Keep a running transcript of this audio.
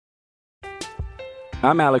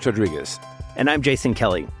I'm Alex Rodriguez. And I'm Jason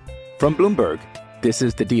Kelly. From Bloomberg, this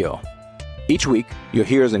is The Deal. Each week, you'll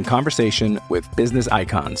hear us in conversation with business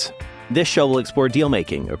icons. This show will explore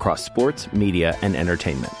deal-making across sports, media, and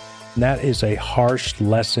entertainment. That is a harsh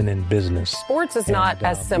lesson in business. Sports is not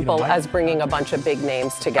as simple as bringing a bunch of big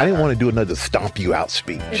names together. I didn't want to do another stomp you out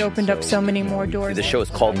speech. It opened up so many more doors. The show is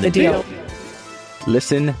called The Deal.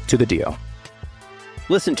 Listen to The Deal.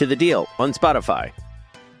 Listen to The Deal on Spotify.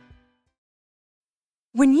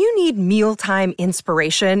 When you need mealtime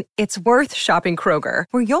inspiration, it's worth shopping Kroger,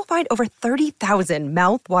 where you'll find over 30,000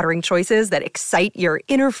 mouth-watering choices that excite your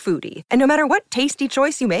inner foodie. And no matter what tasty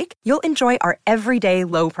choice you make, you'll enjoy our everyday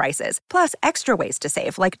low prices, plus extra ways to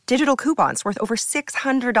save, like digital coupons worth over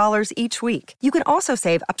 $600 each week. You can also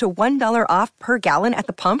save up to $1 off per gallon at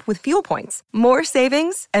the pump with fuel points. More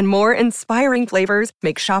savings and more inspiring flavors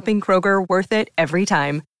make shopping Kroger worth it every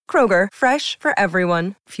time. Kroger, fresh for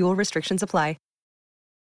everyone. Fuel restrictions apply.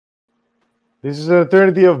 This is an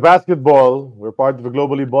eternity of basketball. We're part of the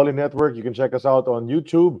Globally Ballin Network. You can check us out on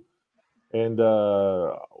YouTube. And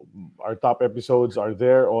our top episodes are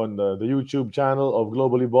there on the YouTube channel of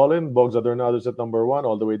Globally Ballin. Bogs Adornados at number 1,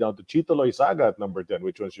 all the way down to Chito Loizaga at number 10.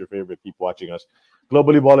 Which one's your favorite? Keep watching us.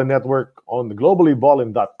 Globally Ballin Network on the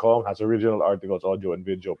globallyballin.com has original articles, audio, and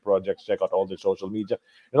video projects. Check out all their social media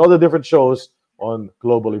and all the different shows on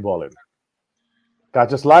Globally Ballin.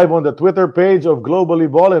 Catch us live on the Twitter page of Globally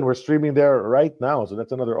Ballin. We're streaming there right now, so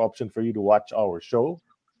that's another option for you to watch our show.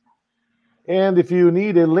 And if you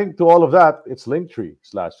need a link to all of that, it's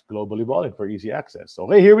Linktree/Globally Ballin for easy access.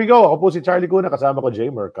 Okay, here we go. Ako po si Charlie Cuna, kasama ko Jay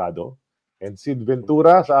Mercado and Sid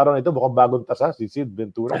Ventura. Sa araw na ito, mukhang bagong tasa, si Sid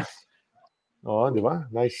Ventura. Oh, di ba?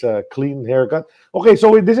 Nice clean haircut. Okay,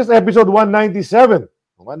 so this is episode 197.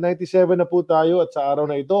 197 na po tayo at sa araw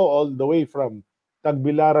na ito, all the way from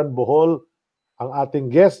Tagbilaran, Bohol, ang ating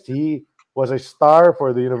guest. He was a star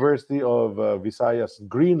for the University of Visayas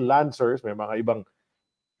Green Lancers. May mga ibang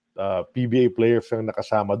PBA players ang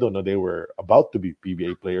nakasama doon. No? They were about to be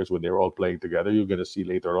PBA players when they were all playing together. You're gonna see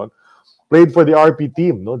later on. Played for the RP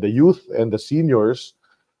team, no? The youth and the seniors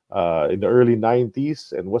in the early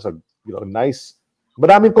 90s, and was a nice.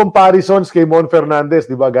 Maraming comparisons kay Mon Fernandez,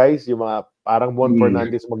 di ba guys? Yung mga parang Mon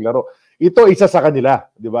Fernandez maglaro. Ito isa sa kanila,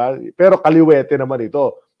 di ba? Pero kaliwete naman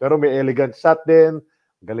ito. Pero may elegant shot din,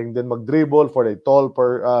 galing din mag-dribble for a tall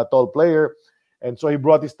player. And so he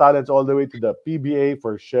brought his talents all the way to the PBA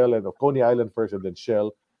for Shell and of Coney Island first and then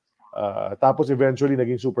Shell. Tapos eventually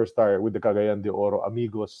naging superstar with the Cagayan de Oro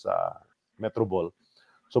Amigos Metro Ball.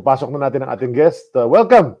 So pasok na natin ang ating guest.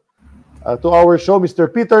 Welcome to our show, Mr.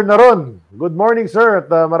 Peter Naron. Good morning, sir. At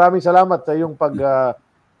maraming salamat sa iyong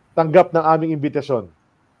pagtanggap ng aming imbitasyon.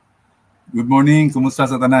 Good morning. Kumusta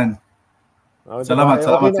sa tanan? Salamat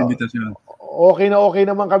sa invitation. Okay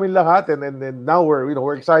naman kami lahat, and now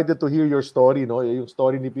we're excited to hear your story, no? Yung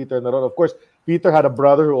story ni Peter Naron. Of course, Peter had a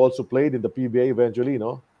brother who also played in the PBA eventually,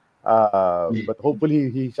 no? But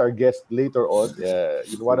hopefully he's our guest later on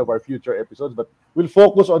in one of our future episodes. But we'll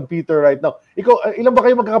focus on Peter right now. Ikaw, ilan ba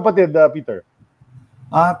kayo magkakapatid, Peter?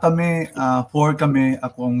 Kami 4 kami,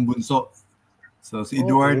 akong bunso. So si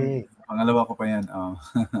Edward, pangalawa ko pa yan.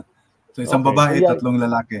 So isang babae, 3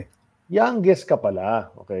 lalaki. Youngest ka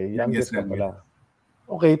pala. Okay, youngest ka pala.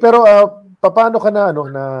 Okay, pero paano ka na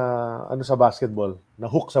sa basketball?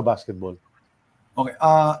 Na-hook sa basketball? Okay,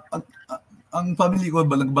 ang family ko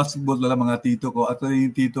nag-basketball lang mga tito ko. At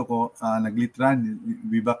yung tito ko nag-litran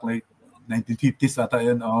way back like 1950s ata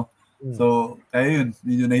yun. So, kaya yun,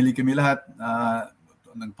 medyo nahilig kami lahat.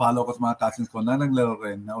 Nag-follow ko sa mga cousins ko na naglaro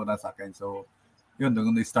rin na una sa akin. So, yun,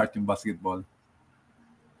 doon na-start yung basketball.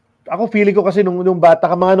 Ako feeling ko kasi nung bata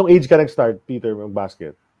ka, mga nung age ka nag-start, Peter,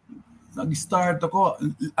 mag-basket? Nag-start ako.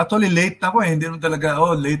 Actually, late ako eh. Hindi naman talaga,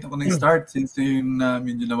 late ako nag-start since yung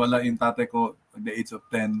medyo nawala yung tatay ko at the age of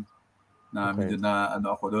 10 na medyo na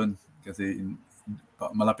ako doon. Kasi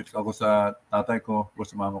malapit ako sa tatay ko o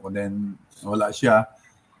sa mama ko. Then, wala siya.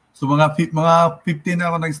 So, mga 15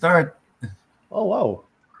 na ako nag-start. Oh, wow.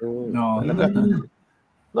 No.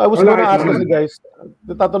 No, I was gonna ask kasi guys,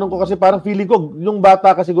 tatanong ko kasi parang feeling ko, nung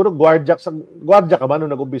bata ka siguro, guardia ka ba nung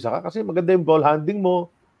nag-umpisa ka? Kasi maganda yung ball handling mo,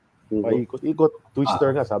 paikot-ikot,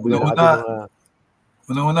 twister nga, sabi nga natin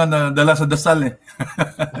Una-una, nadala sa dasal eh.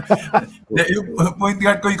 Yung point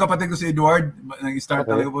guard ko, yung kapatid ko si Edward, nag-start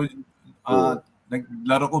talaga po,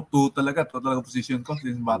 naglaro ko 2 talaga position ko,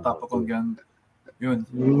 since bata pa ko hanggang, yun,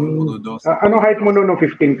 Ano height mo noong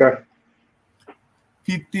 15 ka?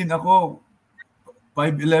 15 ako,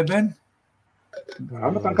 5'11".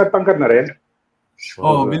 Matangkad-tangkad na rin.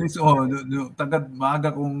 Bilis. Tangkad,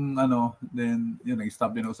 maaga kung then yun,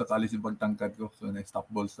 nag-stop din ako sa college yung pagtangkad ko. So, nag-stop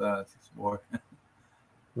ball sa 6'4".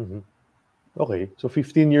 Mhm. Okay. So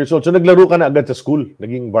 15 years old. So naglaro ka na agad sa school?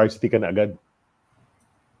 Naging varsity ka na agad?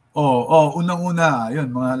 Unang-una,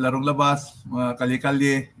 yun, mga larong labas, mga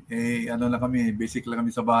kalye-kalye, ano lang kami, basic lang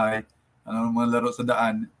kami sa bahay. Mga laro sa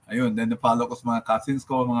daan. Ayun, then na-follow ko sa mga cousins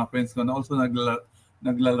ko, mga friends ko na also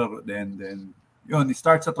naglalaro din. Then, yun,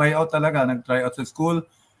 start sa tryout talaga. Nag-tryout sa school.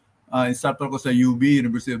 Start ako sa UB,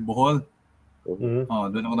 University of Bohol.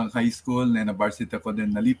 Doon ako ng high school, then na-varsity ako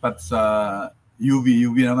din. Nalipat sa UB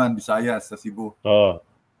naman, Visayas, sa Cebu.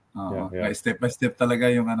 Step by step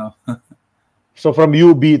talaga yung ano. So from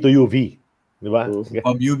UB to UV, di ba?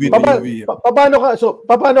 From UB to UV.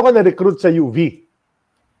 Paano ka na-recruit sa UV?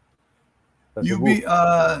 UB,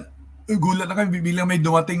 gulat na kami bilang may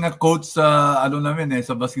dumating na coach sa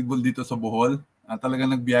sa basketball dito sa Bohol.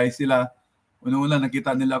 Talagang nagbiyahe sila. Una-una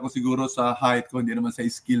nakita nila ako siguro sa height ko, hindi naman sa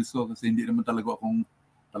skills ko kasi hindi naman talaga akong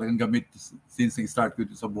talagang gamit since start ko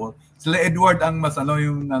dito sa Bohol. Sila Edward ang mas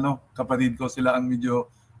yung kapatid ko, sila ang medyo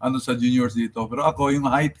sa juniors dito. Pero ako yung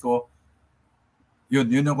height ko,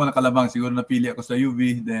 yun ako nakalabang. Siguro napili ako sa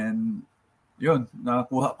UV. Then, yun,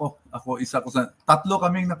 nakakuha ko. Tatlo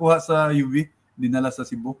kaming nakuha sa UV. Dinala sa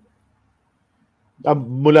Cebu.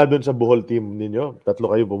 Mula doon sa Bohol team ninyo? Tatlo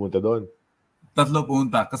kayo pumunta doon? Tatlo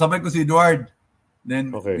pumunta. Kasabay ko si Edward.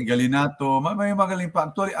 Then, Galinato. May magaling pa.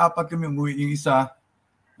 Actually, 4 kami umuwi. Yung isa,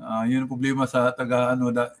 yun ang problema sa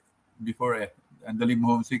before Ang daling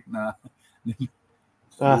homesick na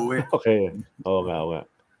umuwi. Okay. Oo nga.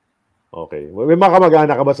 Okay. May mga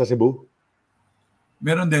kamag-anak ka ba sa Cebu?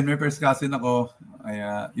 Meron din. May first cousin ako. Ay,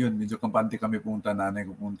 yun, medyo kampante kami punta. Nanay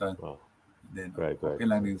ko punta. Then, okay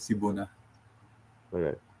lang din. Cebu na.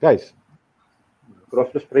 Alright. Guys.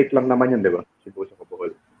 Cross the strait lang naman yun, di ba? Cebu sa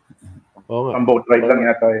Bohol. Oo nga. Ang boat ride lang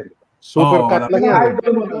yata yun. Super cut lang yan.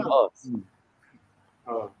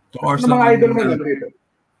 Ano mga idol mo dito?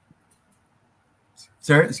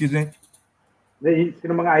 Sir, excuse me?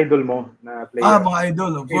 Sino mga idol mo na player? Mga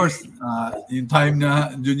idol, of course. Yung time na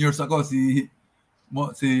juniors ako, si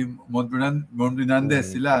Mon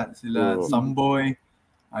Fernandez, sila Samboy,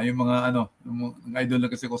 yung mga yung idol na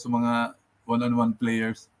kasi ko sa mga one-on-one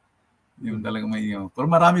players. Yung talagang may pero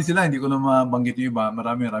marami sila, hindi ko na mabanggit yung iba.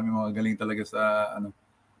 Marami mga galing talaga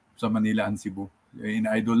sa Manila and Cebu. Yung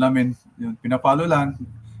idol namin, yung pinapalo lang,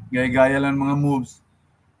 gaya-gaya lang mga moves.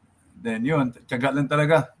 Then yun, tiyaga lang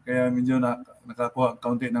talaga. Kaya medyo nakakuha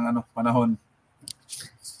kaunti ng panahon.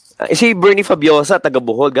 Si Bernie Fabiosa, taga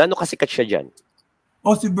Bohol, gaano kasikat siya dyan?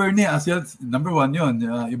 Si Bernie, siya, number 1 yun.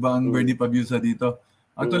 Iba ang Bernie Fabiosa dito.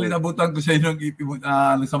 Actually, nabutan ko siya yung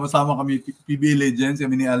nagsama-sama kami, PBA Legends,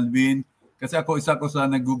 kami ni Alvin. Kasi isa ko sa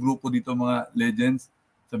nag-grupo dito mga Legends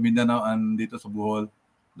sa Mindanao and dito sa Bohol.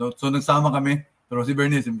 So nagsama kami. Pero si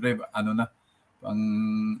Bernie, siyempre, pang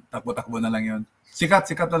takbo-takbo na lang yun. Sikat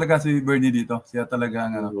talaga si Bernie dito. Siya talaga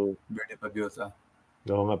ang Bernie Fabiosa.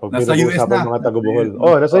 Oo nga, pag nasa US na. Mga taga-Bohol.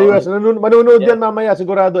 Nasa US. Manonood yan mamaya.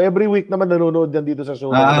 Sigurado, every week naman nanonood yan dito sa show.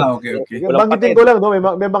 Okay. Banggitin ko lang,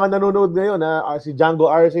 may mga nanonood ngayon. Si Django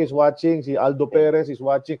Arce is watching. Si Aldo Perez is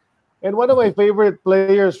watching. And one of my favorite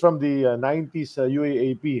players from the 90s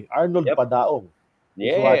UAAP, Arnold Padaong,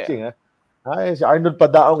 is watching. Si Arnold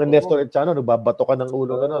Padaong and Nestor Echano, nagbabato ka ng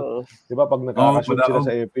ulo ganun. Di ba? Pag nakakashoot sila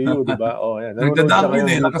sa APU, di ba? Yan. Nagdadam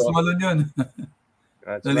yun nakasmalon yun.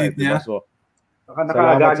 Nalit niya. So,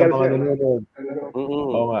 salamat sa mga nanonood.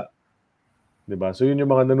 Oo nga. Di ba? So yun yung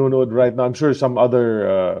mga nanonood right now. I'm sure some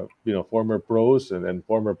other former pros and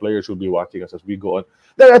former players will be watching us as we go on.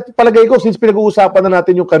 At palagay ko, since pinag-uusapan na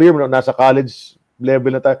natin yung career mo, nasa college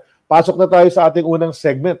level na tayo, pasok na tayo sa ating unang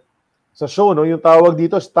segment sa show, yung tawag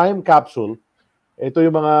dito is Time Capsule. Ito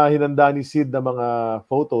yung mga hinanda ni Sid na mga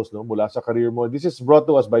photos mula sa career mo. This is brought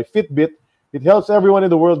to us by Fitbit. It helps everyone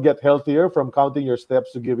in the world get healthier, from counting your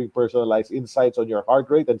steps to giving personalized insights on your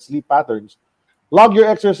heart rate and sleep patterns. Log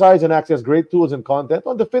your exercise and access great tools and content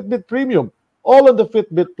on the Fitbit Premium, all on the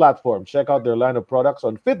Fitbit platform. Check out their line of products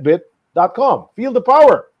on fitbit.com. Feel the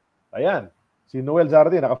power. Ayan, si Noel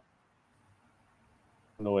Zarte.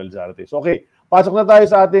 Noel Zarte. So, okay, pasok na tayo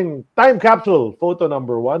sa ating Time Capsule. Photo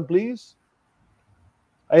number 1, please.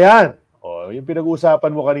 Ayan. Yung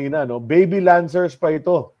pinag-uusapan mo kanina, Baby Lancers pa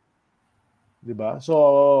ito. Diba?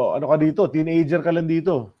 So, ano ka dito? Teenager ka lang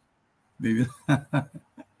dito. Baby.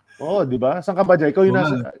 Diba? Saan ka ba dyan? Ikaw yung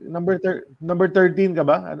nasa number 13 ka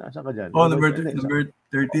ba? Saan ka dyan? Number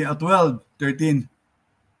 13 at 12. 13.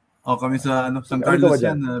 Kami sa San Carlos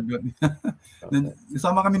yan.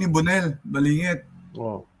 Kasama kami ni Bonel, Balingit.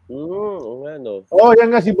 Yan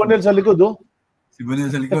nga si Bonel sa likod, Si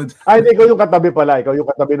Bonel sa likod. Hindi, ikaw yung katabi pala. Ikaw yung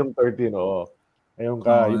katabi ng 13, Yung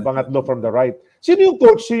pangatlo from the right. Sino yung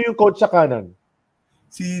coach sa kanan?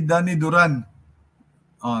 Si Danny Duran.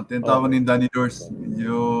 tinatawag ni Danny Dors.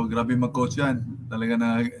 Medyo grabe mag-coach yan. Talaga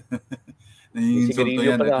na nai-insulto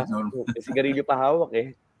yan. Sigarilyo pa hawak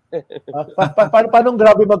eh. Paano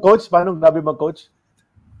grabe mag-coach?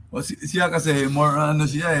 Siya kasi more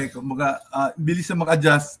siya eh, kumbaga bilis na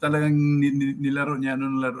mag-adjust, talagang nilaro niya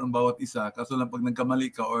nilaro ang bawat isa. Kaso lang pag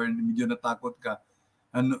nagkamali ka or medyo natakot ka,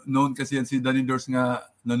 known kasi yan si Danny Dors nga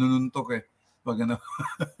nanununtok eh. Pag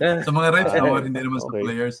sa mga reps, hindi naman sa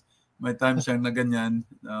players. May time siyang na ganyan.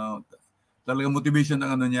 Talagang motivation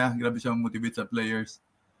ng niya, grabe siyang motivate sa players.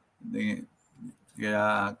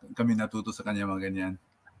 Kaya kami natuto sa kanya mga ganyan.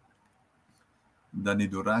 Danny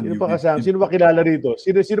Duran. Sino ba kilala dito?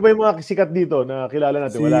 Sino ba yung mga sikat dito na kilala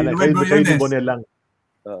natin? Wala na. Kayo Bonel lang.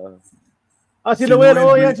 Si Noel.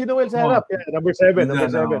 Yan. Si Noel sa harap. Yeah, number 7.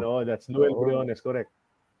 That's Noel Briones. Correct.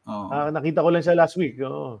 Nakita ko lang siya last week.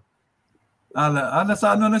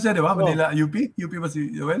 Nasa na siya, di ba? Manila, UP? UP ba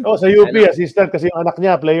si Joel? Sa UP, assistant. Kasi yung anak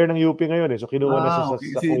niya, player ng UP ngayon eh. So kinuha na siya sa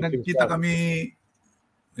coaching nagkita kami,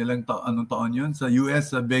 anong taon yun? Sa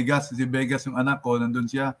US, sa Vegas. Si Vegas yung anak ko,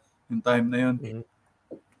 nandun siya yung time na yun.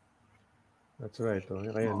 That's right.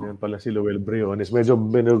 Kaya yan pala si Joel Briones. Medyo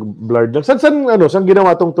blurred lang. Saan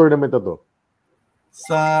ginawa tong tournament na to?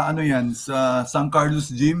 Sa sa San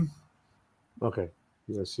Carlos Gym. Okay.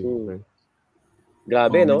 Okay.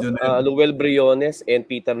 Grabe, no? Luel Briones and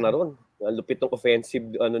Peter Naron. Ang lupit ng offensive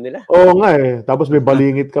nila. Oo nga eh. Tapos may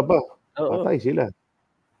balingit ka pa. Patay sila.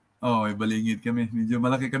 May balingit kami. Medyo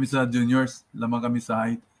malaki kami sa juniors. Lamang kami sa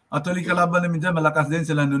height. Actually, kalaban namin dyan, malakas din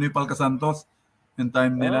sila Nunipal Casantos. Yung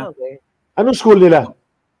time nila. Okay. Anong school nila?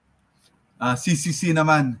 CCC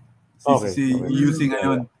naman. CCC UC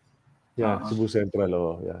ngayon. Cebu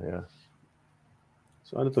Central. Yeah.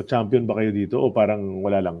 So champion ba kayo dito o parang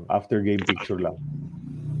wala lang, after game picture lang?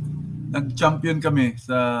 Nag-champion kami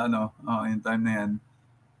sa yung time na yan.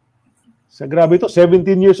 Grabe to, 17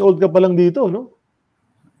 years old ka pa lang dito, no?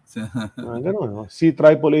 Ganun,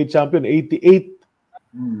 C-AAA champion, 88.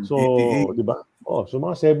 So, 88. Di ba? So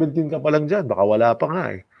mga 17 ka pa lang dyan, baka wala pa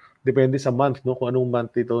nga eh. Depende sa month, no? Kung anong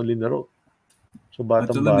month ito linaro. So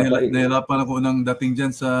batang-bata. Nahirapan ako ng dating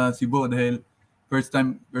dyan sa Cebu dahil first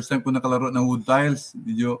time ko nakalaro ng wood tiles.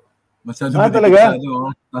 Medyo masyado talaga?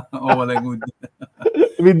 Wala yung wood.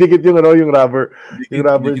 Dikit yung rubber.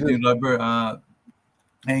 Dikit yung rubber.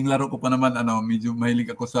 Ngayong laro ko pa naman, medyo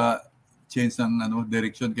mahilig ako sa change ng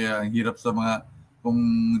direction. Kaya ang hirap sa mga, kung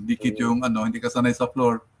dikit yung hindi ka sanay sa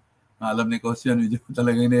floor, alam ni Coach yan, medyo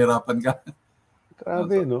talagang nahirapan ka.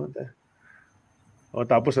 Grabe, no?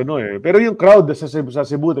 Tapos pero yung crowd sa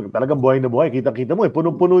Cebu, talagang buhay na buhay. Kita-kita mo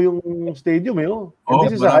punong-puno yung stadium eh.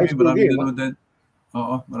 This is a high school game.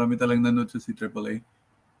 Marami talagang nanood sa CAAA.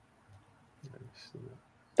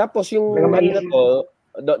 Tapos yung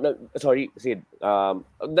sorry, Sid.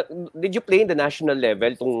 Did you play in the national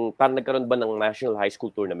level? Parang nagkaroon ba ng national high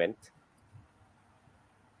school tournament?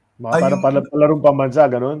 Para palarong pambansa,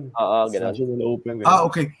 ganun? Ganun. National Open.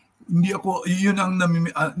 Okay. Hindi ako, yun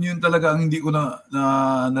talaga ang hindi ko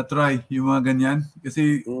na-try, yung mga ganyan.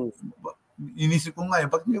 Kasi inisip ko nga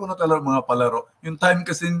bakit hindi ko natalaro mga palaro. Yung time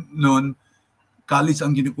kasi noon, college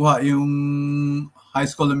ang kinukuha, yung high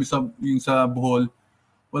school namin yung sa Bohol,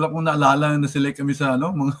 wala kong naalala na select kami sa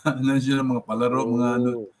mga palaro,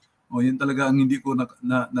 yun talaga ang hindi ko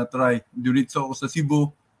na-try. Diretso ako sa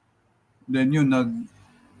Cebu, then yun,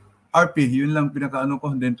 RP, yun lang pinaka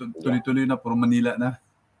ko, then tuloy-tuloy na, puro Manila na.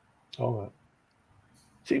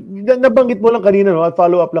 Nabanggit mo lang kanina, at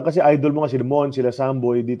follow up lang kasi idol mo nga si Mon, sila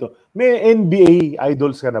Samboy dito. May NBA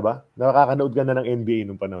idols ka na ba? Nakakanood ka na ng NBA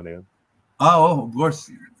nung panahon na yun? Of course.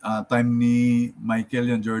 Time ni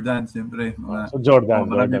Michael yung Jordan, siyempre. So Jordan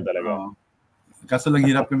talaga. Kaso lang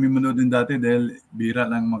hirap kami manood din dati dahil bira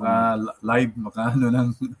lang maka-live,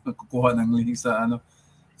 lang kukuha ng link sa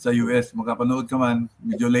US. Makapanood ka man,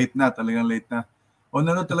 medyo late na, talagang late na.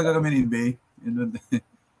 Nanood talaga kami ng NBA.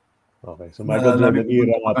 Okay, so Michael Jordan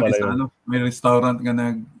era nga pala yun. May restaurant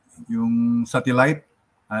nga yung satellite.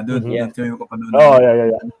 Doon kami kapanood.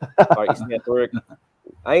 Yeah. Far East Network.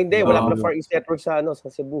 Hindi. Wala pa Far East Network sa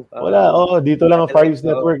Cebu. Wala. Dito lang ang Far East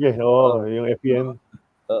Network eh. Yung FPN.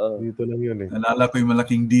 Dito lang yun eh. Nalala ko yung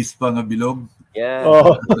malaking disc pa nga bilog. Yeah.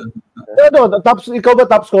 Ikaw ba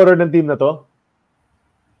top scorer ng team na to?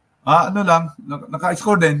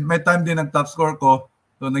 Naka-score din. May time din ang top score ko.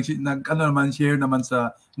 So share naman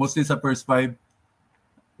mostly sa first 5.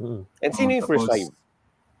 And sino yung first 5?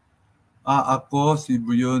 Ako, si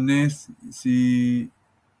Briones, si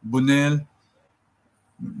Bunel,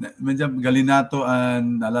 medyo Galinato,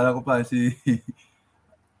 and naalala ko pa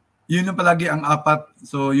yun yung palagi ang 4.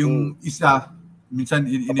 So yung isa, minsan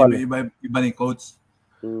iba ni coach.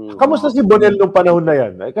 Kamusta si Bonel nung panahon na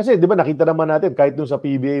yan? Kasi di ba nakita naman natin, kahit nung sa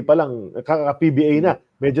PBA pa lang, PBA na,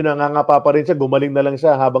 medyo nangangapa pa rin siya, gumaling na lang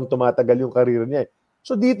siya habang tumatagal yung career niya.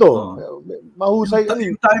 So dito, mahusay.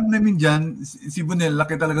 Yung time namin dyan, si Bonel,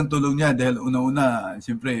 laki talagang tulong niya dahil una-una,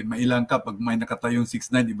 siyempre, mailang ka pag may nakatayong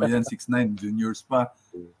 6'9", iba yan 6'9", juniors pa.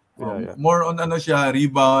 More on siya,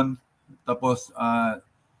 rebound, tapos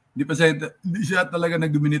hindi siya talaga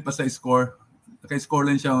nag-dominate pa sa score. Naka-score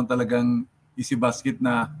lang siya talagang easy basket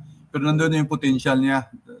na, pero nandun yung potential niya.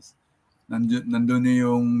 Nandun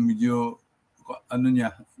yung medyo,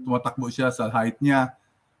 niya, tumatakbo siya sa height niya.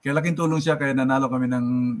 Kaya laking tulong siya, kaya nanalo kami ng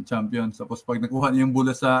champions. Tapos pag nakuha niya yung bola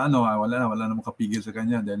sa wala na makapigil sa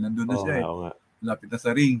kanya dahil nandun na siya lapit na sa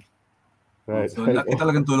ring. Right. So laki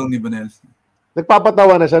talagang tulong ni Bonel.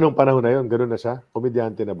 Nagpapatawa na siya nung panahon na yun? Ganun na siya?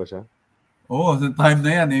 Komedyante na ba siya? Oo, sa time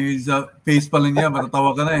na yan. Sa face pa lang niya,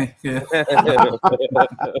 matatawa ka na eh. Kaya...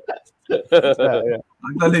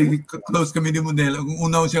 Actually, close kami ni Bonel. Kung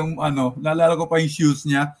una siyang, naalala ko pa yung shoes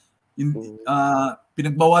niya.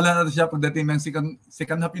 Pinagbawalan na siya pagdating ng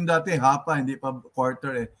second half yung dati. Hapa, hindi pa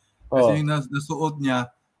quarter eh. Kasi yung nasuot niya,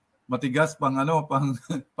 matigas pang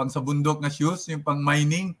sa bundok na shoes, yung pang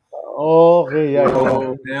mining. Okay, yeah.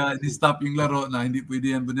 Kaya ni-stop yung laro na hindi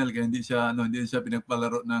pwede yan Bonel. Kaya hindi siya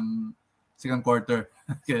pinagpalaro ng second quarter.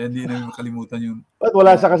 Kaya hindi na makalimutan yun. But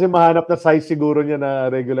wala siya kasi mahanap na size siguro niya na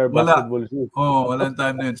regular basketball shoes. Walang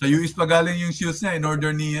time na yun. Sa US pa galing yung shoes niya in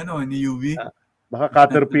order ni UV. Baka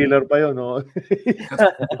Caterpillar pa yun, no?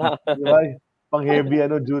 Diba? Pang heavy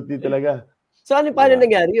duty talaga. So paano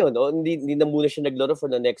nangyari yun? Hindi na muna siya naglaro for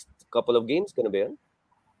the next couple of games? Kano ba yun?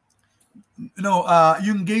 No,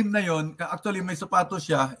 yung game na yon, actually may sapatos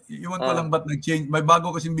siya. Iwan ko lang ba't nag-change. May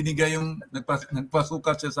bago kasing binigay yung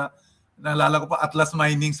nagpasukat siya sa, naalala ko pa, Atlas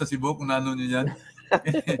Mining sa Cebu, kung nano niyo yan.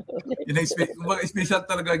 Special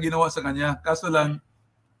talaga ginawa sa kanya. Kaso lang,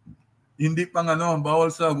 hindi pang bawal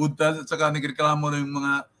sa wood tiles at saka nagreklamo na yung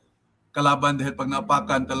mga kalaban dahil pag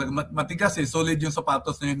napakan talaga matigas solid yung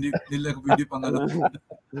sapatos na hindi nila pwede pang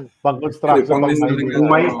pang construction,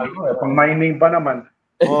 pang mining pa naman.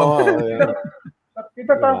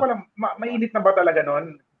 Kita tayo ko lang, mainit na ba talaga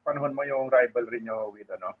noon? Panahon mo yung rivalry nyo with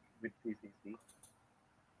CCC?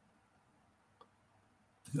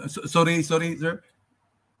 Sorry, sir.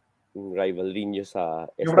 Yung rivalry nyo sa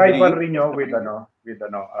SW? Yung rivalry nyo with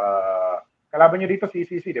kalaban nyo dito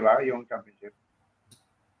CCC, di ba? Yung championship.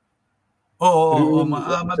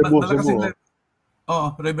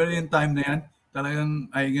 Rivalry yung time na yan.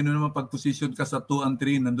 Talagang, gano'n naman pag-position ka sa 2 and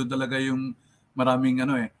 3, nandun talaga yung maraming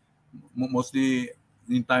mostly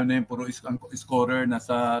yung time na yun, puro scorer,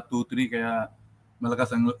 nasa 2-3, kaya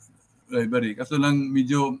malakas ang rivalry. Kaso lang,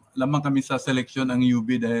 medyo lamang kami sa selection ang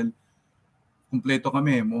UB dahil kumpleto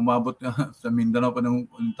kami. Umabot sa Mindanao pa ng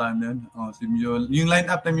time na yun. Yung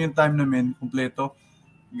line-up namin yung time namin, kumpleto.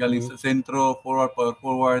 Galing sa sentro,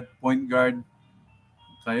 forward, point guard.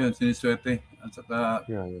 Kaya yun, siniswerte. At saka...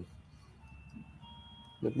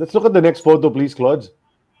 Let's look at the next photo, please, Claude.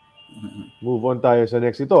 Move on tayo sa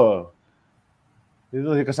next. Ito,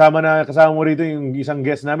 kasama mo rito yung isang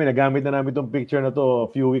guest namin. Nagamit na namin itong picture na to a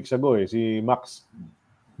few weeks ago. Si Max.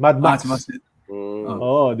 Mad Max.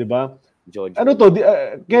 Oo, di ba? George. Ano to?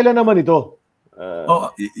 Kailan naman ito?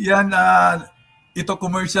 Yan, ito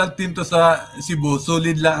commercial team to sa Cebu.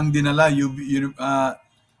 Solid lang ang dinala.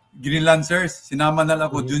 Green Lancers. Sinama na lang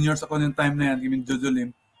ako. Juniors ako ng time na yan. Kimin Jojo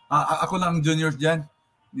Lim. Ako lang ang juniors dyan.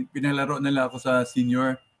 Pinalaro nila ako sa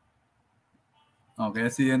senior.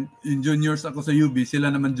 Okay, kasi yung juniors ako sa UB,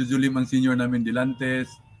 sila naman Jojo Lim ang senior namin. Dilantes.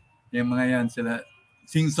 Yung mga yan. Sila.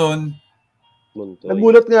 Singson.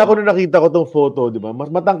 Nagulat nga ako nung nakita ko tong photo, di ba? Mas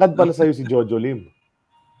matangkad pala sa'yo si Jojo Lim.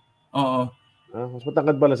 Oo. Mas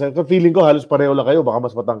matangkad pala sa'yo. So feeling ko halos pareho lang kayo. Baka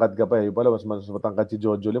mas matangkad ka pa eh. Pala mas matangkad si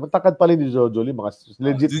Jojo Lim. Matangkad pala ni Jojo Lim. Mga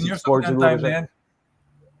legit sports siguro siya.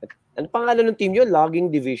 Ano pangalan ng team yun?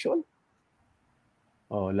 Logging Division?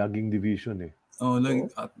 Logging Division eh.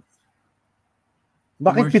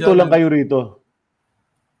 Bakit pito lang kayo rito?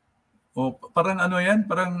 Parang yan?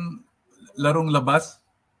 Parang larong labas.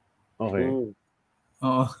 Okay.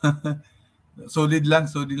 Oo. Solid lang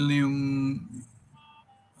yung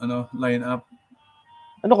line up.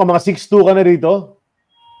 Ano ka, mga 6'2 ka na rito?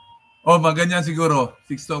 Mga ganyan siguro.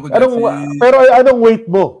 6'2 ako dyan. Pero anong weight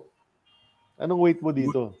mo? Anong weight mo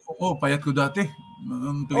dito? Payat ko dati.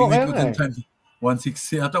 Ang weight ko doon time.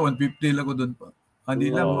 160 ata, 150 lang ako doon pa. Hindi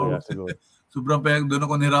lang. Sobrang payat. Doon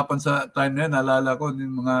ako nahirapan sa time na yan. Naalala ko,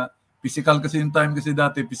 yung mga physical kasi yung time kasi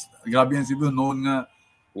dati. Grabe yan Cebu. Noon nga,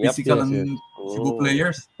 physical ang Cebu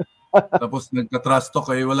players. Tapos nagka-trust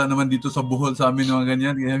talk. Wala naman dito sa Bohol sa amin mga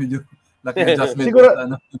ganyan. Kaya medyo Laki adjustment.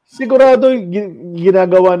 Sigurado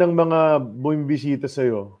ginagawa ng mga bumimbisita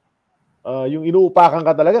sa'yo. Yung inuupakan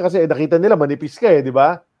ka talaga kasi nakita nila manipis ka di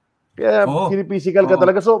ba? Kaya physical ka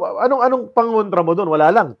talaga. So, anong pangontra mo doon? Wala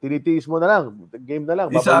lang. Tinitiis mo na lang. Game na lang.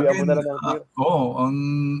 Babawian mo na lang.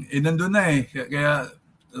 Nandun na eh. Kaya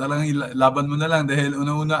talagang laban mo na lang. Dahil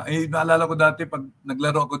una-una, naalala ko dati pag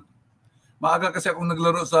naglaro ako, maaga kasi akong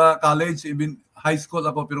naglaro sa college, even high school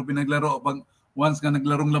ako, pero pinaglaro. Pag once nga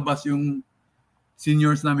naglarong labas yung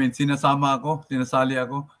seniors namin, sinasali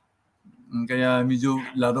ako. Kaya medyo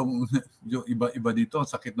iba dito.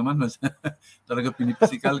 Sakit naman. Talaga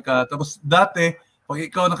pinipisikal ka. Tapos dati, pag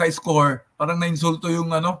ikaw naka-score, parang na-insulto yung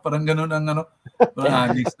parang ganun ang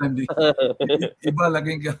parang next time. Iba,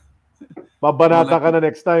 laging ka. Babanatan ka na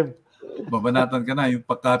next time. Babanatan ka na. Yung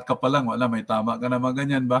pagkat ka pa lang, wala, may tama ka naman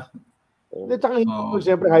ganyan ba? Tsaka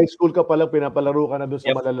siyempre, high school ka pa lang, pinapalaro ka na doon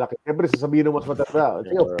sa malalaki. Siyempre, sasabihin ng mas matanda.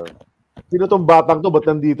 Sino tong batang to? Ba't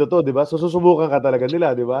nandito to? Di ba? So, susubukan ka talaga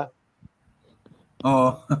nila, di ba?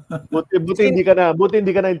 Oo. Buti hindi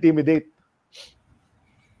ka na intimidate.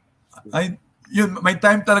 May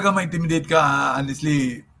time talaga ma-intimidate ka.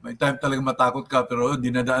 Honestly, may time talaga matakot ka. Pero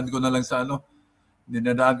dinadaan ko na lang sa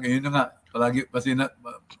dinadaan ko. Yun na nga. Palagi,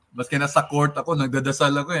 maski nasa court ako,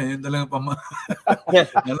 nagdadasal ako eh. Yun talaga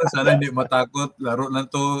sana hindi matakot. Laro lang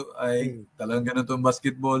to. Talagang ganun tong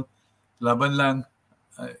basketball. Laban lang.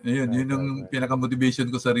 Yun yung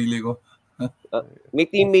pinaka-motivation ko sarili ko. May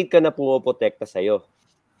teammate ka na pumoprotekta sa'yo.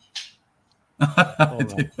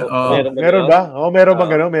 Meron ba? Meron ba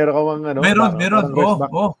gano'n? Meron ka bang Meron.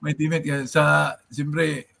 May teammate.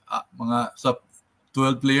 Siyempre, sa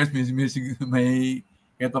 12 players, may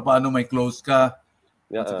kahit pa paano may close ka.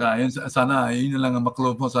 At saka, yun na lang ang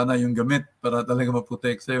maklose mo. Sana yung gamit para talaga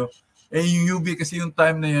ma-protect sa'yo. Yung UB kasi yung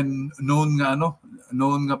time na yan, known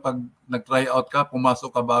nga pag nag-try out ka, pumasok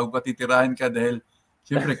ka bago ka, titirahin ka dahil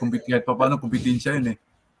siyempre, kahit pa paano, kompetensya yun eh.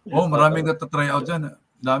 Maraming nagtatry out dyan.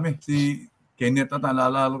 Dami. Si Kenneth at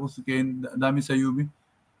naalala ko si dami sa UB.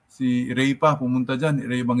 Si Ray pa, pumunta dyan.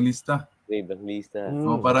 Ray Banglista.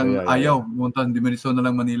 Parang ayaw. Pumunta, Dimarisol na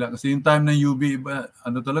lang Manila. Kasi yung time ng UB, iba,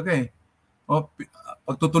 talaga eh.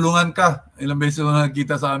 Pagtutulungan ka. Ilang beses ko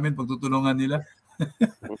nakikita sa amin, pagtutulungan nila.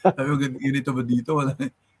 Sabi ko, ganito ba dito? Wala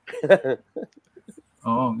eh.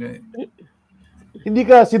 Okay. Hindi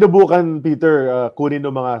ka sinubukan, Peter, kunin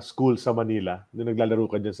ng mga school sa Manila nung naglalaro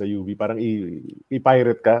ka dyan sa UV? Parang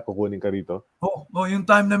i-pirate ka, kukunin ka rito? Yung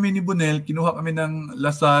time namin ni Bunel, kinuha kami ng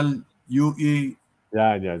Lasal, UE.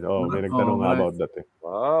 Yan. May nagtanong nga about that eh.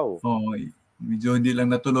 Wow. Medyo hindi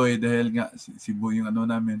lang natuloy dahil nga Cebu yung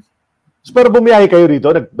namin. So, pero bumiyahe kayo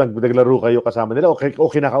rito? Naglaro kayo kasama nila?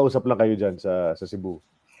 O kinakausap lang kayo dyan sa Cebu?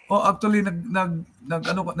 Actually,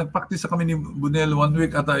 nag-practice kami ni Bunel 1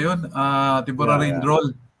 week ata yun. Temporary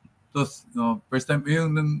enroll. Tapos, first time,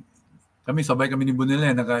 kami, sabay kami ni Bunel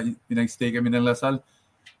pinag-stay kami ng Lasal.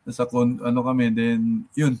 Nasa kami, then,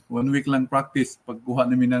 1 week lang practice. Pagkuha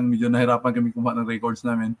namin medyo nahirapan kami kumuha ng records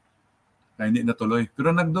namin. Kaya hindi natuloy.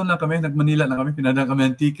 Pero nagdoon na kami, nag-Manila na kami, pinadala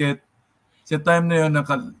kami ng ticket. Sa time na yun,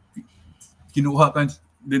 kinuha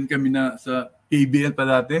din kami na sa ABL pa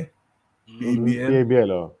dati.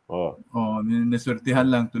 PABL, naswertihan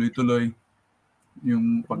lang, tuloy-tuloy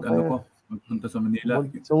yung magpunta sa Manila.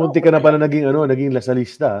 So, munti ka na pala naging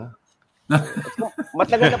lasalista.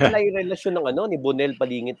 Matagal na pala yung relasyon ng ni Bunel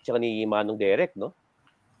Palingit at ni Manong Derek, no?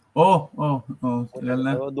 Tagal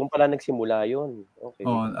na. Doon pala nagsimula yun. Okay.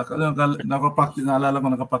 Naalala ko,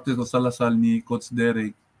 nakapractice ko sa Lasal ni Coach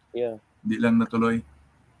Derek. Yeah. Hindi lang natuloy.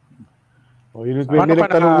 Paano ka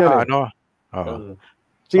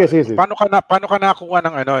Sige. Paano ka nakuha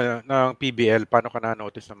ng PBL? Paano ka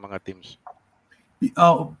na-notice ng mga teams?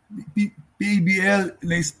 PBL,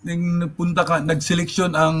 nagpunta ka,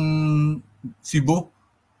 nag-selection ang Cebu.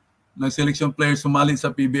 Nag-selection player sumali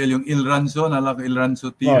sa PBL, yung Il Ranzo, nalala ko Il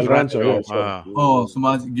Ranzo team.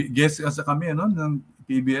 Sumali, guest sa kami, ng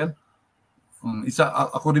PBL.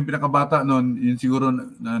 Ako rin pinakabata noon, yun siguro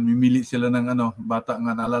namimili sila ng bata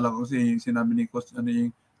nga, naalala ko kasi sinabi ni Coach,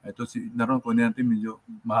 ito si Naron, kung natin medyo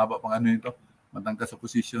mahaba pang ito, matangka sa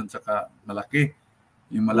position, saka malaki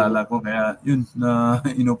yung malala ko. Kaya yun, na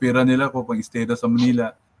inopera nila ko pag stay sa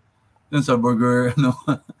Manila, yun sa Burger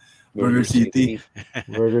City.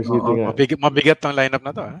 Burger City nga. Mabigat tong lineup na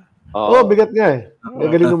to, ha? Bigat nga eh.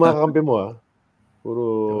 Galing ng mga kakampi mo, ha?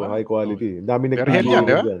 Puro high quality. Dami Verhel yan,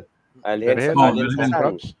 di ba? Alhen.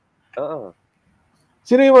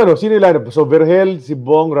 Sino yung lineup? So, Verhel, si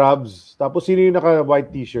Bong Rabs, tapos sino yung naka-white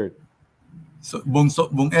t-shirt? Bong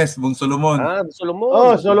Solomon.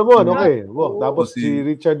 Solomon. Solomon, okay. Tapos si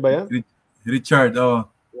Richard ba yan? Richard,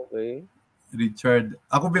 Okay. Richard.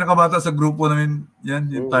 Ako pinakabata sa grupo namin yan,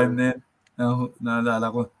 yung time na yan.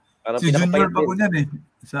 Naalala ko. Parang Si Junior pinakapait pa ko din. niyan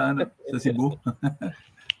sa Cebu.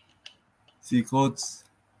 Si Coach.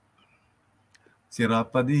 Si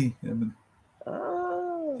Rapadi.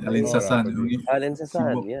 Alin Sasan. Alin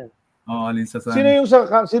Sasan, yan. Alin Sasan.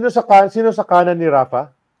 Sino sa kanan ni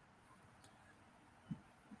Rafa?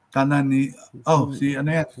 Kanan ni si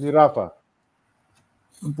ano yan? Ni Rafa.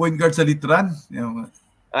 Yung point guard sa Litran.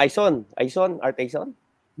 Aison, Art Aison?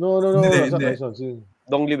 No. Hindi.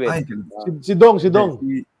 Dong Libed. Si Dong.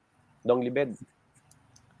 Dong Libed.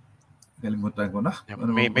 Kalimutan ko na.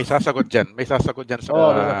 May sasagot dyan. May sasagot dyan sa...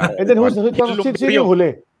 And then sino yung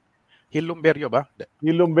huli? Hilumberio ba?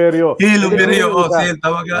 Hilumberio. Sil,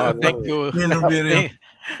 tawag ka. Thank you. Hilumberio.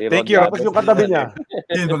 Thank you. Tapos yung katabi niya.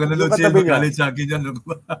 Pag nanood Sil, magalit sa akin yan.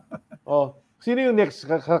 Sino yung next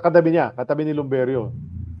katabi niya? Katabi ni Lumberio.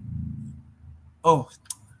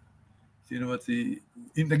 Sino ba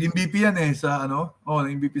nag-MVP yan sa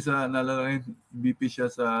nag-MVP sa nalalangin. MVP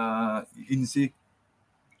siya sa INSI.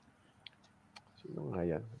 Sino nga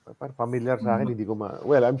yan? Parang familiar sa akin, hindi ko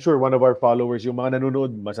Well, I'm sure one of our followers, yung mga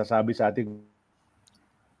nanonood, masasabi sa ating...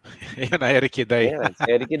 Ayun na, Eric Hiday.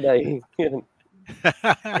 Eric Hiday.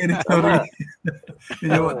 Eric, sorry.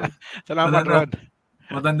 Salamat, Rod.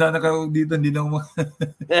 Matanda na ka dito, hindi na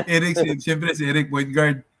Eric, siyempre si Eric, point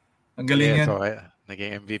guard. Ang galing yan.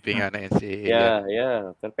 Naging MVP nga na NCAA.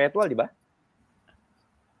 Yeah. Perpetual, di ba?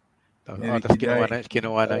 Tapos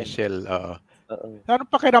kinuha na yung Shell. Anong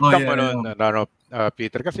pakiramdam mo nun,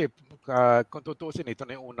 Peter? Kasi kung tutusin, ito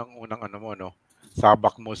na yung unang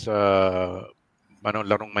sabak mo sa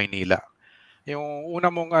larong Maynila. Yung una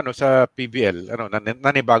mong sa PBL,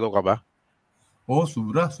 nanibago ka ba?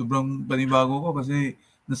 Sobrang panibago ko kasi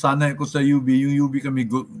nasanay ko sa UB. Yung UB kami,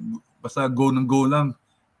 basta go ng go lang.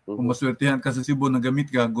 Kung maswertihan ka sa Cebu, nagamit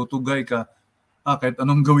ka, go to guy ka, kahit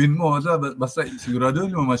anong gawin mo, basta sigurado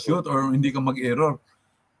mo ma-shoot or hindi ka mag-error.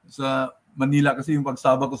 Sa Manila kasi yung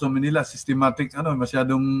pagsabak ko sa Manila, systematic,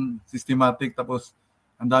 masyadong systematic, tapos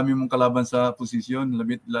ang dami mong kalaban sa posisyon,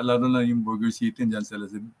 lalo na yung Burger City, dyan sila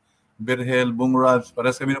si Berhel, Bong Rabs,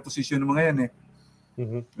 parehas kami na posisyon ng mga yan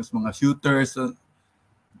Tapos mga shooters,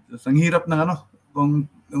 ang hirap ng kung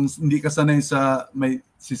hindi ka sanay sa may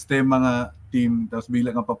sistema nga team, tapos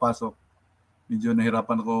bigla kang papasok, medyo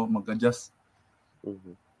nahirapan ako mag-adjust.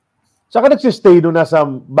 Saan ka nagsistay nung nasa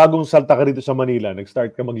bagong salta ka rito sa Manila?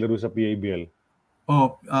 Nag-start ka maglaro sa PABL?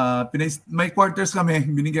 May quarters kami.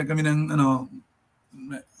 Binigyan kami ng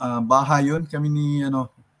bahay yun. Kami ni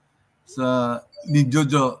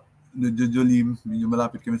Jojo Lim. Medyo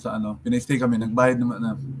malapit kami sa Pinay-stay kami. Nagbayad naman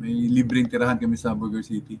na. May libreng tirahan kami sa Burger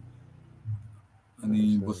City.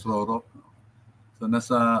 Ni Boss Roro. So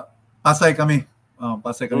nasa Pasay kami.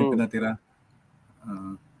 Pasay kami pinatira.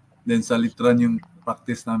 Then sa Litran yung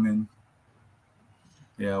practice namin.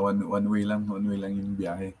 Kaya one way lang yung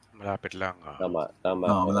biyahe. Malapit lang. Tama.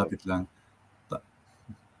 Malapit lang.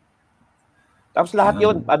 Tapos lahat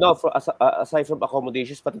yun, aside from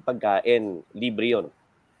accommodations, pati pagkain, libre yun.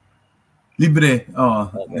 Libre,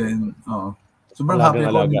 Then, sobrang happy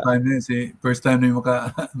ako ng time na yun. First time na yung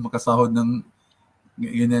makasahod ng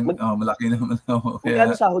ganyan, malaki naman ako.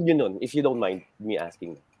 Magkano sahod yun nun, if you don't mind me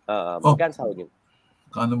asking? Magkano sahod yun?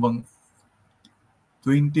 Kano bang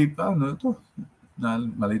 20 pa, ito?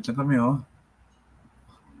 Maliit lang kami,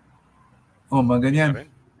 mga ganyan.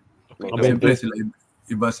 Siyempre,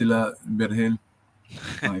 iba sila Berhel.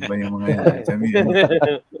 Iba yung mga yan. Kami,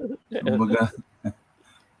 kumbaga,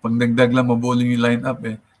 pag nagdag lang, mabuling yung line-up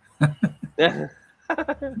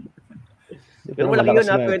Pero malaki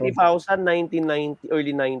yun, 20,000, 1990,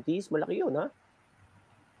 early 90s, malaki yun, ha?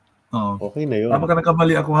 Okay na yun. Baka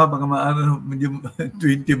nakamali ako baka medyo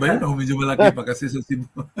 20 ba yun o medyo malaki pa kasi sa Cebu.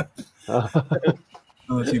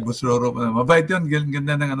 Si Boss Roro pa. Mabait yun,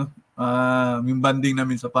 ganda ng yung banding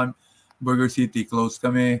namin sa Burger City, close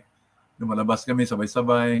kami, lumalabas kami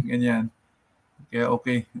sabay-sabay, ganyan. Kaya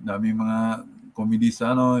okay, dami mga comedy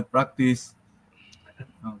sa practice.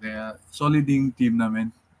 Kaya solid yung team namin.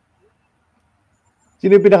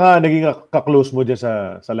 Sino yung naging ka-close mo dyan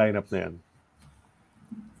sa lineup na yan?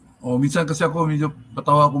 Minsan kasi ako medyo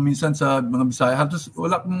patawa ako minsan sa mga Bisaya. Halos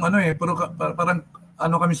wala kong pero parang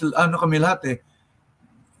kami lahat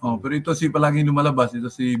pero ito si palaging lumalabas, ito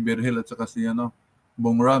si Berhel at saka si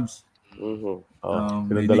Bong Rabs. Silang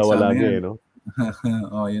dalawa lagi no?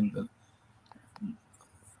 Yun.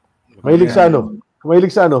 Mahilig sa ano?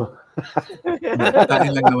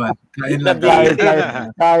 Kain lang naman. Kain.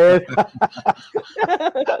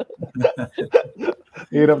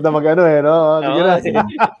 Hirap na no? Sige na.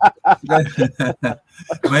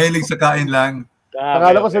 Mahilig sa kain lang.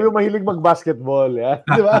 Akala ko sabi mahilig mag-basketball. Yan.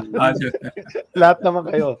 Di ba? Lahat naman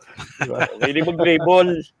kayo. Diba? Mahilig mag-volleyball.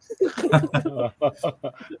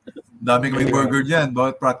 Dami kaming burger dyan.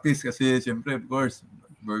 Bawat practice kasi siyempre, of course,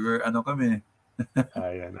 burger kami.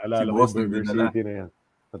 Ayan. Alala ko yung Burger City na yan.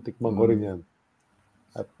 Natikman ko rin yan.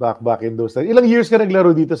 At back in those times. Ilang years ka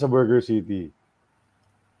naglaro dito sa Burger City?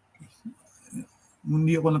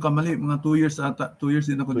 Hindi ako nakamali. Mga 2 years ata. 2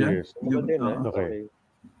 years din ako dyan. Okay.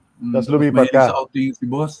 Tapos lumipat ka. Sa outing si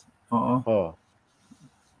boss. Oo.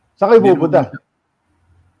 Saan kayo pupunta?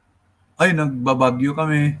 Ay, nagbabagyo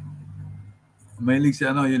kami. Mahilig si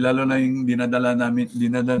lalo na yung dinadala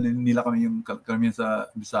nila kami yung kami sa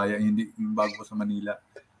Bisaya, yung bago sa Manila.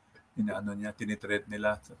 Tinitreat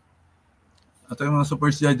nila. At yung mga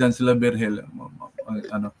superstar dyan, sila Berhel,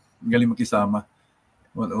 galing makisama.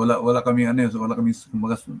 Wala kami wala kami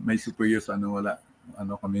may superiors wala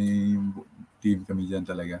kami team kami diyan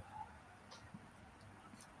talaga.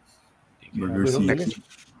 Burger City.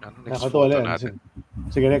 Nakatuwa lang.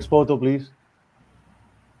 Sige, next photo please.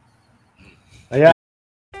 Ayan.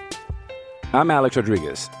 I'm Alex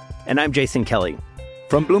Rodriguez. And I'm Jason Kelly.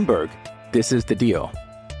 From Bloomberg, this is The Deal.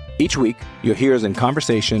 Each week, you'll hear us in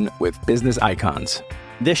conversation with business icons.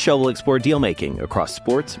 This show will explore deal-making across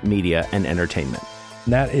sports, media, and entertainment.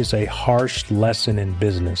 That is a harsh lesson in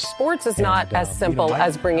business. Sports is not as simple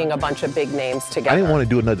as bringing a bunch of big names together. I didn't want to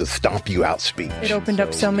do another stomp you out speech. It opened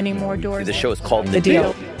up so many more doors. The show is called The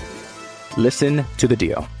Deal. Listen to The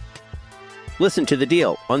Deal. Listen to The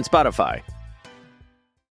Deal on Spotify.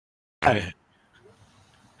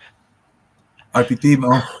 RP team,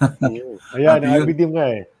 Ayan, RP team nga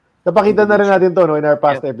eh. Napakita na rin natin to in our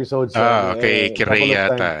past episodes. Kay Kirei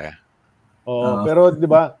yata. Pero di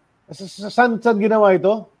ba, saan ginawa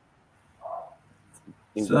ito?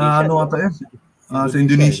 Sa sa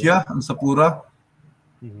Indonesia, ang Sapura.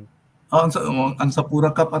 Ang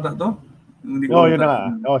Sapura Cup ata to? Yun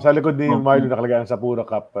na nga. Sa likod ni Marlon nakalagay ang Sapura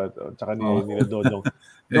Cup at saka ni Dodong.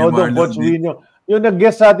 Dodong, Coach Wino. Yung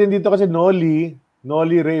nag-guest sa atin dito kasi Noli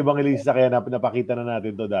Ray Evangelista, kaya napakita na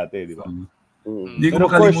natin to dati, di ba? Hindi ko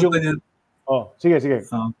makalimutan yan. Sige.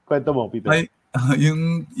 Kwento mo, Peter.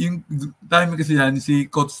 Yung time kasi yan, si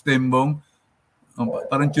Coach Tembong,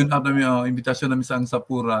 parang tune up namin, invitation namin sa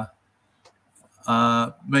Sapura.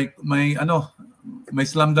 May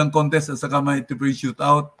slam dunk contest at saka may three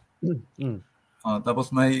shootout.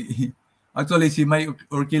 Tapos actually si Mike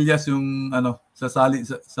Orquillas yung sasali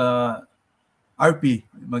sa RP,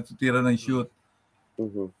 magtutira ng shoot.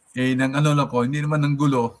 Nang hindi naman ng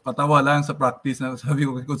gulo, patawa lang sa practice na sabi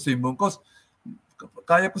ko kay Coach Tembong, Coach,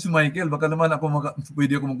 kaya ko si Michael, baka naman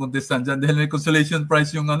pwede ako mag-contestan dyan dahil may consolation prize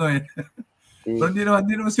yung Pero hindi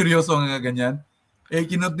naman seryoso ang ganyan.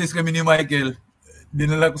 Kinontest kami ni Michael,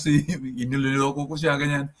 dinala ko iniloloko ko siya,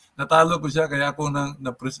 ganyan. Natalo ko siya, kaya ako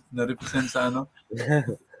na-represent sa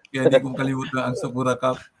Kaya hindi kong kalimutan ang Sapura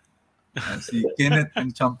Cup. Si Kenneth, ang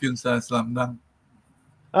champion sa Slam Dunk.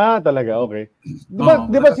 Talaga, okay.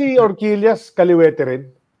 Di ba si Orquillas kaliwete rin?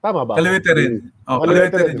 Tama ba? Kaliwete rin.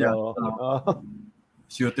 Kaliwete rin niya.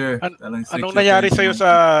 Shooter. Anong nangyari sa'yo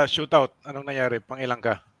sa shootout? Anong nangyari? Pangilang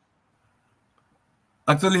ka?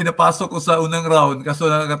 Actually, napasok ko sa unang round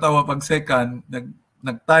kaso nakakatawa pag second,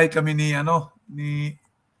 nag-tie kami ni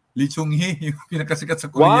Lee Chung-hee, yung pinakasikat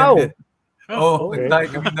sa Korea. Wow!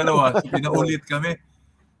 Nag-tie kami dalawa. So, pinaulit kami.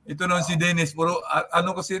 Ito noon si Dennis, pero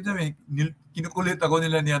kasi kinukulit ako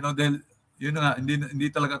nila ni dahil yun nga,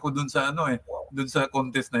 hindi talaga ako doon sa doon sa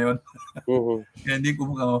contest na yun. Kaya hindi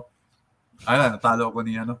ko natalo ako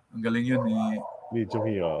ni ang galing yun ni Lee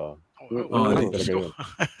Chung-hee.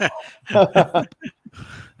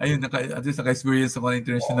 Ayun, at least naka-experience ako ng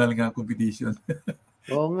international competition.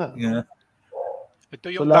 Oo nga. Yeah. Ito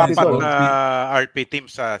yung dapat na RP team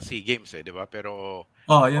sa SEA Games di ba? Pero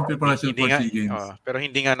yung preparation for SEA Games. Pero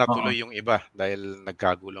hindi nga natuloy yung iba dahil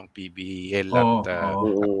nagkagulong PBL at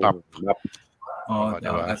TAP.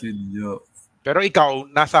 Diba? Pero ikaw,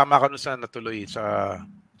 nasama ka nun sa natuloy sa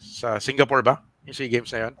Singapore ba? Yung SEA Games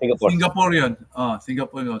na yun? Singapore yun.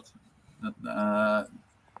 Singapore yun.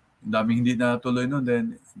 Daming hindi natuloy nun.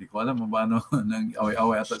 Then, hindi ko alam paano nang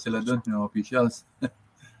away-away ata sila doon, yung officials.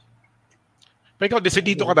 Pero ikaw,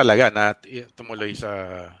 decidido ka talaga na tumuloy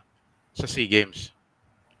sa SEA Games?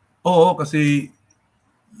 Oo, kasi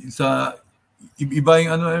iba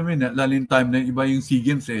yung lalim time na iba yung SEA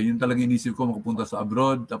Games Yung talagang inisip ko makapunta sa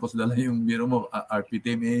abroad, tapos dala yung biro mo, RP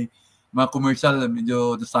team mga commercial,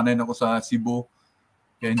 medyo nasanay na ako sa Cebu.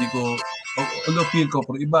 Kaya hindi ko, although feel ko,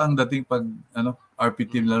 pero iba ang dating pag RP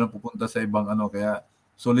team lalo pupunta sa ibang kaya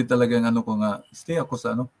solid talaga yung ko nga, stay ako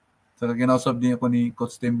sa sa kinausap din ako ni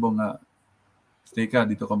Coach Tembong nga, stay ka,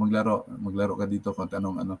 dito ka maglaro ka dito kung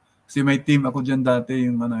anong ano. Kasi may team ako dyan dati,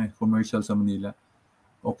 yung commercial sa Manila.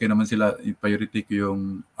 Okay naman sila, i-priority ko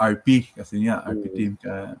yung RP, kasi nga, RP team.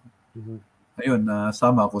 Ayun,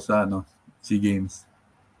 sama ako sa SEA Games.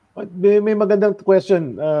 May magandang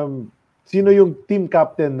question. Sino yung team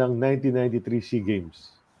captain ng 1993 SEA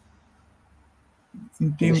Games?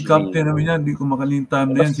 Yung team captain namin yan, hindi ko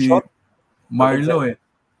makalimutan na yan, si Marlo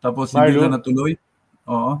Tapos hindi na natuloy.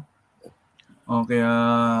 Oo. Kaya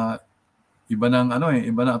iba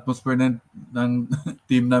na atmosphere ng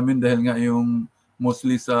team namin dahil nga yung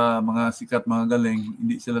mostly sa mga sikat, mga galing,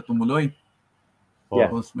 hindi sila tumuloy.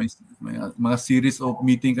 Tapos may mga series of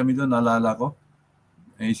meeting kami doon, naalala ko.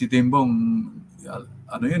 Si Timbong,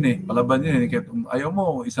 palaban yun Kaya ayaw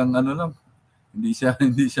mo, isang lang. Hindi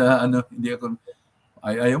ako,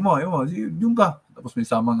 ayaw mo, yung ka. Tapos may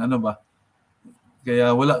samang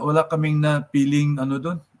Kaya wala kaming na feeling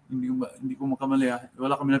doon. Hindi ko makamali.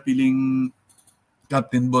 Wala kaming na feeling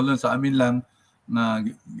captain ball doon. Sa amin lang na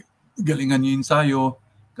galingan yung ensayo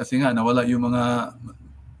kasi nga nawala yung mga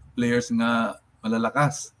players nga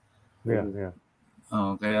malalakas. Yeah.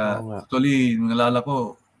 Kaya actually, nalala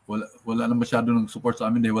ko, wala na masyado ng support sa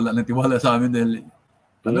amin dahil wala nang tiwala sa amin dahil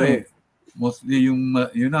mostly yung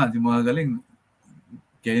mga galing.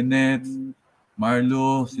 Kenneth,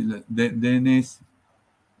 Marlo, sila Dennis,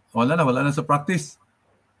 wala na sa practice.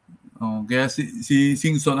 Kaya si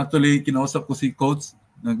Singson, actually kinausap ko si coach,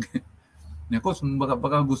 coach,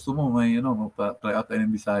 baka gusto mo may try out tayo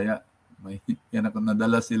ng Bisaya. Yan ako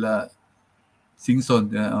nadala sila Singson,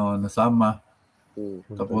 nasama.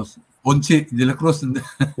 Tapos Onchi de la Cruz.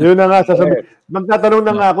 Yun na nga sasabi. Magtatanong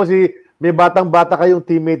na nga ako may batang-bata kayong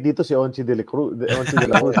teammate dito si Onchi de la Cruz,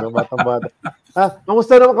 batang-bata.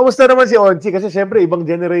 Kamusta naman si Onchi kasi syempre ibang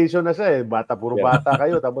generation na siya puro bata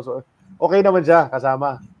kayo tapos okay naman siya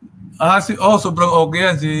kasama. Sobrang okay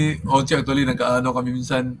yan si Onchi. Actually kami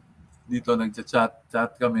minsan dito nagchat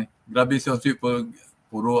kami. Grabe si Onchi,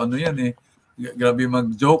 puro yan grabe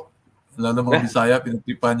mag-joke. Lalo mga Bisaya,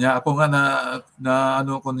 pinagtripan niya. Ako nga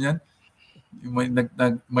ko niyan.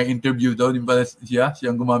 May interview daw, din pala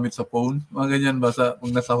siyang gumamit sa phone. Mga ganyan ba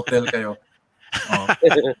kung nasa hotel kayo?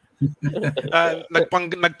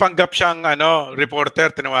 Nagpanggap siyang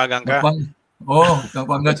reporter, tinawagan ka.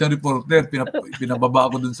 Nagpanggap siyang reporter.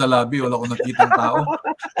 Pinababa ako dun sa lobby, wala akong nakitang tao.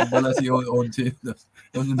 Wala si Onche.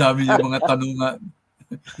 Ang dami yung mga tanong nga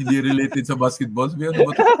hindi related sa basketball. Sabi, ano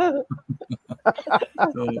ba ito?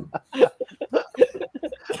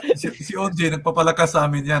 Si Onche, nagpapalakas sa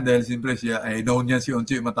amin yan dahil siyempre I know niya si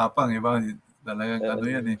Onche matapang. Talagang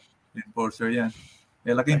enforcer yan.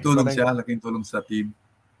 Laking tulong siya, laking tulong sa team.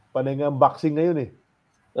 Panay nga boxing ngayon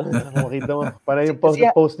makita mo. Panay yung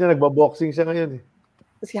post niya, nagbaboxing siya ngayon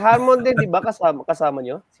Si Harmon din, di ba? Kasama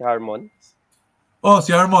niyo? Si Harmon?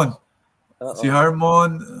 Si Harmon. Si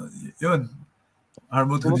Harmon, yun.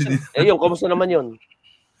 Harmon din. Kumusta naman yun?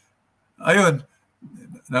 Ayun.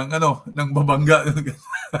 Nang babangga.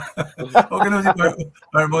 Okay naman si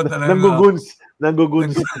Harmon.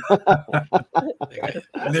 Nangguguns.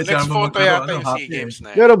 Next photo yata yung SEA Games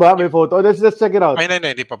na yun. Meron ba? May photo? Let's check it out. Ay,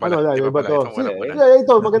 hindi pa pala.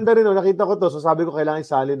 Ito, maganda rin. Nakita ko to. So sabi ko, kailangan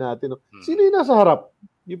isali natin. Sino yung nasa harap?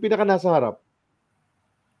 Yung pinaka nasa harap?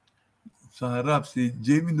 Sa harap, si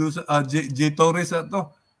Jay Mendoza. Jay Torres to.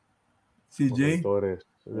 Si Jay. Torres.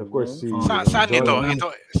 And of course, saan ito?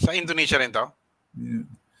 Sa Indonesia rin to?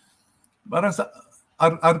 Parang sa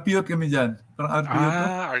RPO kami dyan. Parang RPO to.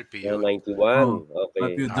 RPO. 91. Okay.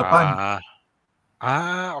 RPO, Japan.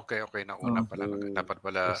 Okay. Nauna pala. Dapat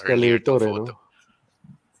pala escalator, photo.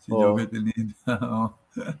 Si Jovet Elida.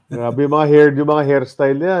 Grabe yung mga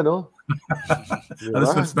hairstyle niya, no?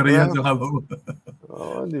 Alas experience yung haba mo.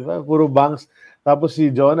 Di ba? Puro bangs. Tapos si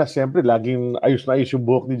Jonas, siyempre, laging ayos na ayos yung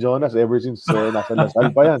buhok ni Jonas ever since nasa Lasal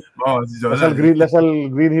pa yan. Si Jonas. Lasal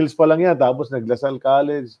Green Hills pa lang yan. Tapos nag-Lasal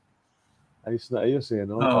College. Ayos na ayos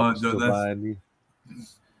no? Jonas.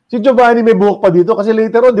 Si Giovanni may buhok pa dito kasi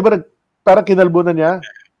later on, di ba, parang kinalbo na niya.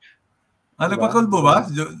 Nagpakalbo ba?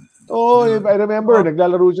 I remember,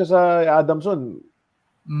 naglalaro siya sa Adamson.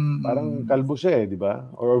 Parang kalbo siya di ba?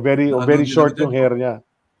 Or very short yung hair niya.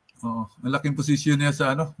 Malaking posisyon niya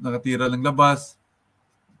sa nakatira ng labas.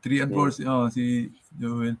 3 and 4 si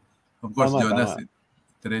Joel. Of course, Jonas.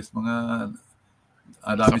 Tres mga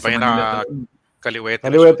dami sa Manila. Kaliwete.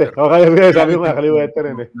 Sabi ko nga, kaliwete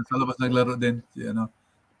rin Nasa labas naglaro din.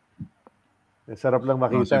 Sarap lang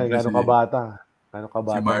makita gano'ng kabata.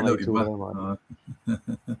 Si Marlo, iba.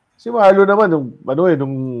 Si Marlo naman,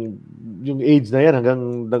 yung age na yan, hanggang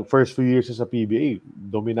first few years sa PBA,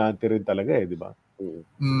 dominante rin talaga di ba?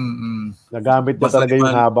 Nagamit niya talaga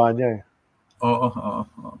yung haba niya Oo.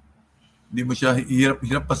 Hindi mo siya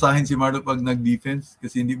hirap pasahin si Marlo pag nag-defense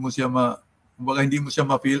kasi hindi mo siya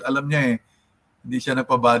ma-feel. Alam niya hindi siya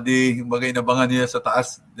nagpa-body. Kumbaga inabangan niya sa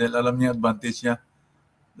taas dahil alam niya advantage niya.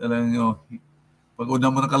 Pag una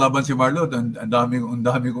mo ng kalaban si Marlo, ang dami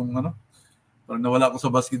kong parang nawala ako sa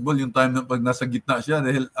basketball yung time na pag nasa gitna siya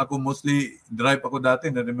dahil ako mostly drive ako dati.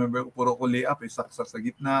 Na-remember ko puro ko layup, saksak sa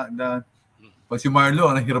gitna. Pag si Marlo,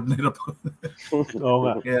 hirap na hirap ako. Oo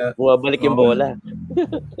nga. Bumabalik yung bola.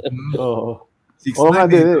 Oo. Nga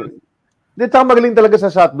din. Tsaka magaling talaga sa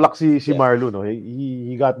shot block si Marlo, no?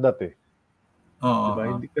 He got that diba?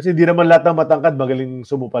 Kasi hindi naman lahat ng matangkad magaling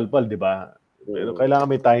sumupalpal, di ba? Pero kailangan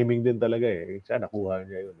may timing din talaga Siya nakuha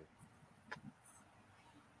niya yun.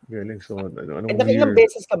 Galing. So, ilang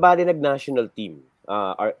beses ka ba nag-national team?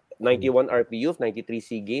 91 RPU, 93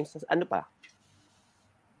 SEA Games, ano pa?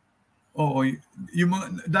 Oo, yung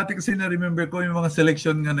mga dati kasi na-remember ko yung mga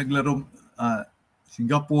selection nga naglaro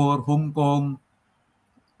Singapore, Hong Kong.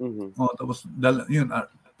 Tapos yun,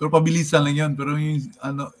 pero pabilisan lang yun, pero yung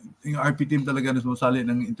RP team talaga na sumasali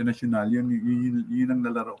ng international, yun ang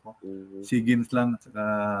nalaro ko. SEA Games lang at saka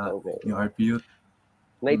yung RPU.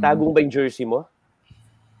 Naitago mo ba yung jersey mo?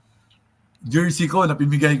 Jersey ko,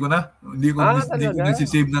 napimigay ko na. Hindi ko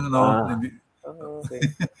nasisave ng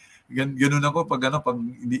okay. Ganun ako pag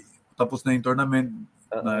hindi tapos na yung tournament,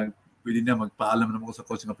 pwede niya magpaalam naman ko sa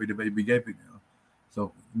coach na pwede ba ibigay. So,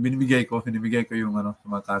 binibigay ko yung sa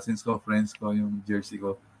mga cousins ko, friends ko, yung jersey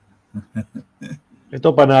ko.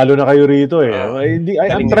 Ito, panalo na kayo rito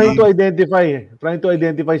I'm trying to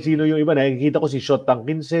identify sino yung iba. Nakikita ko si Shot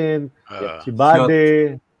Tangkinsen, si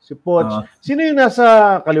Bade, si Poch. Sino yung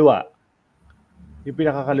nasa kaliwa? Yung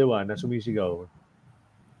pinakakaliwa na sumisigaw.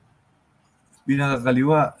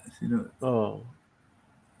 Pinakakaliwa? Sino?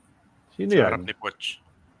 Sino yan? Sarap ni Poch.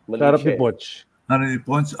 Sarap ni Poch.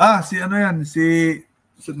 Si yan? Si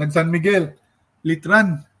nag-San Miguel.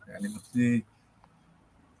 Litran.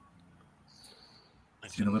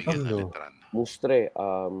 Sino ba ito? Mustre.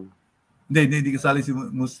 Hindi kasali si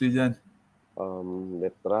Mustre dyan.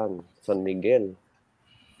 Litran. San Miguel.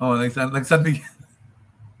 Nag-San Miguel.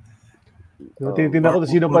 Tinitingnan ko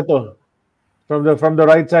sino pa to. From the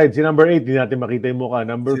right side, si number 8, hindi natin makita yung mukha.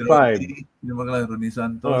 Number 5. Rodney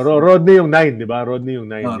Santos. Rodney yung 9, di ba? Rodney yung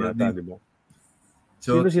 9 yata, di ba?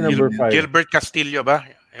 Sino si number 5? Gilbert Castillo ba?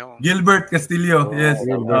 Gilbert Castillo, yes.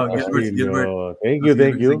 Gilbert. Thank you.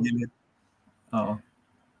 Oo.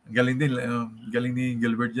 Galing ni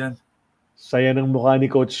Gilbert dyan. Saya ng mukha ni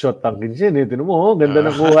Coach Shot Tangkinsen. Tinan mo, ganda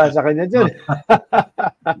ng kuha sa kanya dyan.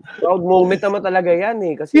 Proud moment naman talaga yan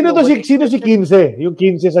Kasi sino si 15? Yung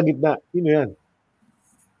 15 sa gitna. Sino yan?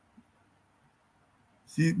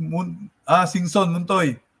 Singson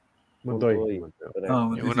Muntoy.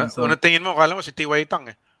 Una tingin mo, kala mo si T.Y. Tang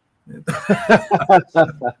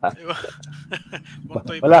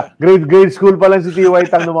Wala, grade school pa lang si T.Y.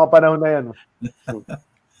 Tang noong mga panahon na yan.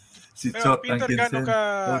 Si Chot Peter,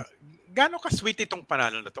 gaano ka-sweet itong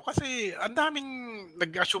panalo na to? Kasi ang daming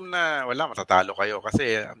nag-assume na matatalo kayo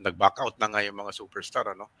kasi nag-back out na nga yung mga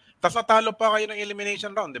superstar, Tapos natalo pa kayo ng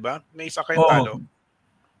elimination round, di ba? May isa kayong talo.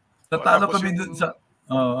 Tatalo kami dun sa...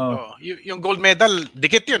 Yung gold medal,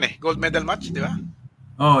 dikit yun Gold medal match, di ba?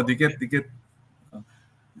 Dikit.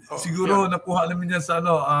 Siguro nakuha namin yan sa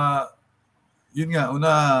yun nga,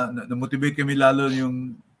 una, na-motivate kami lalo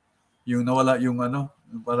yung nawala yung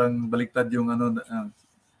parang baliktad yung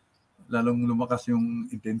lalong lumakas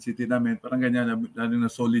yung intensity namin. Parang ganyan, lalo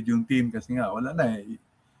na solid yung team kasi nga, wala na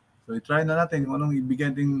So, i-try na natin kung anong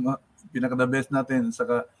ibigay natin pinaka-the best natin.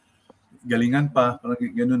 Saka, galingan pa. Parang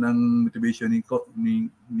ganun ang motivation ni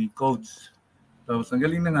coach. Tapos, ang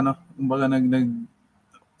galing ng kumbaga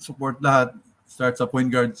nag-support lahat. Start sa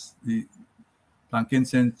point guards, si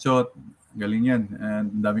Tangkinsen, Chot, galing yan.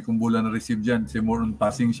 And dami kong bola na receive dyan. Kasi more on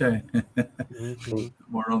passing siya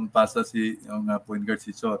More on pass yung point guard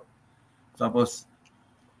si Chot. Tapos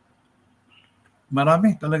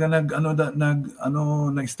marami talaga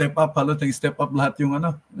nag-step up, nag-step up lahat yung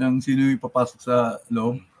yung sino yung papasok sa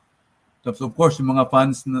loob. Tapos of course yung mga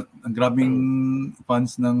fans ang grabing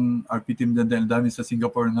fans ng RP team dyan dahil dami sa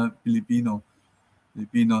Singapore na Filipinos.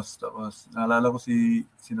 Tapos naalala ko si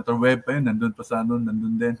Senator Webb pa yun,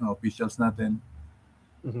 nandun din mga officials natin.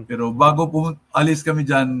 Pero bago alis kami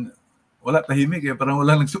dyan, wala, tahimik parang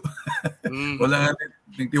wala wala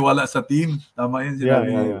nagtiwala sa team. Tama yun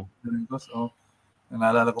sinabi. So,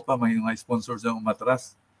 naalala ko pa may mga sponsors ang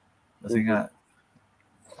umatras. Kasi nga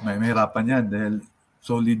may hirapan yan dahil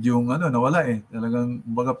solid yung nawala Talagang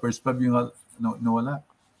baga first five yung nawala.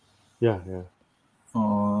 Yeah.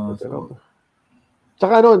 So,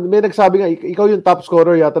 tsaka may nagsabi nga ikaw yung top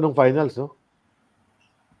scorer yata ng finals, no?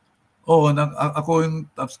 Oo, ako yung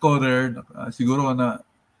top scorer. Siguro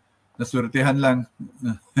naswertehan lang.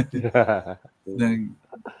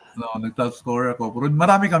 Nag-top scorer ako. Pero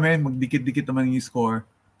marami kami, magdikit-dikit naman yung score.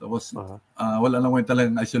 Tapos wala lang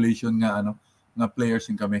talagang isolation nga players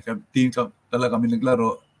yung kami. Team talaga kami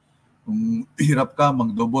naglaro. Kung hirap ka,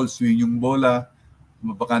 mag-double swing yung bola,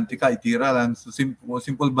 mabakante ka, itira lang. So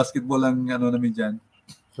simple basketball lang namin diyan.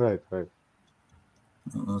 Right.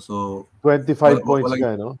 So 25 points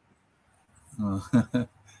ka, no?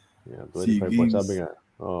 Yeah, 25 points sabi nga.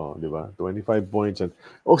 Oh, di ba? 25 points.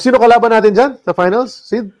 Sino kalaban natin dyan sa finals,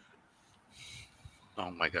 Sid? Oh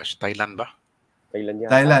my gosh, Thailand ba?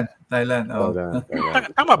 Thailand. Oh.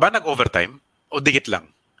 Tama ba? Nag-overtime? O dikit lang?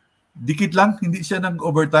 Dikit lang, hindi siya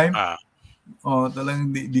nag-overtime.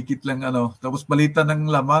 Talagang dikit lang Tapos palitan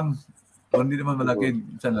ng lamang. O hindi naman malaki.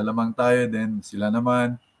 Minsan lalamang tayo, then sila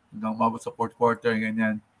naman. Hanggang umabot sa fourth quarter,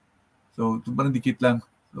 ganyan. So, parang dikit lang.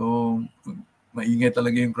 So, maingay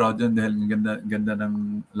talaga yung crowd dyan dahil ganda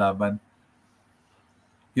ng laban.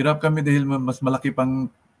 Hirap kami dahil mas malaki pang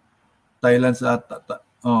Thailand sa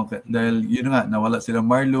dahil yun nga, nawala sila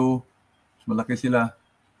Marlo, mas malaki sila.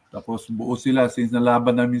 Tapos buo sila since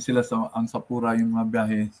nalaban namin sila sa ang Sapura yung mga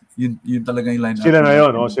biyahe. Yun talaga yung line-up. Sila na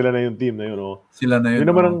yun, sila na yung team na yun. Sila na yun.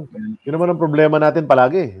 Yun naman ang problema natin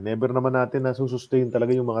palagi. Never naman natin na susustain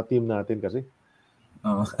talaga yung mga team natin kasi.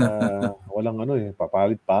 Walang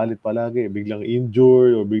papalit-palit palagi. Biglang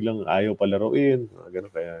injured o biglang ayaw palaruin.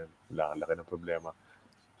 Ganun kaya laki ng problema.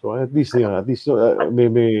 So at least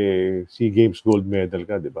may SEA Games gold medal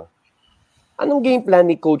ka, di ba? Anong game plan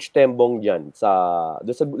ni Coach Tembong dyan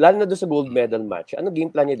lalo na doon sa gold medal match? Anong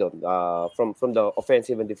game plan niya doon from the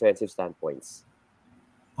offensive and defensive standpoints?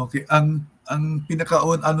 Okay, ang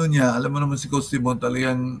pinaka-on niya, alam mo naman si Coach Tembong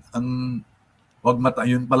talagang wag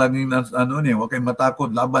yun pala yung wag kayong matakot,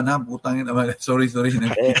 laban ha, putang ina. Sorry. Okay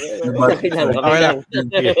lang.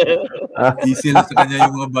 Easy lang sa kanya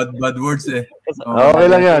yung mga bad words eh. Okay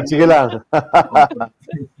lang yan, sige lang.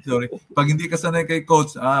 Sorry. Pag hindi ka sanay kay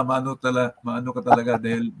coach, maano ka talaga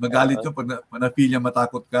dahil magalit yun pag na-feel niya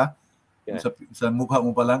matakot ka. Sa mukha mo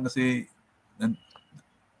pa lang kasi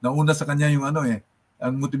nauna sa kanya yung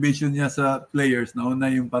ang motivation niya sa players, nauna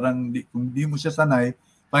yung parang kung di mo siya sanay,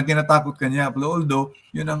 pag kinatakot ka niya. Although,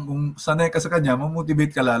 yun kung sanay ka sa kanya,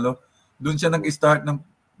 mamotivate ka lalo. Doon siya nag-start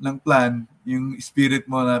ng plan, yung spirit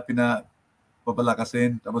mo na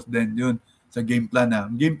pinapapalakasin. Tapos then yun, sa game plan na.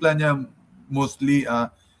 Game plan niya, mostly,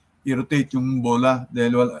 i-rotate yung bola.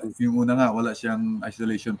 Dahil yung una nga, wala siyang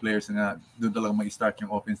isolation players nga. Doon talaga mag-start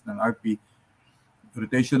yung offense ng RP.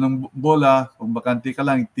 Rotation ng bola, kung bakante ka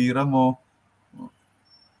lang, tira mo.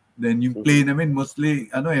 Then yung play namin, mostly,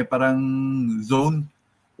 parang zone.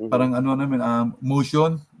 Parang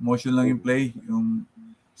motion lang yung play, yung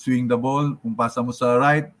swing the ball, kung pasa mo sa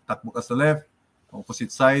right, takbo ka sa left, opposite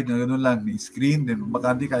side, na gano'n lang, screen, then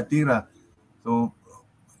bakante ka, tira. So,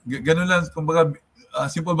 gano'n lang, kumbaga,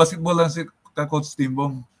 simple basketball lang si Coach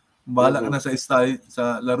Timbong. Bahala ka na sa style,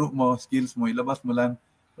 sa laro mo, skills mo, ilabas mo lang,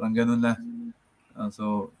 parang gano'n lang.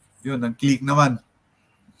 So, yun, ang click naman.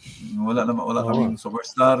 Wala kaming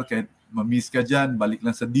superstar, kahit ma-miss ka dyan, balik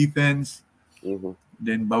lang sa defense.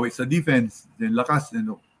 Then bawi sa defense, then lakas, then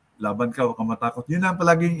laban ka, huwag kang matakot. Yun ang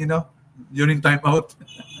palaging, during time out.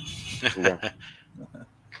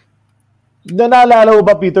 Naalala mo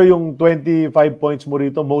ba, Peter, yung 25 points mo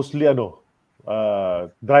rito, mostly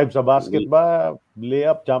drive sa basket ba,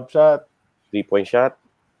 layup, jump shot, 3-point shot?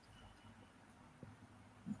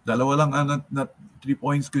 Dalawa lang na 3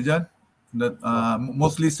 points ko dyan.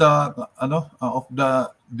 Mostly sa off the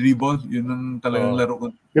dribble, yun ang talagang laro ko.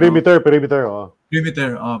 Perimeter. Perimeter.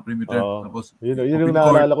 Tapos yun yung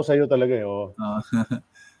naalala ko sa iyo talaga eh.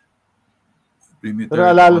 Perimeter. Pero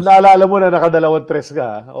naalala mo na nakadalawang tres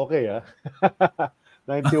ka. Okay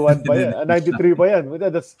 91 pa yan. 93 pa yan.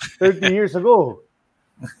 That's 30 years ago.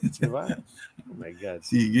 Diba? Oh my God.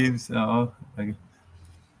 SEA Games. Okay.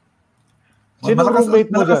 Sino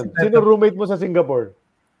roommate mo dyan? Sino roommate mo sa Singapore?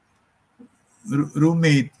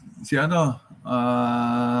 Roommate. Si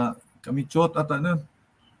kami Chot at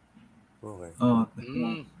Okay.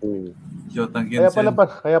 Chot ang Kinsen.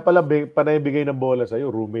 Kaya pala panaybigay ng bola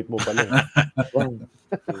sa'yo. Roommate mo pala.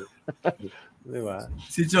 Diba?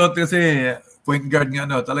 Si Chot kasi point guard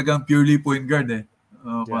nga talagang purely point guard eh.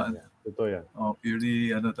 Totoo yan.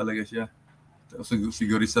 Purely talaga siya.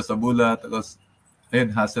 Sigurista sa bola, tapos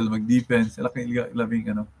hustle mag-defense.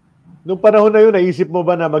 Labing Nung panahon na yun, naisip mo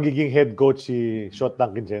ba na magiging head coach si Shot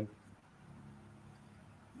Duncan?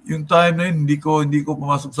 Yung time na yun, hindi ko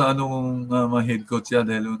pumasok sa kung head coach siya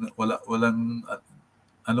dahil walang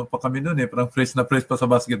ano pa kami noon parang fresh na fresh pa sa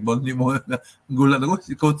basketball. Hindi mo gulat ako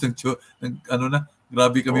si coach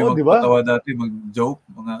grabe kami magpatawa dati, mag-joke,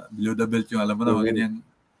 mga below the belt yung alam mo na mga ganyang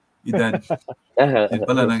edad. Yun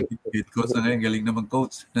pala nang head coach na ngayon, galing na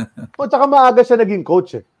mag-coach. Tsaka maaga siya naging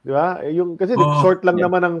coach di ba? Kasi short lang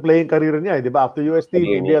naman ang playing career niya, di ba? After UST,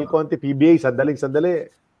 PBL konti, PBA, sandali.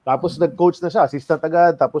 Tapos nag-coach na siya, assistant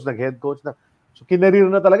agad, tapos nag-head coach na. So kinareer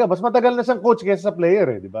na talaga. Mas matagal na siyang coach kaysa sa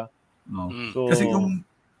player, di ba? So, kasi kung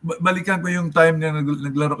balikan ko yung time na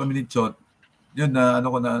naglaro kami ni Chot, yun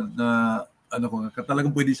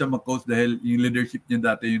talagang pwede siya mag-coach dahil yung leadership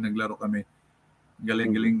niya dati yung naglaro kami.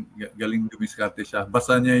 Galing dumiskarte siya.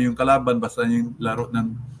 Basta niya yung kalaban, basta niya yung laro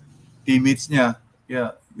ng teammates niya.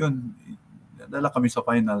 Kaya yun, dala kami sa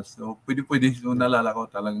finals. So pwede so naalala ko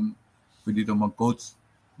talagang pwede ito mag-coach.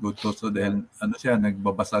 Good coach so dahil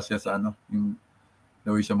nagbabasa siya sa yung the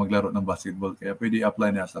way siya maglaro ng basketball. Kaya pwede apply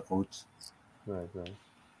niya sa coach. Right.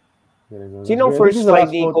 Sino first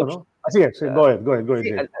fight ni Coach? Sige, go ahead.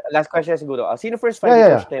 Last question siguro. Sino first fight ni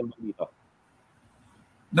Coach Tembong dito?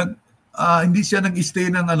 Hindi siya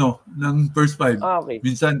nag-stay ng first five. Okay.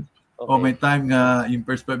 Minsan, may time nga yung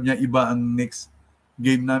first five niya, iba ang next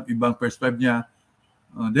game na, ibang first five niya.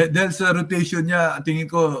 Dahil sa rotation niya,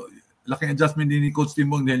 tingin ko, laking adjustment din ni Coach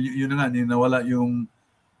Tembong dahil yun na nga, nawala yung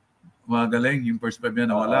magaling, yung first five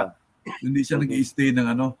niya nawala. Hindi siya nag-stay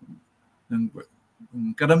ng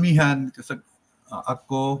ng karamihan, kasi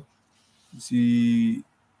ako, si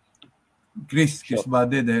Chris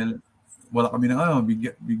Bade, dahil wala kami ng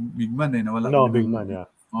big man nawala. Big man, yeah.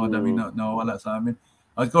 Dami nawala sa amin.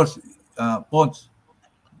 Of course, Ponce,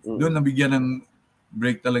 doon nabigyan ng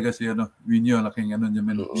break talaga si Winyo, laking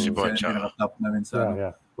si Ponce. Pinaka-top namin sa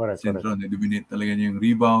correct. Centro, na-dominate talaga niya yung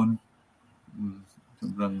rebound.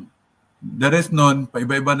 Sobrang, the rest nun,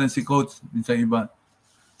 paiba-iba na si coach, minsan iba.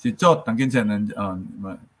 Si Chot, tangkin siya,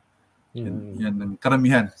 yan,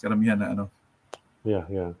 karamihan na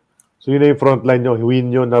Yeah. So yun na yung frontline nyo,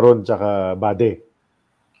 Winyo, Naron, tsaka Bade.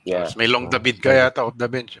 Yeah. May long David kaya off the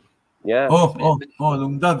bench. Yeah.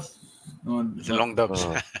 Long Dubs. Si long Dubs.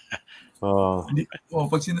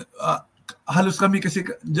 Halos kami kasi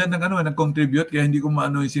diyan nag-contribute kaya hindi ko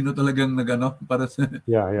maano yung sino talagang para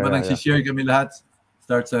sa share kami lahat.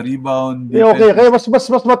 Start sa rebound. Okay, kaya mas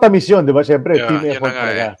matamis yun, di ba? Siyempre, team effort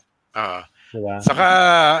talaga. Diba? Saka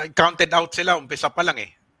counted out sila, umpisa pa lang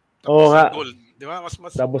Oo nga. Goal, di ba?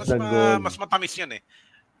 Mas matamis yan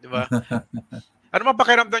di ba? Ano man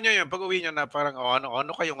pakiramdam niyo yun pag uwi niyo na parang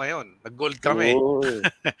ano kayo ngayon? Nag-gold kami.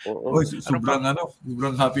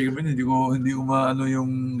 Sobrang happy kami. Hindi ko maano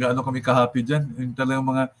yung gaano kami ka-happy diyan. Yung talagang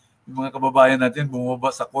yung mga kababayan natin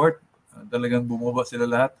bumaba sa court. Talagang bumaba sila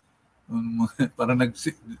lahat. Parang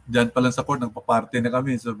diyan pa lang sa court nagpa-party na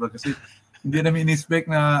kami. Sobrang kasi hindi namin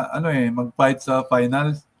in-expect na mag-fight sa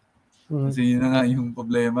finals. Kasi yun na nga yung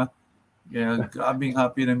problema. Kaya grabing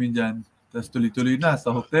happy namin dyan. Tapos tuloy-tuloy na sa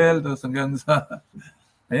hotel, tapos hanggang sa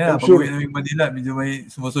pag-uwi namin Manila, medyo may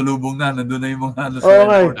sumusulubong na, nandun na yung mga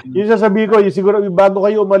yung sasabihin ko, siguro, bago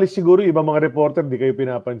kayo umalis siguro, ibang mga reporter, di kayo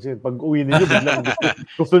pinapansin. Pag uwi ninyo, bigla,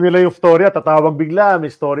 gusto nila yung storya, tatawag bigla, may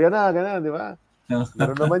storya na, gano'n, di ba?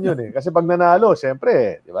 Meron naman yun Kasi pag nanalo,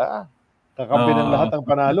 siyempre, di ba? Kakampi ng lahat ang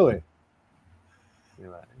panalo Di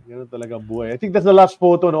ba? Ganun talaga ang buhay. I think that's the last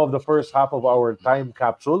photo of the first half of our time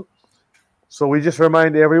capsule. So we just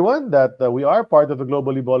remind everyone that we are part of the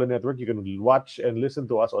Globally Ballin Network. You can watch and listen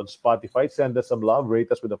to us on Spotify. Send us some love.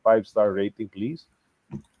 Rate us with a 5-star rating, please.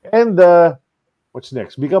 And what's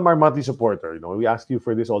next? Become our monthly supporter. We ask you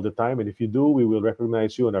for this all the time. And if you do, we will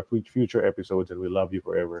recognize you in our future episodes. And we love you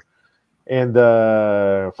forever. And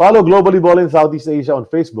follow Globally Ballin Southeast Asia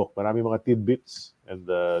on Facebook. Marami mga tidbits and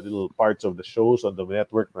little parts of the shows on the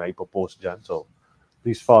network na ipopost dyan. So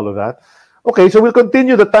please follow that. Okay, so we'll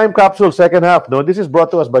continue the time capsule second half. This is brought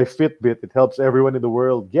to us by Fitbit. It helps everyone in the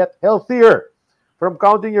world get healthier. From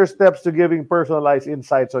counting your steps to giving personalized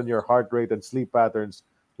insights on your heart rate and sleep patterns,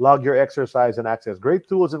 log your exercise and access great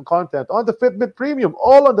tools and content on the Fitbit Premium,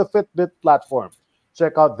 all on the Fitbit platform.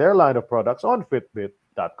 Check out their line of products on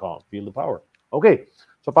Fitbit.com. Feel the power. Okay,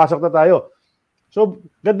 so pasok na tayo. So,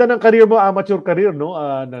 ganda ng career mo, amateur career,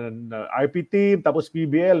 RP team, tapos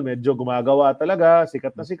PBL, medyo gumagawa talaga,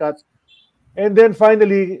 sikat na sikat. And then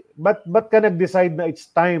finally, ba't ka nag-decide na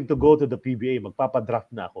it's time to go to the PBA?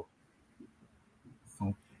 Magpapadraft na ako.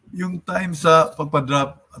 Yung time sa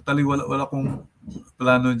pagpa-draft, wala kong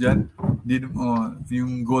plano dyan.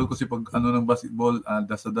 Yung goal ko pag ng basketball,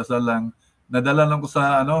 dasal lang. Nadala lang ko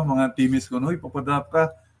sa mga teammates ko, papadraft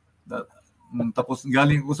ka. Tapos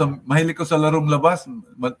galing ko mahilig ko sa larong labas.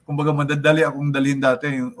 Kumbaga madadali akong dalhin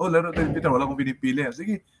dati. Laro tayo, Peter, wala akong pinipili.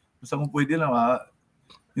 Sige, basta kung pwede lang.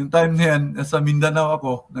 Yung time na yan, sa Mindanao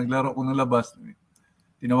ako, naglaro ko ng labas.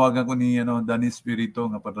 Tinawagan ko ni Danny Espiritu,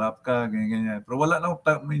 nga pa-drop ka, ganyan. Pero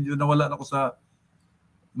medyo nawala na ako sa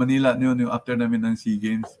Manila yun, yung after namin ng SEA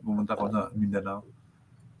Games, pumunta ko sa Mindanao.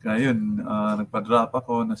 Kaya yun, nagpa-drop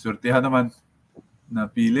ako, nasurtihan naman,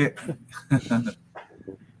 napili.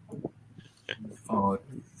 Oh.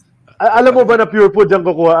 Alam mo ba na Pure Foods ang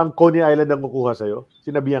kukuha, ang Coney Island ang kukuha sa'yo?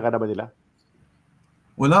 Sinabihan ka na ba nila?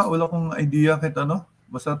 Wala akong idea kahit ano.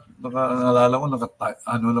 Basta naalala ko,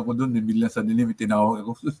 lang ko doon, bigla sa dilim, tinawag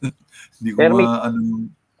ako. Hindi ko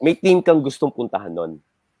may team kang gustong puntahan doon?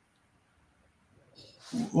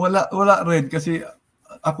 Wala rin kasi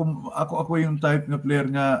ako yung type na player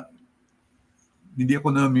nga hindi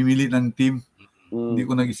ako namimili ng team. Hindi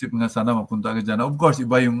ko nag-isip nga sana mapunta ka dyan. Of course,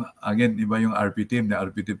 iba yung RP team. Na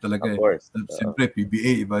RP team talaga Siyempre,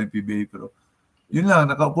 PBA, iba yung PBA. Pero yun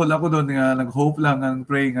lang, nakaupo lang ako doon. Nag-hope lang,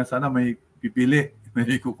 pray nga sana may pipili.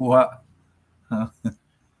 May kukuha.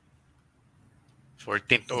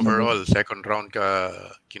 14th overall, second round ka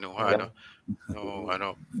kinuha, no? So,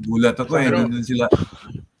 Gulat ako nandun sila.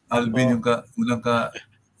 Alvin yung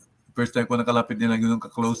first time ko nakalapit nila yung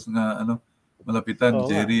ka-close na malapitan.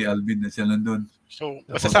 Jerry, Alvin na siya nandun. So,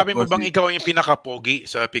 masasabi mo bang ikaw yung pinaka-pogi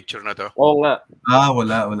sa picture na to? Oo nga.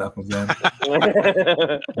 Wala ako dyan.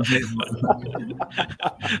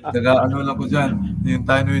 Taga lang ko dyan. Yung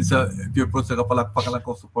time yun sa Pure Foods, palakpak lang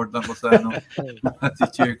ko, support lang ko sa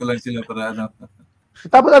cheer ko lang sila para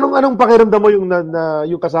Tapos anong pakiramdam mo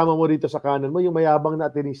yung kasama mo dito sa kanan mo, yung mayabang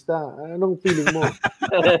na tenista? Anong feeling mo?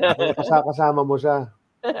 Kasama mo siya.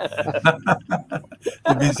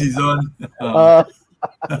 Bin season.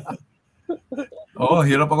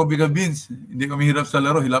 Hirap ako biga Vince. Hindi kami hirap sa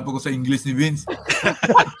laro. Hirap ako sa English ni Vince.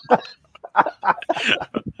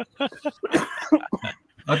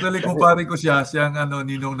 Actually, kumpare ko siya ang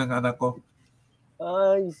ninong ng anak ko.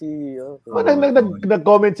 I see. Okay.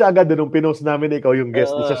 Nag-comment siya agad nung pinost namin ikaw yung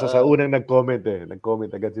guest siya sa unang nag-comment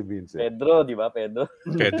Nag-comment agad si Vince. Pedro, di ba? Pedro.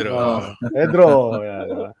 Pedro.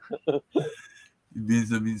 Diba?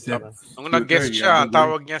 Vince. Nung nag-guest siya, ang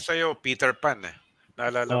tawag niya sa'yo, Peter Pan.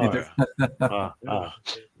 Naalala mo?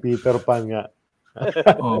 Peter Pan nga.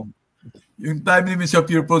 Yung time ni Mr.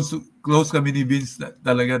 Pure Foods, close kami ni Vince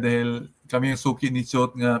talaga dahil kami yung suki ni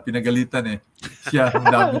Chot nga pinagalitan Siya ang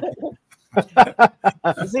dami.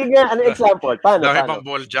 Sige nga, ano example? Paano? Pang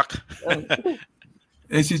ball jack.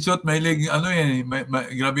 Si Chot, mahilig,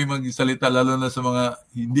 grabe magsalita lalo na sa mga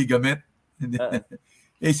hindi gamit.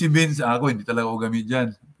 Si Vince, ako, hindi talaga ako gamit dyan.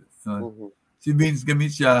 Si Vince,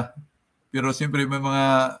 gamit siya. Pero siyempre, may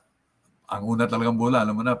mga, ang una talagang bola,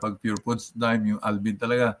 alam mo na, pag Pure Foods time, yung Alvin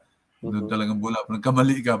talaga, doon talagang bola. Pag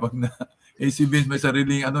kamali ka, pag si Vince, may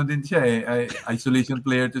sariling, din siya isolation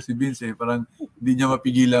player to si Vince Parang hindi niya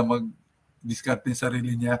mapigilan mag-discard yung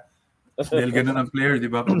sarili niya. Dahil ganun ang player, di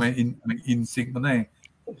ba? Pag may instinct mo na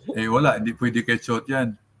wala, hindi pwede kay Chot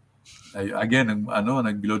yan. Again,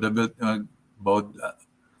 nag-below the belt, about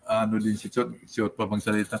din si Chot pa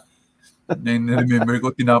magsalita. Remember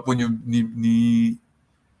ko, tinapon yung ni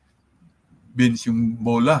Vince yung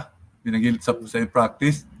bola. Pinagilit sa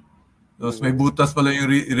practice. Tapos may butas pala yung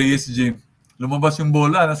Reyes Gym. Lumabas yung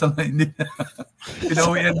bola. Nasa hindi.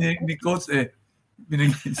 Pinawian ni coach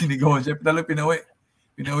sinigawan siya.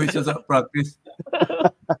 Pinawi siya sa practice.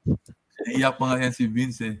 Iyak pa nga yan si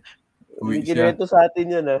Vince Hindi kinuwento sa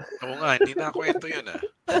atin yun Oo nga, hindi na kwento yun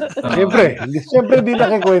Siyempre hindi na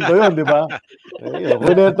kikwento yun, di ba?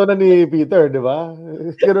 Kwento na ni Peter, di ba?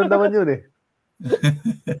 Ganoon naman yun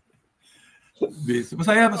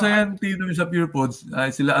Masaya ang team namin sa Pure Foods.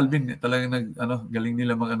 Sila Alvin, talagang galing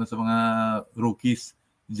nila sa mga rookies.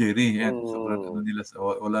 Jerry, sobrang nila.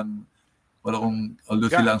 Wala kong,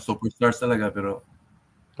 although sila ang superstars talaga, pero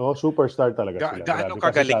superstar talaga sila. Gaano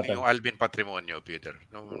kagaling yung Alvin Patrimonio, Peter?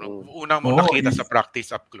 Unang mo nakita sa practice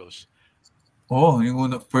up close. Yung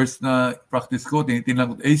first na practice ko,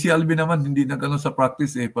 tinitingnan ko. Si Alvin naman, hindi sa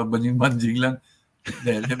practice pabanjing-banjing lang.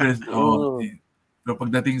 Dahil, pero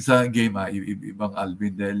pagdating sa game, ibang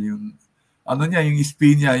Alvin. Dahil yung, yung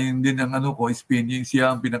spin niya, yung din ang spin, yung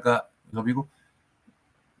siya ang sabi ko,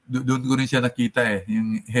 doon ko rin siya nakita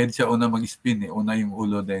Yung head siya una mag-spin Una yung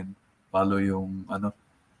ulo, then follow yung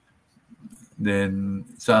Then,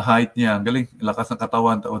 sa height niya, galing, lakas ng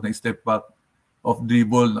katawan, nag-step back, off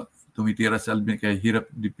dribble, tumitira si Alvin, kaya hirap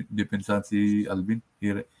depensahan si Alvin.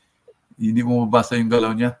 Hindi mo mabasa yung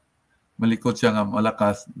galaw niya. Malikot siya nga,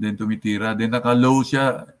 malakas, then tumitira. Then naka-low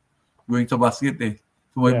siya, going sa basket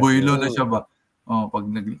So may boy-low na siya ba? Pag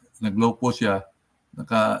nag-low po siya,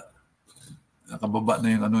 nakababa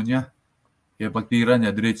na yung niya, Kaya pag tira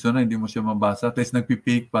niya, diretso na, hindi mo siya mabasa. Tapos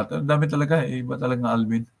nagpipake pa. Dami talaga, iba talaga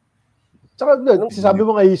Alvin. Tsaka, sabi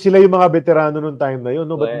mo nga, sila yung mga veterano nung time na yun.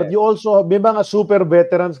 No? But you also, may mga super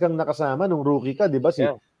veterans kang nakasama nung rookie ka, di ba? Si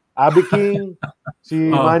Abby King, si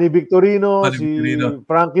Manny Victorino,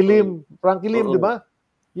 Frankie Lim. Frankie Lim, di ba?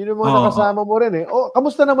 Yun yung mga nakasama mo rin eh.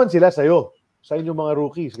 Kamusta naman sila sa'yo? Sa inyong mga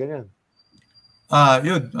rookies, ganyan.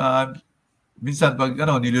 Yun. Minsan, pag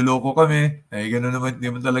niloloko kami, gano'n naman,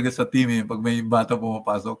 hindi mo talaga sa team eh. Pag may bata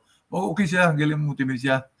pumapasok, okay siya, galing motivate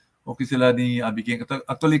siya. Okay sila ni Abby King.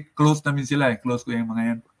 Actually, close namin sila eh. Close ko yung mga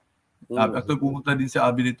yan. Actually, pumunta din si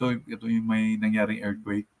Abby dito. Ito yung may nangyaring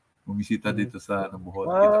earthquake. Bumisita dito sa Bohol.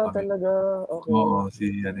 Talaga? Okay. Oo,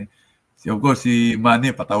 of course, si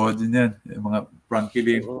Manny, patawad din yan. Yung mga Frankie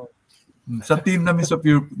Lim. Sa team namin sa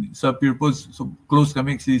Purpose, so close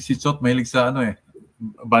kami. Si Chot, mahilig sa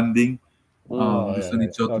banding. Gusto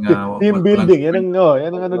ni Chot nga. Team building. Yan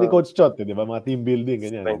ang ni Coach Chot. Di ba? Mga team building.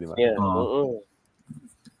 Ganyan. Di ba?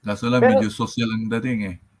 Kaso lang, medyo social ang dating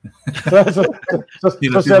eh.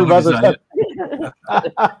 Social ba? Social.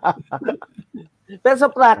 Pero sa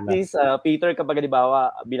practice, Peter, kapag halimbawa,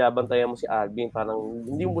 binabantayan mo si Alvin, parang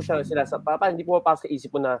hindi mo siya parang hindi pumapasok sa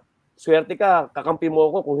isip mo na swerte ka, kakampi mo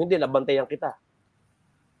ako, kung hindi, labantayan kita.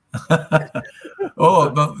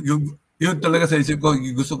 Yun talaga sa isip ko,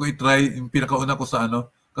 gusto ko i-try yung pinakauna ko sa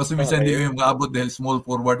Kasi minsan hindi yung maabot dahil small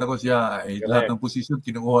forward ako siya. Lahat ng position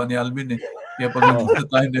kinukuha ni Alvin eh. Kaya pag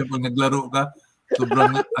pag naglaro ka,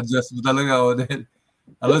 sobrang adjust mo talaga. Dahil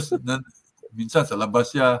minsan sa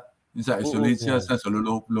labas siya, minsan isolate siya, sa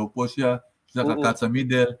low post siya, minsan kakat sa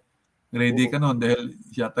middle. Ready ka nun dahil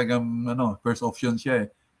siya tagang first option siya eh.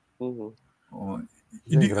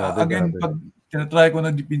 Again, pag tinatry ko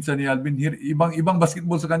na dipinsa ni Alvin, ibang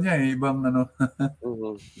basketball sa kanya eh. Ibang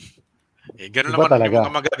ganun naman talaga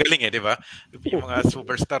yung mga magagaling di ba? Yung mga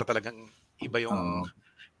superstar talagang iba yung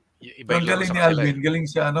ang galing ni Alvin, galing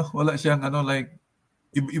siya wala siyang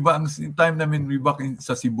iba ang time namin we back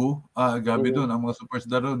sa Cebu. Gabi doon ang mga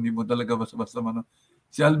superstar doon, hindi mo talaga basta-basta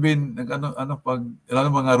Si Alvin pag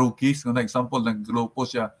mga rookies, example nag-low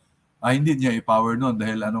post siya, hindi niya i-power noon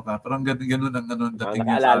dahil parang ganun ang dating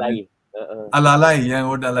niya sa amin. Alalay, yan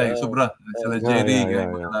word alay, sobra. Sila Jerry,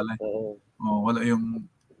 alalay. Wala yung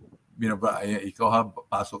ikaw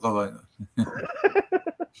pasok ka ba?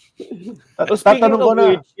 Tatanong ko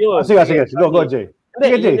na. Sige. Go, Jay.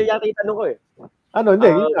 Hindi yata itanong ko eh. Hindi.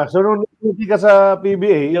 So, nung nag ka sa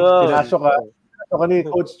PBA, pinasok ka ni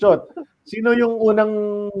Coach Chot. Sino yung unang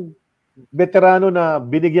veterano na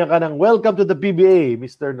binigyan ka ng welcome to the PBA,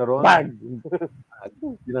 Mr. Naron? Bang!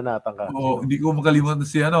 Binanatan ka. Hindi ko makalimutan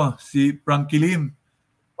si Frankie Lim.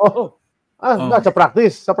 Sa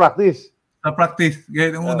practice. Sa practice.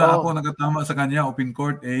 Kaya yung una ako nakatama sa kanya, open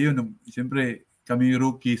court. Yun, siyempre, kami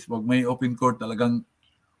rookies, pag may open court, talagang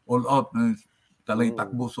all out. Talagang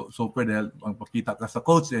takbo super dahil magpakita ka sa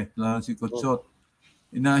coach lalo si Coach Shot.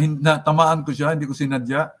 Natamaan ko siya, hindi ko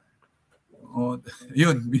sinadya.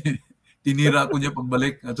 Yun, tinira ko niya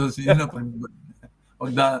pagbalik. At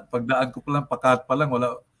pagdaan ko pa lang, pakat pa lang,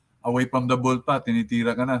 wala, away from the ball pa,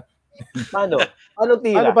 tinitira ka na. Paano?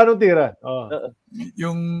 Paano tira?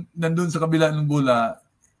 Yung nandun sa kabila ng bola,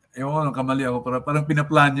 kamali ako, parang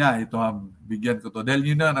pinaplan niya, ito bigyan ko to.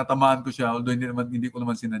 Dahil yun natamaan ko siya, although hindi ko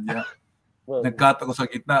naman sinadya. Nagkata ko sa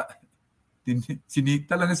gitna.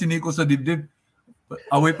 Talagang siniko sa dibdib.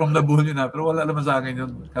 Away from the ball yun pero wala naman sa akin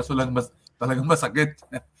yun. Kaso lang talagang masakit.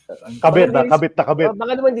 Kabit.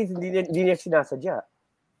 Baka naman hindi niya sinasadya.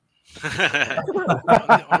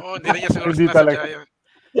 Hindi na niya siguro sinasadya yun.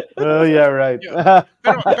 Yeah, right.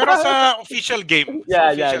 Pero sa official game,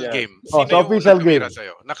 sino yung official game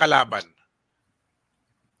sa'yo? Nakalaban?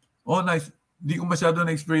 Nice. Hindi ko masyado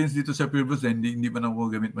na-experience dito sa Purpose. Hindi pa na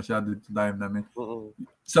ako gamit masyado dito time namin.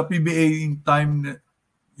 Sa PBA yung time,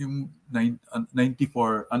 yung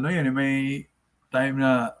 94, may time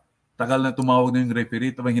na tagal na tumawag na yung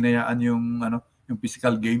referee, tapos hinayaan yung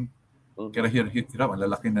physical game. Kaya hirap,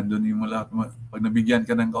 malalaki nandun yung lahat. Pag nabigyan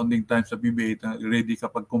ka ng counting time sa PBA, ready ka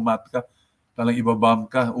pag combat ka, talang ibabam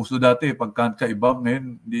ka. Uso dati, pag count ka, ibam.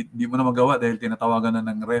 Ngayon, di mo na magawa dahil tinatawagan na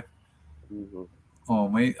ng ref.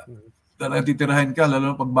 May talagang titirahin ka,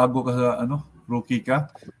 lalo na pag bago ka sa rookie ka.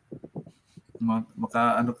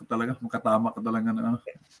 Makatama ka talaga na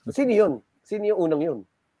Sino yun? Sino yung unang yun?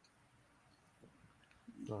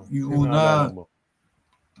 Yung una,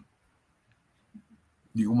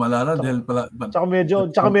 hindi ko malala dahil pala.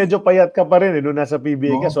 Tsaka medyo payat ka pa rin doon nasa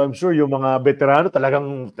PBA ka. So I'm sure yung mga veterano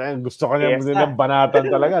talagang gusto ka ng banatan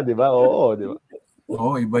talaga, di ba? Oo, di ba?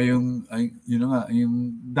 Iba yung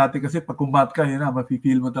dati kasi pag kumbat ka,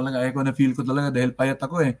 mafe-feel mo talaga. Ako na-feel ko talaga dahil payat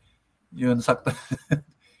ako Yun, sakta.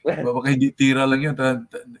 Baka hindi tira lang yun.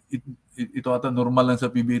 Ito ata normal lang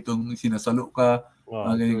sa PBA itong sinasalo ka,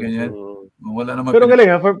 ganyan. Wala naman. Pero galing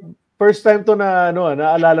ha, first time to na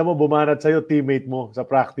naalala mo, bumanat sa'yo teammate mo sa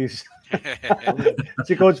practice.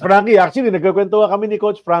 Si Coach Frankie. Actually, nagkakwentuhan kami ni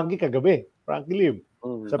Coach Frankie kagabi. Frankie Lim.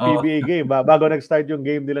 Sa PBA game. Bago nag-start yung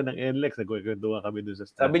game nila ng NLEX, nagkakwentuhan kami dun sa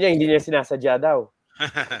stand. Sabi niya, hindi niya sinasadya daw.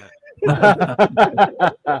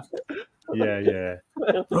 Yeah.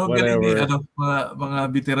 Pero galing din, mga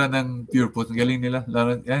veteran ng Pure Foods, galing nila.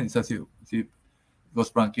 Lalo, yan, isa si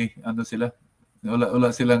Coach Frankie, sila.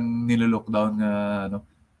 Wala silang nilo-lockdown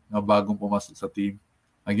na bagong pumasok sa team.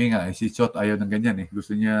 Again nga, si Chot ayaw ng ganyan eh.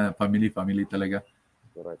 Gusto niya family talaga.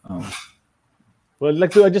 Well,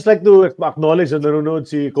 I'd just like to acknowledge na nanonood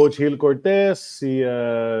si Coach Hill Cortez, si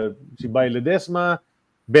Bay Ledesma,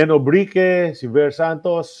 Ben Obrique, si Ver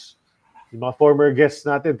Santos, yung mga former guests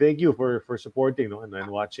natin. Thank you for supporting and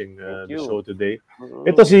watching the show today.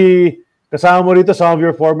 Ito kasama mo rito some of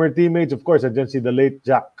your former teammates. Of course, andyan si the late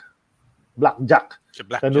Black Jack.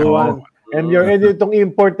 Tanuan. And itong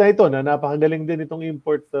import na ito, na napakagaling din itong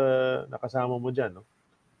import na kasama mo dyan. No?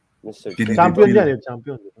 Champion dyan,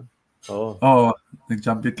 champion. Oo,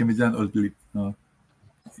 nag-champion kami dyan, all fleet.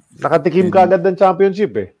 Nakatikim ka agad ng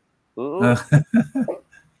championship eh.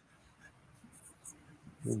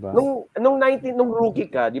 Diba? Nung rookie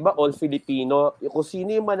ka, di ba, all Filipino, kung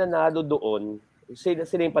sino yung mananalo doon, sila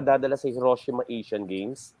yung padadala sa Hiroshima Asian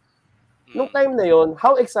Games. Nung time na yon,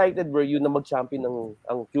 how excited were you na mag-champion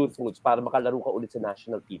ang Pure Foods para makalaro ka ulit sa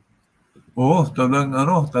national team? Oo,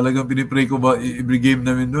 talagang pinipray ko ba every game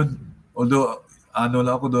namin doon. Although,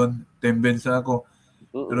 lang ako doon, 10 bench ako.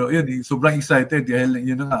 Pero yun, sobrang excited. Dahil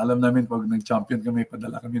yun nga, alam namin pag nag-champion kami,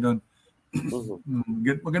 padala kami doon.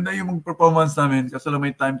 Maganda yung performance namin kasi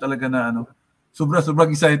may time talaga na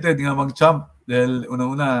sobrang excited nga mag-champ. Dahil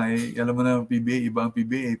una-una, alam mo na PBA, iba ang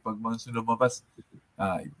PBA. Pag mga lumabas,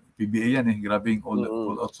 PBA yan grabe yung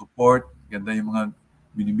all-out support. Ganda yung mga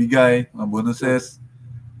binibigay, mga bonuses.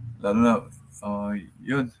 Lalo na,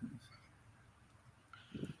 yun.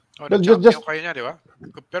 Nag-champion kayo niya, di ba?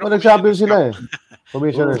 Pero nag-champion sila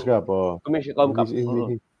Commissioner's Cup. Commissioner's Cup.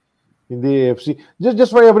 Hindi AFC.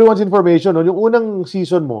 Just for everyone's information, yung unang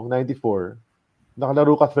season mo, 94,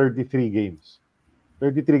 nakalaro ka 33 games.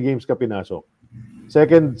 33 games ka pinasok.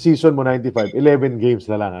 Second season mo, 95, 11 games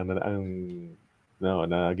na lang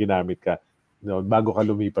na ginamit ka bago ka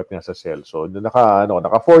lumipat nga sa Cell. So naka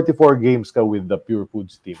 44 games ka with the Pure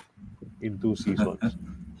Foods team in 2 seasons.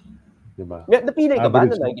 Diba? Napili ka ba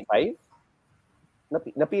na 95?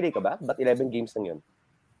 Napili ka ba? Ba't 11 games lang yun?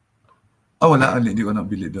 Wala. Hindi ko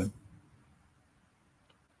napili doon.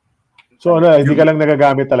 So hindi ka lang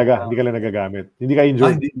nagagamit talaga? Hindi ka lang nagagamit? Hindi ka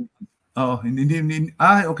injured? Hindi.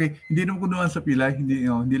 Okay. Hindi naman ko doon sa pilay. Hindi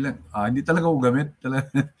lang. Hindi talaga ako gamit.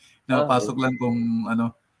 Napasok lang kung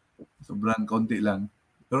sobrang konti lang.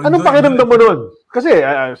 Pero anong pakiramdam mo nun? Kasi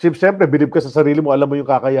siyempre, believe ka sa sarili mo, alam mo yung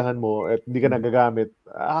kakayahan mo at hindi ka nagagamit.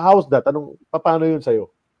 How's that? Paano yun sa'yo?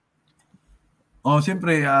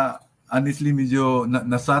 Siyempre, honestly, medyo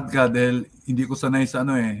nasad ka dahil hindi ko sanay sa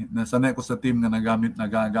nasanay ko sa team na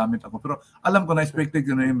nagagamit ako. Pero alam ko na expected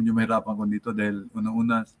ko na yun, medyo mahirapan ko dito dahil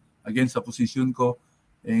unang-una, again, sa position ko,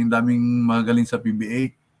 yung daming magaling sa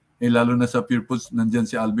PBA. Lalo na sa Pure Foods, nandyan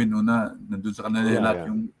si Alvin nandun sa kanila lahat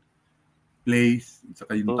yung place, at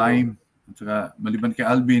saka yung time, at saka maliban kay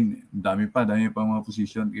Alvin, dami pa mga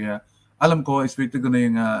position. Kaya alam ko, expected ko na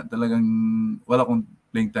yung talagang wala akong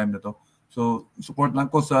playing time na to. So, support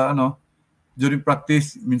lang ko sa during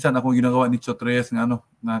practice, minsan ako ginagawa ni Chot Reyes na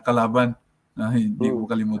kalaban, na hindi ko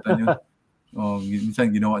kalimutan yun.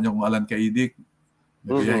 Minsan ginawa niya kung Alan Kaidik.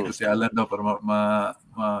 Nagayay ko si Alan daw para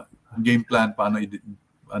game plan, paano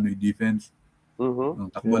i-defense.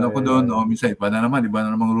 Takbuhan ako doon. Minsan, iba na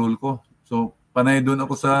namang rule ko. So, panay doon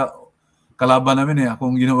ako sa kalaban namin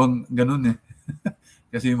Akong ginawang ganun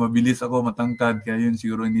Kasi mabilis ako, matangkad. Kaya yun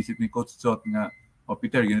siguro inisip ni Coach Chot nga,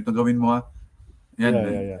 Peter, ganito gawin mo Yan.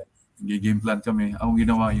 Game plan kami. Akong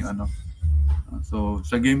ginawa yung So,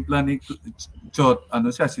 sa game plan ni Chot,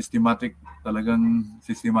 siya, systematic. Talagang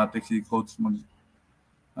systematic si Coach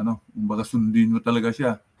kumbaga sundin mo talaga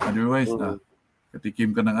siya. Otherwise,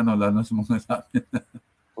 katikim ka ng lalo sa mga sabi.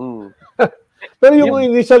 Pero yung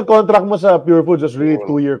initial contract mo sa Pure Foods was really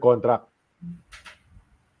 2-year contract.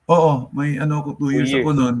 Oo, may 2 years ako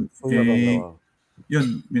noon.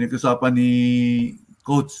 Yun, minag-usapan ni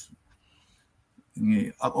Coach.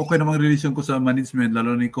 Okay namang relasyon ko sa management,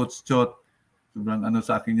 lalo ni Coach Chot. Sobrang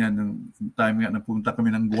sa akin yan. Nung time nga, napunta kami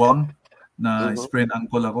ng Guam na sprain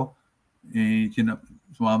ankle ako.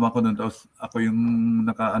 sumama ko doon. Tapos ako yung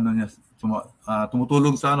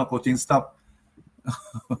tumutulong sa coaching staff.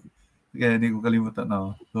 Kaya hindi ko kalimutan.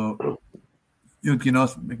 No? So, yun,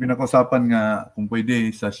 pinakausapan nga kung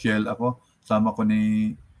pwede sa Shell ako. Sama ko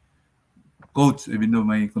ni coach, even though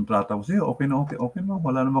may kontrata ko. Sige, okay na.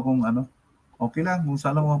 Wala naman kung okay lang. Kung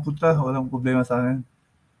saan ako mapunta, walang problema sa akin.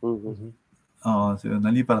 So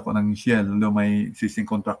nalipat ako ng Shell. Although may existing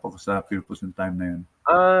contract ako sa Purpose yung time na yun.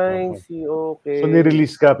 I see, okay. So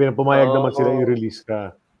ni-release ka, pumayag naman sila i-release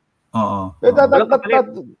ka. Oo. Walang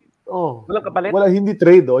kapalit? Wala, hindi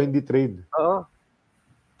trade. Oo. Hindi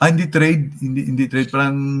trade.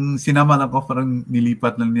 Parang sinama lang ko, parang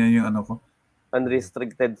nilipat lang niya yung ko.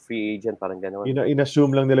 Unrestricted free agent, parang gano'n.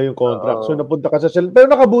 In-assume lang nila yung contract. So napunta ka sa Shell. Pero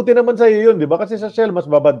nakabuti naman sa iyo yun, di ba? Kasi sa Shell, mas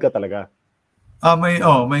babad ka talaga.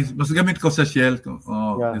 Mas gamit ko sa Shell.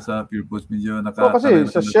 Sa Purpose medyo kasi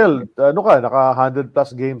sa Shell, naka 100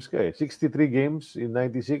 plus games ka eh. 63 games in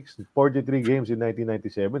 96, 43 games in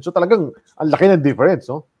 1997. So talagang, ang laki ng difference,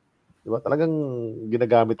 no? Di ba? Talagang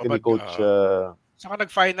ginagamit ka ni Coach... Saka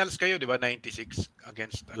nag-finals kayo, di ba? 96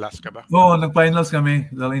 against Alaska ba? Oo, nag-finals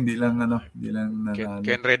kami. Hindi lang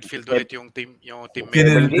Ken Redfield ulit yung team Ken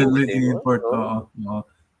Redfield ulit yung import. Oo.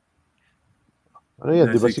 Ano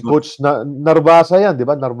yan, di ba? Si Coach Narbasa yan, di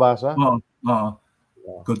ba? Narbasa? Oo.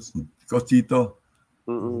 Coach Chito.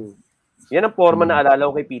 Yan ang forma na alala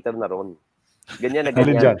ko kay Peter Naron. Ganyan na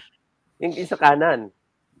ganyan. Yung isa kanan.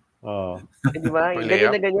 Di ba?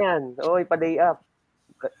 Ganyan na ganyan. Pa-day up.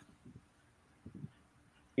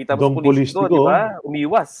 Kita mo Politico, di ba?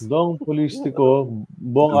 Umiwas. Dong Politico,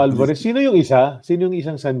 Bong Alvarez. Sino yung isa? Sino yung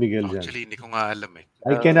isang San Miguel dyan? Actually, hindi ko nga alam eh.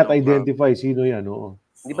 I cannot identify sino yan.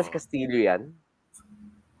 Hindi ba si Castillo yan?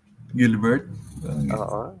 Gilbert?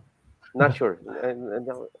 Oo. Not sure.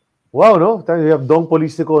 Wow, no? You have Dong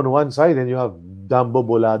Politico on one side and you have Dambo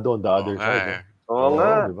Bolado on the other side. Oo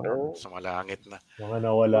nga. Diba? Sumalangit na. Mga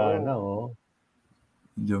nawala na,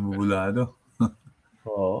 Dambo Bolado.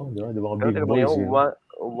 Oo, di ba? Big boys.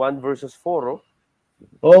 1 versus 4,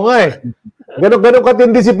 Oo nga eh. Ganun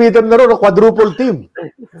katindi si Peter Naron, quadruple team.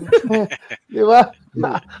 Di ba?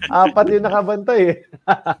 4 yung nakabantay eh.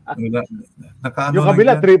 Yung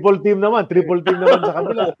kabila, triple team naman sa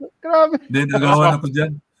kabila. Grabe. Then, nagawa na ko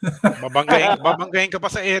dyan. Babanggayin ka pa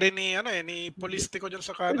sa ere ni Politico dyan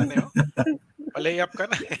sa kanan eh. Palay up ka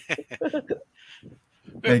na eh.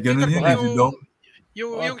 Ganun yun.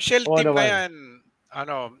 Yung Shell team na yan,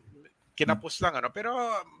 kinapos lang pero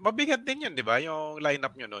mabigat din yun, di ba? Yung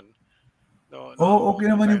lineup nyo nun. Okay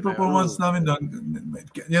naman yung performance namin doon.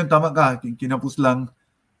 Yun, tama ka. Kinapos lang.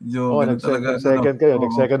 Nag-second kayo.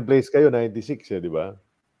 Nag-second place kayo, 96 di ba?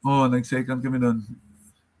 Nag-second kami doon.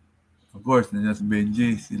 Of course, nandiyan si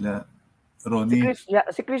Benji, sila Ronnie.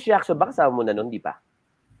 Si Chris Jackson, ba kasama mo na nun, di pa?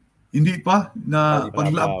 Hindi pa.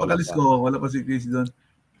 Pag-alis ko, wala pa si Chris doon.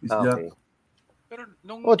 Chris Jackson. Pero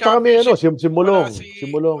nung tsaka may si Mulong.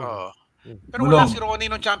 Pero wala si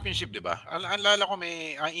Ronnie nung championship, di ba? Alala ko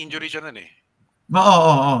may injury siya nun eh.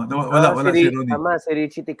 Oo. Wala si Ronnie. Tama, si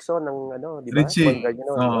Richie Tixon ng di ba? Richie.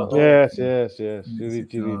 Yes. Si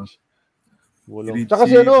Richie. Tsaka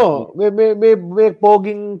si may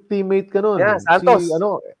poging teammate ka nun. Yeah, Santos.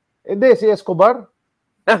 Hindi, si Escobar.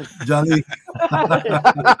 Jolly.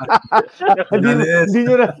 Hindi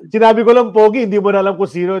nyo na, sinabi ko lang pogi, hindi mo na alam kung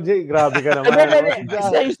sino. Grabe ka naman.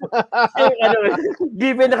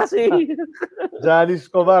 Given na kasi. Jolly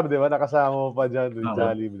Escobar, di ba? Nakasama mo pa dyan.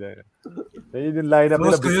 Jolly. Yun yung lineup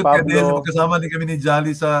nila. Pablo. Kasama din kami ni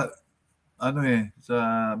Jolly sa sa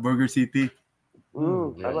Burger City.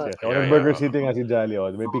 Burger City nga si Jolly.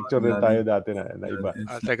 May picture din tayo dati na iba.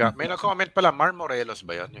 Teka, may na-comment pala. Mar Morelos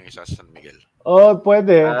ba yun? Yung isa sa San Miguel?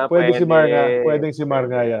 Pwede. Pwede si Mar nga. Pwedeng si Mar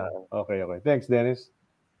nga yan. Okay. Thanks, Dennis.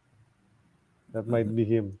 That might be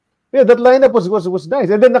him. Yeah, that lineup was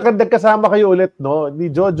nice. And then nagkasama kayo ulit, no?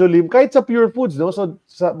 Ni Jojo Lim. Kahit sa Pure Foods, no? So,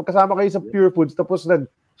 magkasama kayo sa Pure Foods. Tapos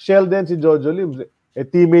nag-shell din si Jojo Lim.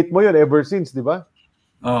 Teammate mo yun ever since, di ba?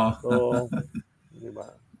 Oo. Di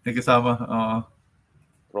ba? Nagkasama.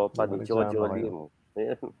 Tropa ni Jojo Lim.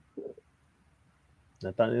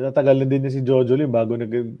 Natagal na din niya si Jojo Lim bago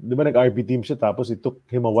di ba nag-RP team siya tapos it took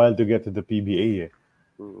him a while to get to the PBA eh.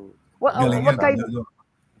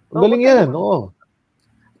 Galing yan, oo.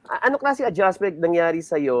 Ano klase adjustment nangyari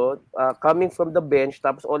sa'yo coming from the bench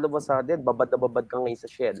tapos all of a sudden babad ka ngayon sa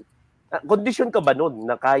Shell? Condition ka ba nun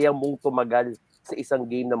na kaya mong tumagal sa isang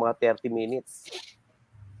game na mga 30 minutes?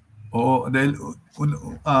 Oo, dahil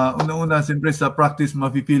una-una, siyempre sa practice,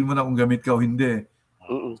 mafe-feel mo na kung gamit ka o hindi.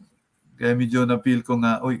 Kaya medyo na-feel ko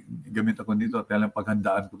nga, gamit ako dito, kaya lang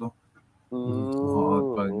paghandaan ko to.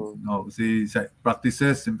 Sa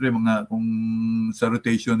practices, siyempre kung sa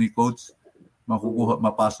rotation ni coach,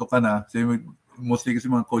 mapasok ka na. Mostly kasi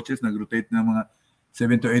mga coaches nag-rotate ng mga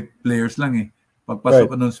 7 to 8 players lang eh. Pagpasok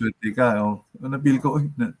ka nun, swerte ka. Na-feel ko,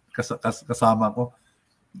 kasama ko.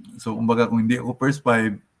 So, kumbaga, kung hindi ako first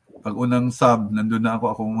 5, pag unang sub, nandun na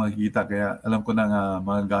ako makikita. Kaya alam ko na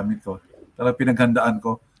mga gamit ko. Talagang pinaghandaan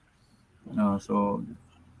ko. So,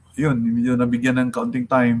 yun, nabigyan ng counting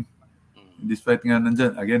time. Despite nga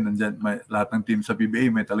nandyan, lahat ng team sa PBA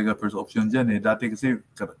may talaga first option dyan eh. Dati kasi,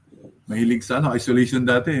 mahilig sa isolation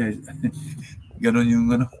dati eh. Ganon yung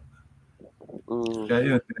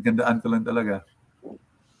Kaya yun, pinaghandaan ko lang talaga.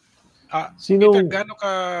 Peter, gaano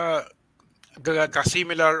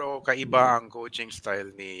ka-similar o kaiba ang coaching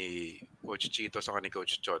style ni Coach Chito sa ni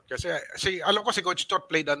Coach Chot? Kasi alam ko si Coach Chot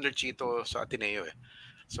played under Chito sa Ateneo eh.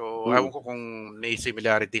 So, ewan ko kung may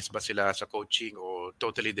similarities ba sila sa coaching o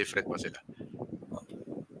totally different ba sila?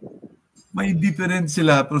 May different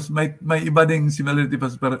sila, pero may iba ding similarity pa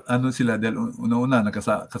sila dahil una-una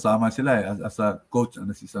kasama sila as a coach,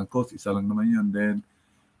 assistant coach, isa lang naman yun. Then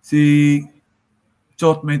si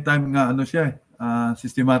Chot may time nga siya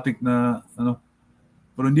systematic na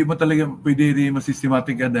pero hindi mo talaga pwede rin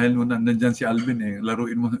ma-systematic ka dahil nandiyan si Alvin eh.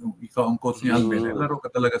 Laruin mo, ikaw ang coach ni Alvin. Laro ka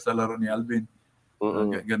talaga sa laro ni Alvin.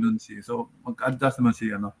 Ganun so mag-adjust naman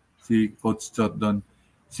si Coach Chot doon.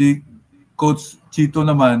 Si Coach Chito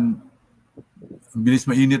naman, bilis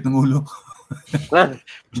mainit ng ulo.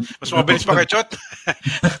 Mas mabilis pa kay Chot?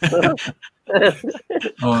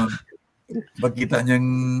 Pagkita niyang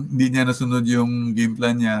hindi niya nasunod yung game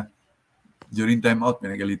plan niya during timeout,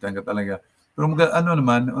 pinagalitan ka talaga. Pero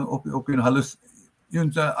naman, okay, halos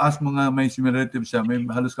yun sa mga may similarity siya, may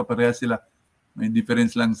halos kaparehas sila. May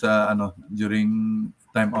difference lang sa during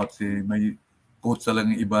timeout. May coach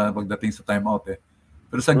lang iba pagdating sa timeout eh.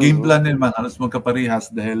 Pero sa game plan naman, halos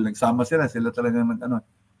magkaparehas dahil nagsama sila talagang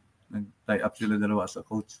nag-tie up sila dalawa sa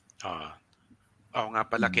coach. Nga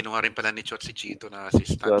pala, kinuha rin pala ni Chot si Chito na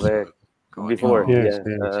assistant. Correct. Before.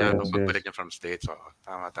 Nung pagbalik niya from States.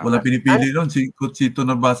 Tama. Wala pinipili doon. Si Coach Chito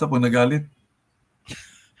nabasa pag nagalit.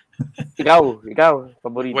 Ikaw,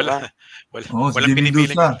 paborito ka? Si Jimmy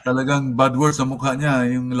Dusa, talagang bad words sa mukha niya.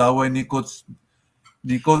 Yung laway ni Coach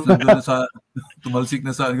nandun sa tumalsik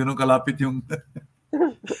na sa ganun kalapit yung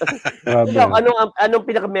anong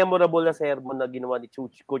pinaka-memorable na sermon na ginawa ni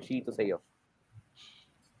Coach Chito sa iyo?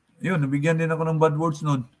 Yun, nabigyan din ako ng bad words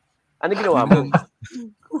noon. Ano ginawa mo?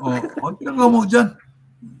 Pinagawa mo dyan.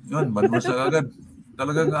 Yun, bad words agad.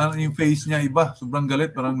 Talagang yung face niya iba. Sobrang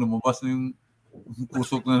galit. Parang lumabas na yung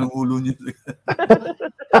pusok na ng ulo niya.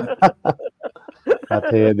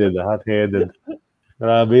 Hot-headed.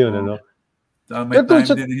 Grabe yun, May time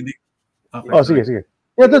din, hindi. Okay, sige.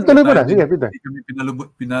 Tuloy mo na. Sige, Peter. Kami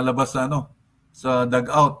pinalabas sa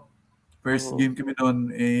dugout. First game kami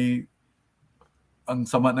doon, ang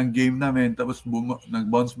sama ng game namin. Tapos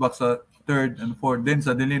nag-bounce back sa third and fourth. Then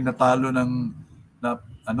suddenly natalo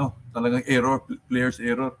talagang error, players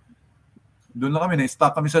error. Doon lang kami,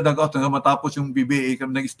 na-stuck kami sa dugout hanggang matapos yung PBA.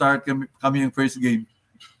 Nag-start kami yung first game.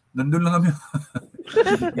 Nandun lang kami.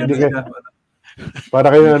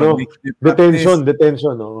 Para kayo detention.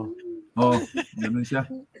 Ganun siya.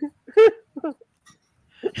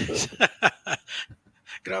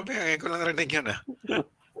 Grabe, ngayon ko lang narinig yun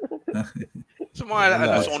So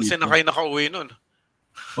mga 11 na kayo nakauwi nun.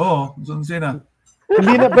 Oo, 11 na.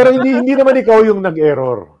 Hindi naman ikaw yung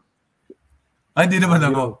nag-error. Hindi naman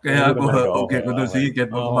ako. Kaya ako, okay ko doon. Sige, kahit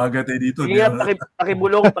umaga tayo dito. Sige,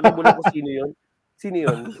 pakibulong ko sino yun.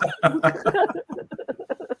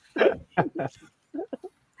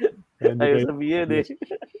 Ayaw sabihin eh.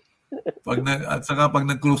 At saka pag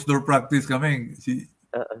nag-close door practice kami,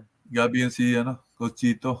 Gabi yun si Coach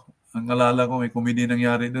Chito. Ang alala ko, may comedy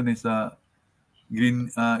nangyari doon sa Green,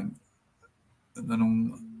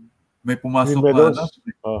 may pumasok Green na.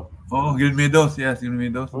 Green Meadows. Yes, Green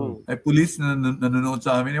Meadows. Ay police na nanonood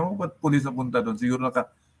sa amin. Ewan ko ba't police na punta doon. Siguro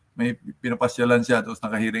may pinapasyalan siya tapos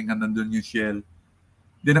nakahiring ka nandun yung Shell.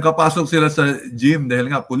 Di nakapasok sila sa gym dahil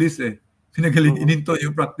nga police eh. Ininto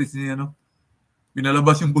yung practice niya,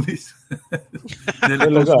 pinalabas yung police.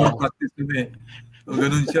 Dahil practice kami. So,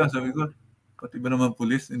 ganun siya. Sabi ko, pati ba naman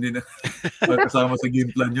police? Hindi na kasama sa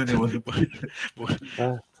game plan yun. Hindi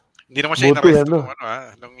naman siya in-arrest nung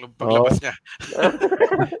paglabas niya.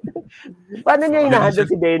 Paano niya hinahandle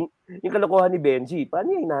si Ben? Yung kalokohan ni Benji,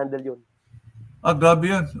 paano niya hinahandle yun?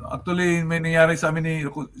 Grabe yun. Actually, may nangyari sa amin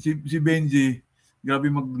si Benji.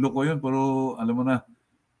 Grabe magloko yun. Pero alam mo na,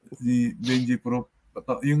 si Benji, pero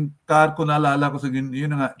yung car ko naalala ko sa yun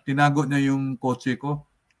nga, tinago niya yung kotse ko.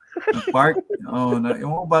 Nag-park.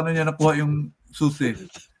 Yung paano niya nakuha yung susi.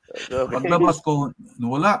 Paglabas ko,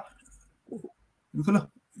 wala. Hindi ko lang.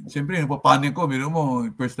 Siyempre, napapanik ko. Biro mo,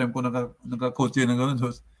 first time ko naka-coach ng gano'n.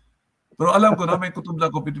 Pero alam ko na may kutob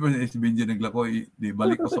lang ko, si Benji naglako, di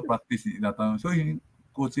balik ko sa practice, inatanong. So, yung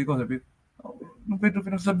coach ko, sabi, nung Pedro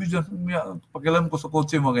pinagsabi dyan, pakialam ko sa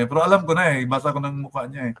coach mo. Pero alam ko na basa ko ng mukha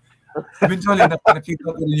niya Eventually,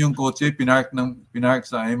 nakita ko rin yung coach, pinark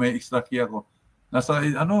sa, may extra key ako. Nasa,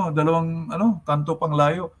 dalawang, kanto pang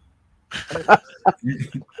layo.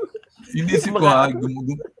 Inisip ko,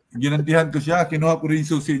 ginantihan ko siya, kinuha ko rin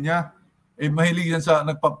yung susi niya. Mahilig yan sa,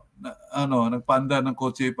 nagpaanda ng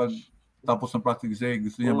coach pag tapos ng practice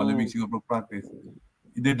gusto niya malamig siguro practice.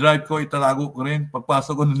 I-drive ko, italago ko rin.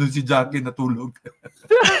 Pagpasok ko, nandun si Jackie, natulog.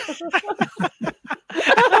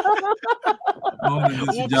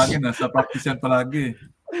 Nandun si Jackie, nasa practice yan palagi.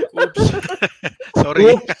 Oops.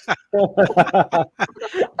 Sorry.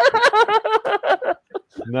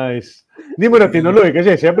 Nice. Hindi mo na tinuloy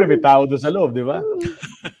kasi siyempre may tao doon sa loob, di ba?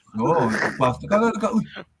 Oo.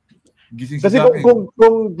 Gising si kasi Jackie.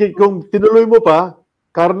 kung tinuloy mo pa,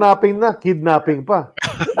 karnaping na, kidnapping pa.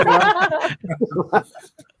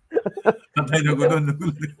 Patay na ko doon.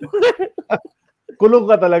 Kulong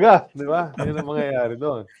ka talaga, di ba? Yan ang mangyayari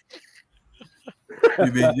doon.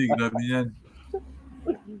 Si Benji, grabe yan.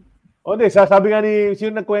 O di, sabi nga ni,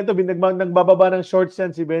 sino nagkwento, nagbababa ng shorts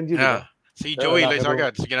yan si Benji. Yeah. Diba? Si Joey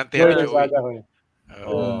Loizaga. Sige ng Terry Joey.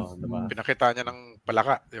 Diba? Pinakita niya ng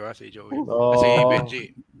palaka, di ba? Si Joey. Si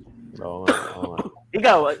Benji. Oo.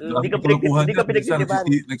 Ikaw, hindi ka pinagtitiban.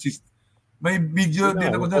 May video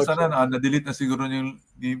din ako na sana na-delete na siguro yung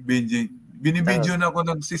ni Benji. Binibideo na ako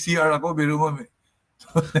nag-CCR ako, pero mo.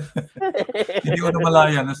 Hindi ko na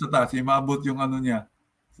malaya, nasa taas. Maabot yung niya,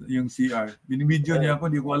 yung CR. Binibideo niya ako,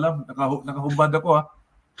 hindi ko alam. Nakahubad ako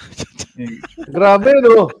Grabe,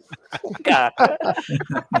 no?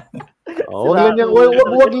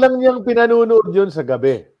 Wag lang niyang pinanunood yun sa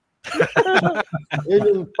gabi. Yun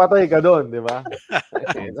yung patay ka doon, di ba?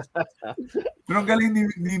 Pero ang galing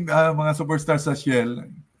ni mga superstars sa Shell,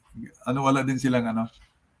 wala din silang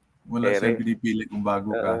wala silang pinipili kung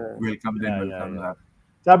bago ka. Welcome din, welcome lahat.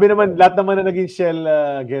 Sabi naman, lahat naman na naging Shell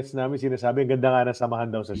guests namin, sinasabi, ang ganda nga na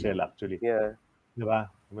samahan daw sa Shell actually. Yeah. Di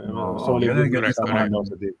ba? Solid yung samahan daw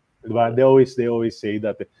sa team. Di ba? They always say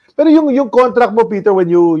that. Pero yung contract mo, Peter, when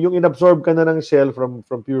yung inabsorb ka na ng Shell from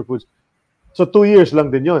Pure Foods, so 2 years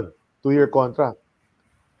lang din yun. 2-year contract.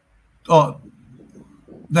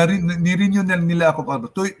 Ni-renew nila ako.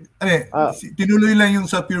 Tinuloy lang yung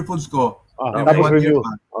sa Pure Foods ko. Tapos renew.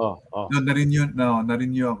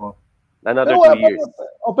 Na-renew ako. Another 2 years.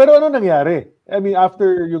 Pero ano nangyari? I mean,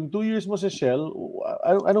 after yung 2 years mo sa Shell,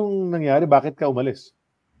 anong nangyari? Bakit ka umalis?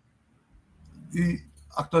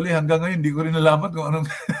 Actually, hanggang ngayon, hindi ko rin nalaman kung anong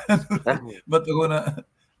ba't ako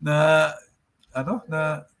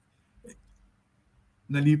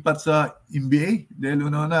nalipat sa NBA dahil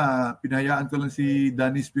pinahayaan ko lang si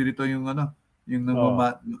Danny Spirito yung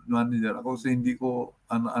manager. Ako kasi hindi ko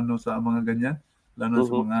sa mga ganyan. Lalo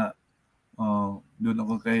sa mga doon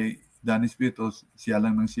ako kay Danny Spirito, siya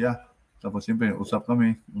lang ng siya. Tapos siyempre, usap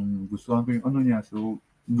kami. Gustuhan ko yung niya. So,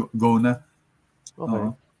 go na.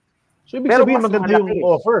 Okay. So, ibig sabihin, maganda yung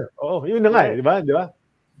offer. Oo, yun na nga di ba?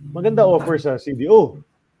 Maganda offer sa CDO.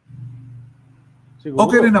 Siguro.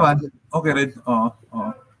 Okay rin naman. Okay rin. Oo.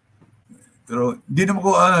 Pero hindi naman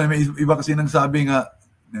ko, may iba kasi nang sabi nga,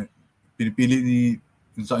 pinipili ni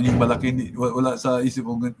kung saan yung malaki, wala sa isip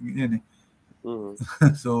ko yan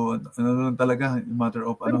So, lang talaga, matter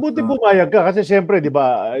of Pero buti pumayag ka kasi siyempre, di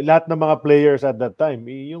ba, lahat ng mga players at that time,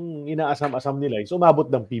 yung inaasam-asam nila is umabot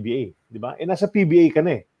ng PBA, di ba? Nasa PBA ka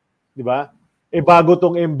na di ba? Bago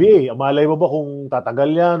tong NBA, malay mo ba kung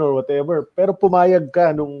tatagal yan or whatever, pero pumayag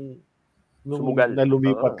ka nung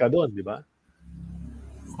nalumipat ka doon, di ba?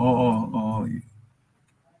 Oo.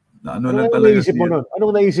 Anong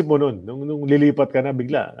naisip mo nun? Nung lilipat ka na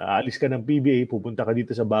bigla, aalis ka ng PBA, pupunta ka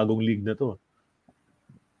dito sa bagong league na to.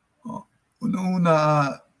 Una,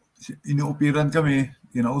 inuupiran kami,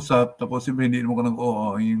 kinausap, tapos siyempre hindi mo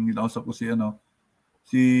ko yung kinausap ko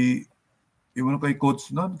kay coach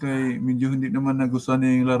noon, medyo hindi naman nagustuhan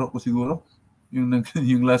niya yung laro ko siguro,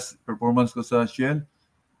 yung last performance ko sa Shell.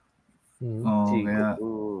 Kaya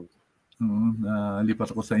lipat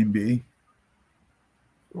ako sa NBA.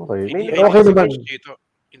 Okay. Okay naman.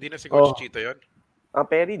 Hindi na si Coach Chito yun?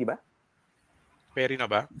 Perry, di ba? Perry na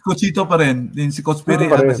ba? Coach Chito pa rin. Din si Coach Perry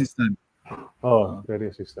ang assistant.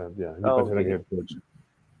 Perry assistant. Yeah. Hindi pa siya nag-head coach.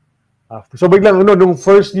 So biglang, nung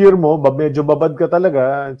first year mo, medyo babad ka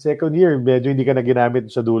talaga. Second year, medyo hindi ka na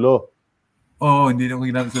ginamit sa dulo. Hindi na ako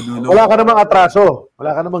ginamit sa dulo. Wala ka namang atraso.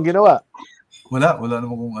 Wala ka namang ginawa. Wala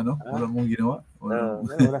naman kung ano, wala mong ginawa. Wala.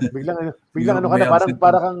 Biglang ano ka na,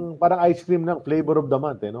 parang ice cream ng flavor of the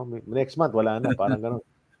month, no? Next month wala na, parang gano'n.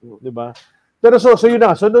 'Di ba? Pero so yun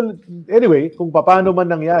na. So anyway, kung paano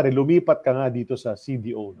man nangyari, lumipat ka nga dito sa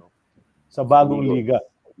CDO, no? Sa bagong liga.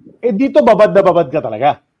 Dito babad na babad ka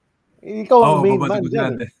talaga. Ikaw ang main man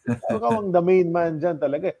dyan. Ikaw ang the main man dyan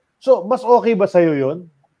talaga. So, mas okay ba sa'yo yun?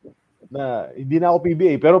 Na hindi na ako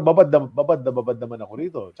PBA, pero babad naman ako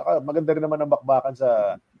rito. Tsaka maganda rin naman ang bakbakan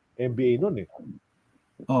sa NBA nun eh.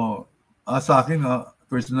 Sa akin,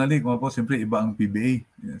 personally, kung ako, siyempre iba ang PBA.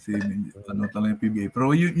 Kasi talaga yung PBA.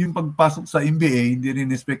 Pero yung pagpasok sa NBA, hindi rin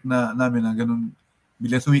expect namin na ganun.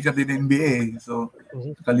 Bilang sumikat din ng NBA. So,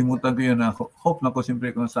 kalimutan ko yun na hope na ko siyempre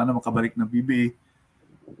kung sana makabalik ng PBA.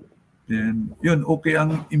 Then, yun, okay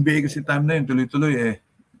ang NBA kasi time na yun, tuloy-tuloy eh.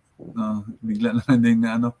 Bigla na din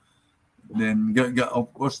na ano. Then,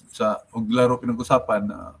 of course, sa laro pinag-usapan,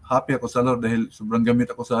 happy ako sa laro dahil sobrang gamit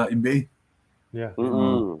ako sa NBA. Yeah.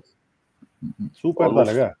 Super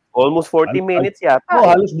talaga. Almost 40 minutes yata.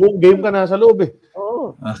 Halos buong game ka nasa loob eh.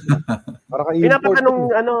 Oo. Para ka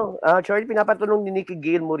Charlie, pinapatanong ni Nicky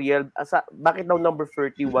Gail Muriel, bakit daw number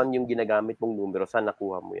 31 yung ginagamit mong numero? Saan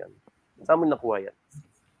nakuha mo yan? Saan mo nakuha yan?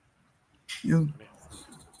 Yung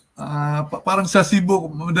parang sa Cebu,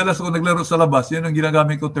 madalas ako naglaro sa labas, yun ang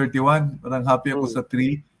ginagamit ko 31. Parang happy ako sa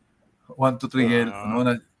 3. 1 to 3.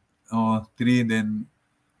 3 then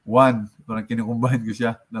 1. Parang kinukumbahin ko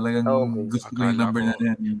siya. Talagang gusto ko yung number na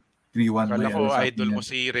yan. Yung 3-1. Akala ko idol mo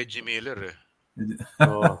si Reggie Miller eh.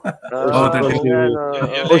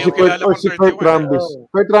 Si Kurt Rambis.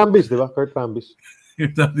 Kurt Rambis, di ba? Kurt Rambis.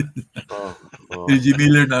 Reggie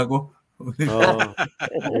Miller na ako.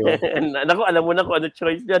 Naku, alam mo na kung ano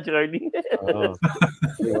choice niya, Charlie.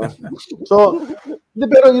 So,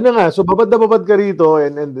 pero yun na nga. So, babad na babad ka rito.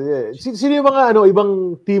 Sino yung mga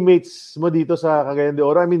ibang teammates mo dito sa Cagayan de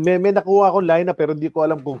Oro? I mean, may nakuha akong lineup pero hindi ko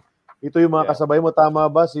alam kung ito yung mga kasabay mo. Tama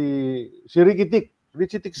ba? Si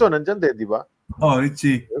Richie Tixon, nandyan din, di ba?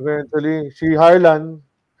 Richie. Eventually, si Harlan,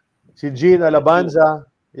 si Jean Alabanza.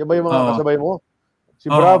 Yan ba yung mga kasabay mo? Si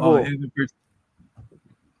Bravo.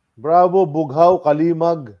 Bravo, Bughaw,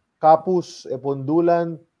 Kalimag, Kapus,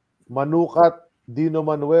 Epondulan, Manukat, Dino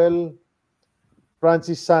Manuel,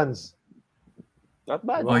 Francis Sanz. Not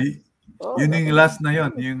bad. Yun yung last na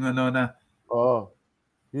yun. Yung na.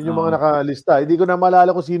 Yun yung mga nakalista. Hindi ko na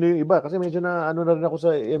maalala kung sino yung iba. Kasi medyo na rin ako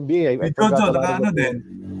sa NBA. Jojo, din.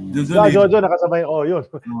 Jojo, nakasabay. Yun.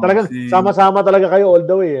 Talagang sama-sama talaga kayo all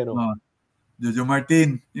the way. Jojo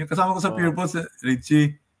Martin. Yung kasama ko sa Purpose,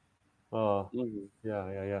 Richie.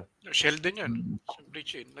 Yeah. Sheldon yun.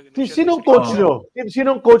 Richie. Sinong coach nyo?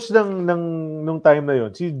 Sinong coach nung time na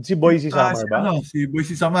yun? Si Boise Samar ba? Si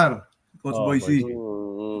Boise Samar. Coach Boise.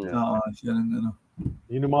 Siya ng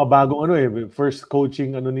Yun yung mga bagong first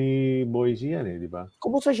coaching ni Boise yan di ba?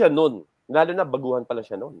 Kumusta siya noon? Lalo na baguhan pala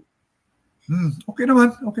siya noon. Okay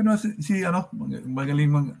naman. Okay naman si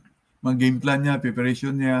magaling mag game plan niya,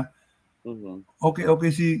 preparation niya.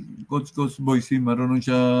 Okay si Coach Boise, marunong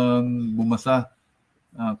siyang bumasa,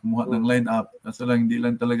 kumuha ng line-up. Kaso lang, hindi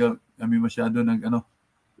lang talaga kami masyado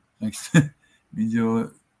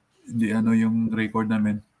medyo hindi yung record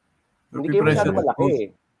namin. Pero hindi kayo masyado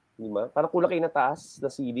malaki di ba? Parang kulang kayo na taas na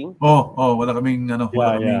seeding. Wala kaming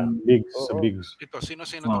bigs. Ito,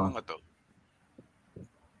 sino-sino itong mga to?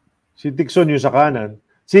 Si Tixon yung sa kanan.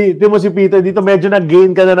 Si Peter, dito medyo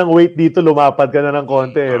nag-gain ka na ng weight dito, lumapad ka na ng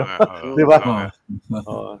konti. Di ba?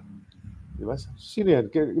 Di ba? Sino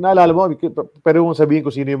yan? Naalala mo, pero kung sabihin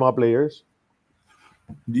ko sino yung mga players?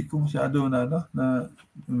 Hindi ko masyado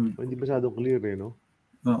hindi masyado clear no?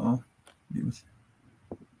 Oo.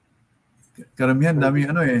 Karamihan, dami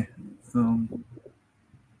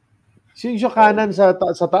Sino yung kanan sa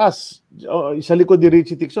taas? Sa likod ni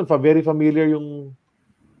Richie Tixon, very familiar yung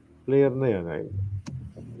player na yan.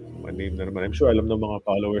 Name na naman. I'm sure alam ng mga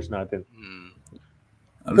followers natin.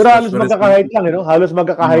 Pero halos magkaka-height lang, Halos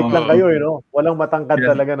magkaka-height lang kayo, Walang matangkad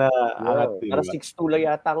talaga na angat. Parang 6'2" lang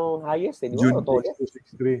yata ang highest, di ba?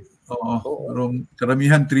 6'3". Pero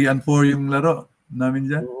karamihan 3 and 4 yung laro namin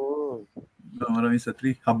dyan. Marami sa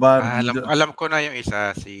 3. Habar. Alam ko na yung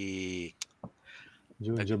isa, si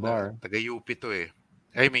June Jabbar. Taga-UP to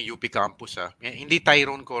I mean, UP campus Hindi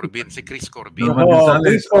Tyrone Corbin, si Chris Corbin.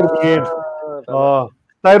 Chris Corbin.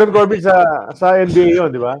 Tyrone Corbin sa NBA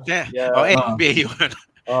yun, di ba? NBA yun.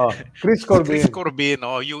 Chris Corbin. Chris Corbin,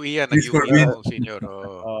 UE yan. Nag-UE yung senior.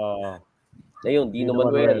 Ayun, Dino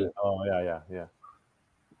Manuel. Yeah.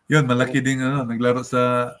 Yun, malaki din, naglaro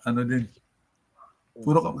sa, din.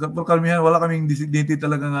 Puro karamihan, wala kaming designated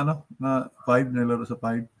talagang, na 5, naglaro sa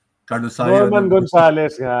 5. Carlos Sayo. Norman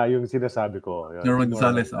Gonzalez nga yung sinasabi ko. Yun. Norman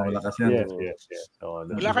Gonzalez, malakas yan. Yes. Oh,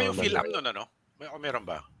 wala kayong film nun, ano? Meron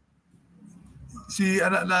ba?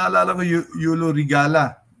 Naalala ko, Yulo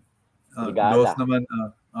Rigala. Dos naman,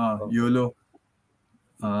 Yulo.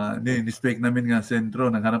 Ni-spec namin nga sentro.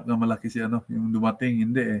 Naghanap nga malaki si yung dumating.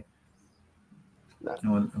 Hindi eh.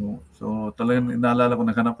 So talagang naalala ko,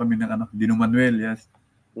 naghanap kami ng Dino Manuel, yes.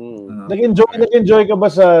 Nag-enjoy ka ba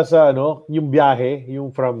sa yung biyahe,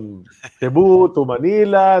 yung from Cebu to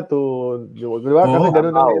Manila to, di ba? Kasi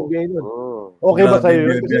ganun ang NBA nun. Okay ba sa'yo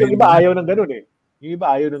yun? Kasi yung iba ayaw ng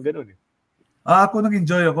ganun eh. Ako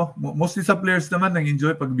nag-enjoy ako. Mostly sa players naman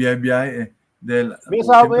nag-enjoy pag biyahe eh. Dahil,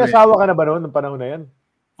 may asawa ka na ba noon ng panahon na yan?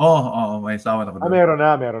 Oo, may asawa na ko. Meron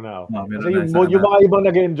na. Okay. Kasi yung mga ibang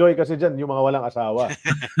nag-enjoy kasi dyan, yung mga walang asawa.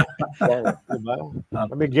 Diba?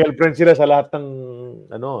 May girlfriend sila sa lahat ng,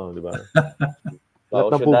 di ba? Lahat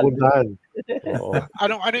ng pupuntahan.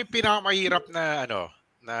 Ano yung pinakamahirap na,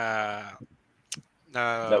 na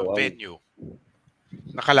venue?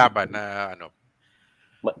 Na kalaban, na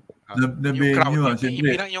yung crowd,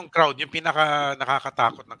 yung crowd, yung pinaka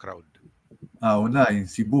nakakatakot na crowd. Una, yung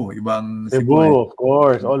Cebu. Cebu, of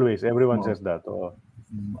course. Always. Everyone says that.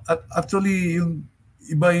 At actually, yung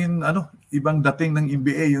ibang dating ng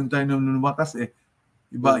NBA, yung tayo nung lumakas eh.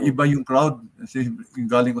 Iba yung crowd. Kasi yung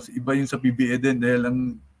galing ko, iba yung sa PBA din. Dahil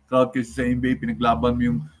ang crowd kasi sa NBA, pinaglaban mo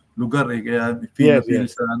yung lugar eh. Kaya feel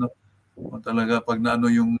sa talaga pag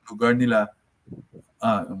yung lugar nila,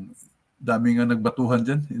 dami nga nagbatuhan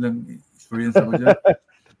dyan. Ilang experience ako dyan.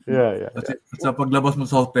 Yeah. At sa paglabas mo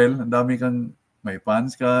sa hotel, ang dami kang may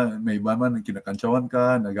fans ka, may iba man, kinakantsawan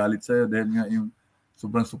ka, nagalit sa'yo dahil nga yung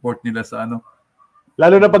sobrang support nila sa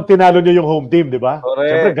Lalo na pag tinalo nyo yung home team, di ba?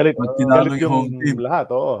 Siyempre, galit yung home team. Lahat,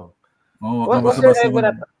 oo.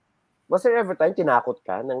 Was there ever time tinakot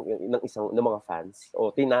ka ng mga fans? O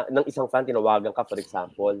ng isang fan, tinawagan ka, for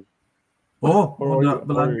example?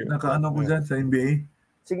 Nakaano ko dyan sa NBA.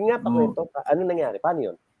 Sige nga, pakwento. Ano nangyari? Paano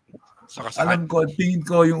yun? Alam ko, tingin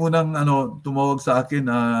ko yung unang tumawag sa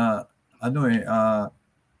akin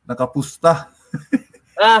nakapusta.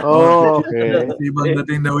 Okay. Ibang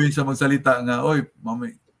dating na yun siya magsalita nga, oy,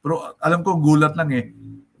 mami. Pero alam ko, gulat lang eh.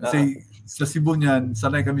 Kasi sa Cebu niyan,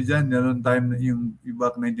 sanay kami dyan. Noong time, yung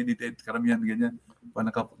back 1988, karamihan ganyan.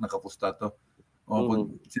 Nakapusta to. Pag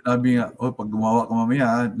sinabi nga, pag gumawa ka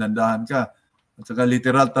mamaya, dandahan ka. At saka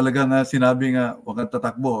literal talaga nga sinabi nga, huwag kang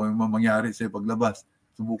tatakbo, yung mangyari sa'yo paglabas.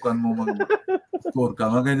 Subukan mo mag-score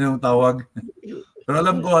ka. Mga ganyan yung tawag. Pero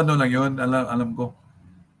alam ko lang yun. Alam ko.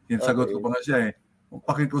 Sagot ko pa nga siya eh.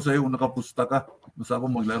 Pakit ko sa'yo kung nakapusta ka. Basta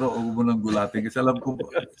ako maglaro o mo nang gulatin. Kasi alam ko,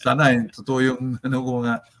 sana totoo yung ko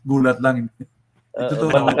nga, gulat lang.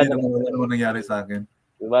 Totoo naman din ang nangyari sa akin.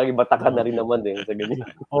 Bagay batakan na rin naman din sa ganyan.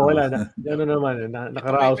 Wala na. Yan naman.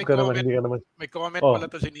 Nakaraos ka naman. Hindi ka naman. May comment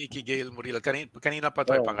pala to si Nikki Gail Muriel. Kanina pa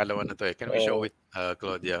to pangalawa na to eh. Can we show it,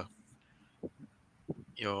 Claudia?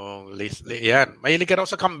 Yung yan. Mahilig ka raw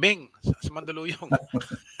sa kambing sa Mandaluyong.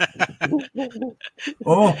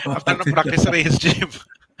 After ng practice race gym.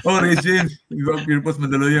 Race gym. Ibang purpose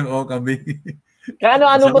Mandaluyong. Kambing.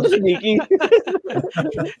 Ano ba to si Nikki?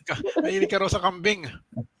 Mahilig ka raw sa kambing.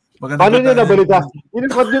 Paano niya nabalita?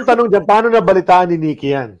 Yung tanong dyan, paano nabalitaan ni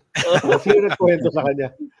Nikki yan? Sino nagkwento sa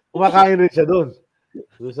kanya? Kumakain rin siya doon.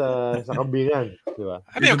 Doon sa kambingan. Diba?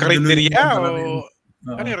 Ano yung karinderya?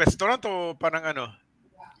 Ano yung restaurant o parang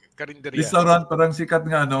karinderya? Restaurant, parang sikat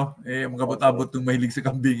nga magabot-abot ng mahilig sa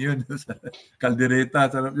kambing yun.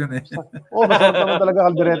 Kaldereta, sarap yun eh. Masarap naman talaga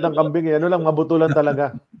kaldereta ng kambing eh. Lang, mabutulan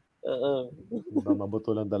talaga.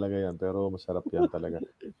 Mabutulan talaga yan, pero masarap yan talaga.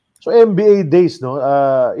 So NBA days, no?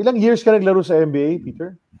 Ilang years ka naglaro sa NBA,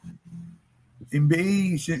 Peter?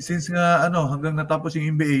 NBA, since nga hanggang natapos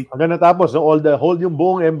yung NBA. Hanggang natapos, no? Whole yung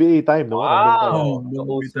buong NBA time, no? Wow!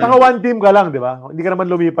 Saka one team ka lang, di ba? Hindi ka naman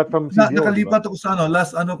lumipat from CDO. Nakalipat ako sa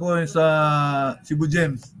last ko sa Cebu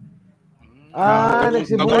Gems.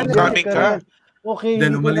 Nag-Cebu Gems ka. Okay,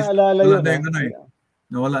 hindi ko naalala yun.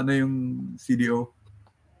 Nawala na yung CDO.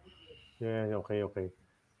 Yeah, okay.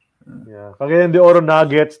 Yeah. Cagayan de Oro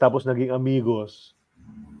Nuggets, tapos naging Amigos,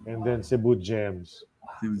 and then Cebu Gems.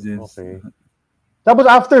 Okay. Tapos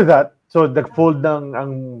after that, so nag-fold ng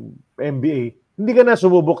ang NBA, hindi ka na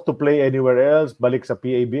sumubok to play anywhere else, balik sa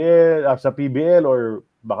PBL, or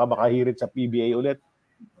baka makahirit sa PBA ulit?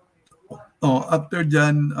 After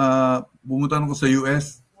dyan, pumunta ko sa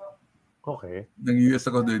US. Okay. Nag-US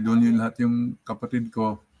ako doon yung lahat yung kapatid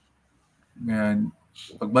ko. Ngayon,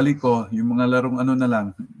 pagbalik ko, yung mga larong na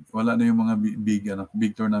lang, wala na yung mga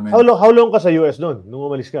big tournament. How long ka sa US noon, nung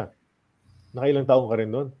umalis ka? Nakailang taong ka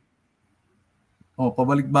rin doon?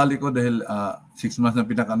 Pabalik-balik ko dahil 6 months na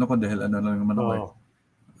pinaka-ano ko dahil ano lang naman ako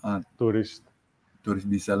tourist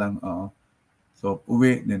visa lang. So,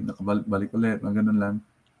 uwi, then nakabalik ulit, ganun lang.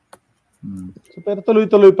 So, pero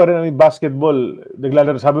tuloy-tuloy pa rin ang basketball.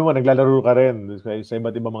 Sabi mo, naglalaro ka rin sa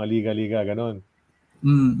iba't ibang mga liga-liga, ganun.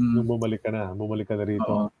 Nung bumalik ka na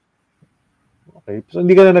rito. Okay. So,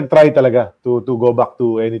 hindi ka na nag-try talaga to go back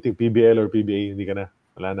to anything PBL or PBA? Hindi ka na?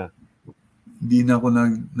 Wala na? Hindi na ako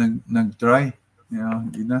nag-try.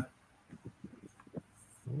 Hindi na.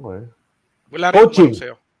 Okay. Wala rin coaching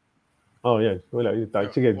sa'yo. Yes. Wala.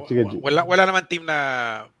 Sige. Wala naman team na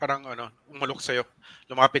parang umalok sa'yo,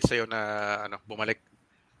 lumapit sa'yo na bumalik.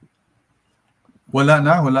 Wala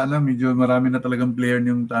na. Medyo marami na talagang player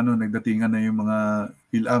yung nagdatingan na yung mga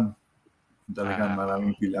Phil-Am. Talagang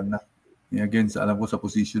maraming Phil-Am na. Again, alam ko sa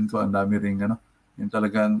position ko, ang dami rin yung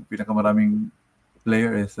talagang pinakamaraming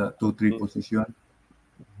player sa 2-3 position.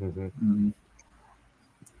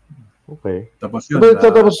 Okay. Tapos yun.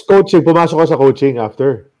 Tapos coaching, pumasok ka sa coaching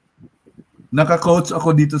after? Naka-coach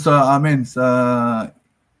ako dito sa amin, sa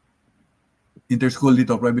interschool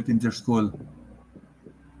dito, private interschool.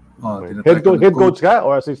 Okay. Head coach ka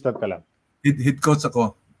or assistant ka lang? Head coach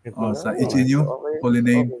ako. Sa HNU, Holy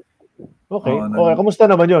Name. Okay. Kamusta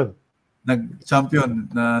naman yun?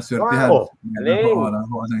 Nag-champion na swertihan.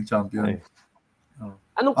 Nakuha ng champion.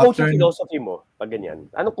 Anong coaching philosophy mo pag ganyan?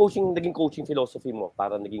 Anong naging coaching philosophy mo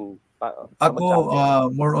para naging ako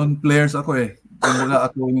more on players ako Kumbaga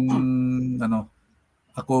ako yung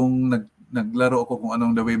akong naglaro ako kung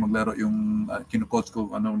anong the way maglaro yung kino-coach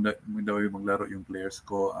ko anong the way maglaro yung players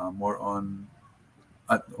ko more on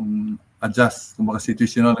adjust kumbaga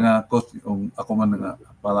situational nga coach ako man nga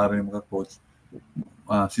pala rin mga coach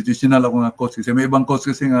situational ako nga coach kasi may ibang coach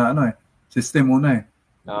kasi nga system una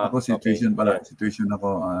ako situation pala. Situation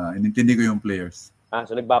ako. Inintindi ko yung players.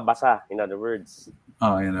 So nagbabasa, in other words.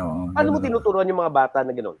 Paano mo tinuturuan yung mga bata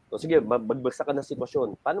na gano'n? So sige, magbagsak ka ng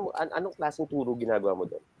sitwasyon. Anong klaseng turo ginagawa mo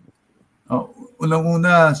doon?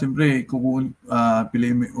 Unang-una, siyempre,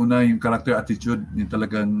 piliin mo una yung character attitude, yung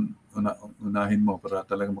talagang unahin mo para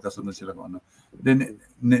talagang makasunod sila kung ano. Then,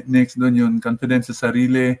 next doon yung confidence sa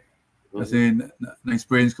sarili. Kasi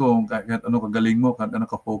na-experience ko kahit ano kagaling mo, kahit ano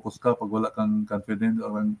ka-focus ka, pag wala kang confidence,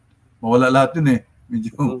 mawala lahat yun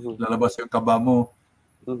Medyo lalabas yung kaba mo.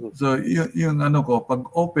 So, yung pag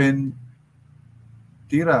open,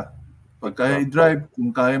 tira. Pag kaya i-drive,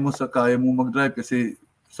 kung kaya mo mag-drive kasi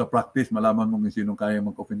sa practice, malaman mo kung sino kaya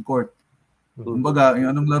mag-open court. Kumbaga,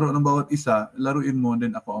 yung anong laro ng bawat isa, laruin mo,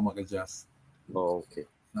 then ako ang mag-adjust. Okay.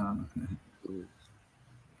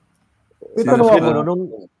 May tanong ako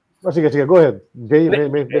nung sige, go ahead.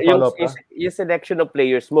 May follow-up ka? Yung selection of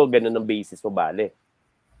players mo, ganun ang basis mo, bale?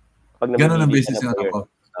 Ganun ang basis yung ako.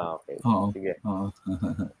 Okay. Sige.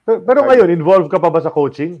 Pero ngayon, involved ka pa ba sa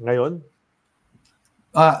coaching ngayon?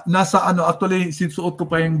 Nasa actually, sinusuot ko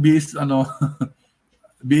pa yung BS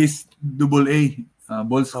AA,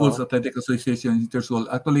 Ball Schools Athletic Association Interschool.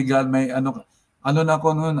 Actually, may na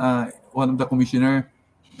ako noon, one of the commissioner.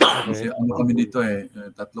 Kasi kami dito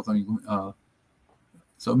tatlo kami.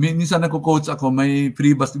 So, minsan nagko-coach ako, may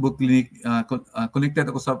free basketball clinic. Connected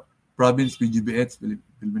ako sa province PGBH,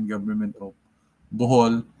 Philippine Government of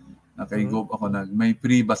Bohol. Nakaigo ako may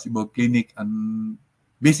free basketball clinic.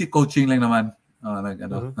 Basic coaching lang naman.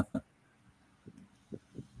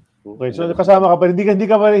 Okay, so kasama ka pa.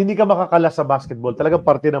 Hindi ka makakalas sa basketball. Talagang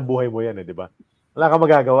parte ng buhay mo yan, di ba? Wala kang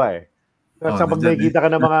magagawa Sa pag nakikita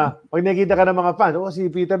ka ng mga fans,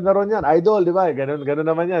 si Peter Naron yan, idol, di ba? Ganun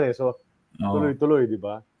naman yan So, tuloy-tuloy, di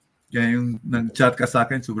ba? Kaya yung nag-chat ka sa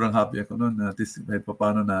akin, sobrang happy ako noon. At least kahit pa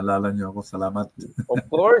paano naalala niyo ako. Salamat. Of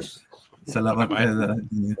course. Salamat.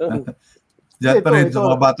 Diyan pa rin sa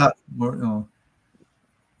mga bata.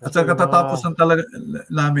 At sa katatapos ng talaga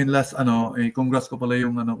namin last, congrats ko pala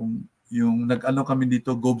yung kami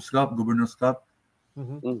dito, Gobs Cup, Governor's Cup.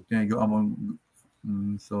 Kaya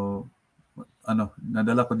so,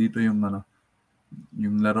 nadala ko dito yung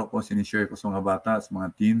laro ko, sinishare ko sa mga bata, sa mga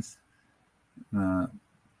teens, na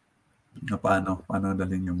paano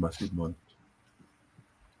dalhin yung basketball.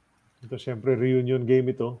 Ito siyempre reunion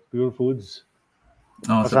game ito, Pure Foods.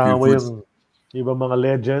 Kasama mo yung ibang mga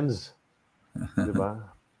legends. Di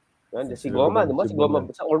ba? Si Goma, si Goma.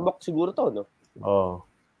 Sa Ormoc siguro to, no?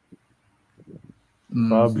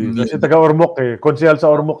 Probably. Kasi taga-Ormoc Konsehal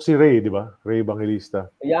sa Ormoc si Ray, di ba? Ray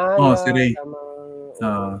Evangelista. Si Ray.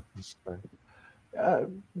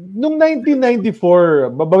 Nung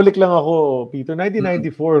 1994, babalik lang ako, Peter,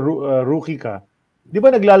 1994, rookie ka. Di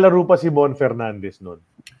ba naglalaro pa si Mon Fernandez noon?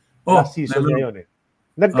 Last season niya yun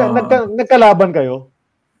Nagkalaban kayo?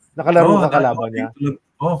 Nakalaro ka kalaban niya?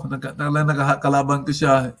 Nakakalaban ko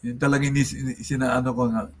siya. Yung talagang sinaano ko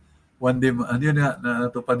nga. One day, yun nga,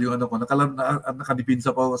 natupad yung ano ko.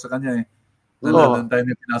 Nakadipinsa pa ako sa kanya eh. Ng time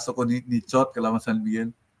na pinasok ko ni Chot, kalaban San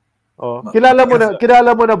Miguel. Kilala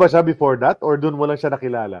mo na ba siya before that? Or doon mo lang siya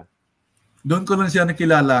nakilala? Doon ko lang siya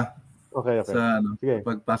nakilala. Okay. Sa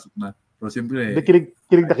pagpasok na. Pero siyempre, kilig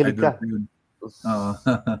na kilig ka.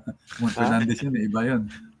 Mon Fernandez yun, iba yun.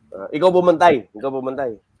 Ikaw bumantay.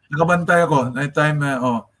 Nakabantay ako. Night time,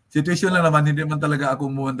 situation lang naman, hindi man talaga ako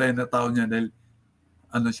bumantay na tao niya dahil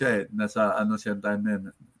nasa siya time na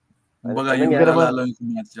yun. Kumbaga, yung nalala yung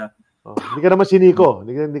sumat siya. Hindi ka naman siniko.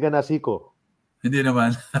 Hindi ka nasiko. Hindi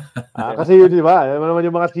naman. Kasi yun, di ba? Ano naman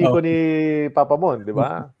yung mga siko ni Papa Mon, di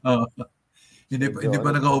ba? Hindi pa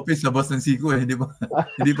naka-office, labas ng siko eh. Hindi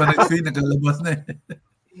pa nag-swing, nakalabas na eh.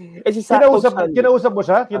 Kinausap mo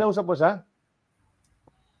siya?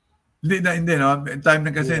 Hindi no. Time na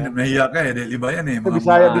kasi nahiya ka eh. Dahil iba yan eh.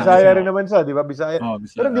 Bisaya rin naman siya, di ba? Bisaya.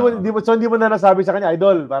 Pero hindi mo na nasabi sa kanya,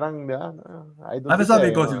 idol. Parang, idol. Ano sabi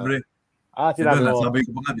ko, siyempre? Sinabi mo. Sabi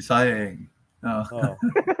ko pa nga, Bisaya eh.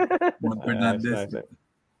 Mon Fernandez.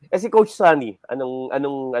 Si Coach Sunny,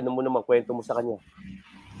 anong mo naman kwento mo sa kanya?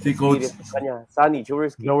 Si Coach Sunny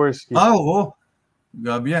Jaworski. Oo.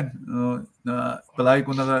 Gabi yan. Palagi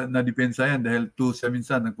ko na-depensa yan dahil 2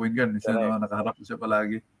 minsan nag-point guard. Minsan nakaharap ko siya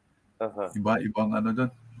palagi. Ibang doon.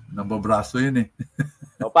 Nambabraso yun eh.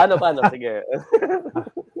 Paano? Sige.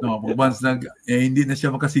 Once hindi na siya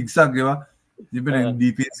makasigsag, di ba? Siyempre, yung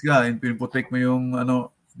defense ka, pin-protect mo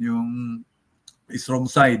yung strong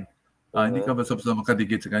side. Hindi ka basta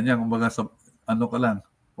makadikit sa kanya. Kumbaga, ka lang.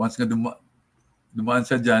 Once nga dumaan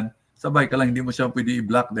siya dyan, sabay ka lang, hindi mo siya pwede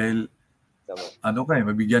i-block dahil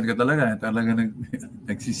mabigyan ka talaga. Talaga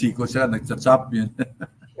nagsisiko siya, nagsa-chop yun.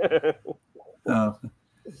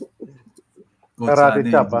 Karate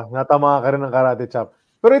chop, natama ka rin ng karate chop.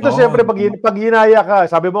 Pero ito siyempre, pag ginaya ka,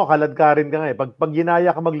 sabi mo, kalad ka rin ka nga eh. Pag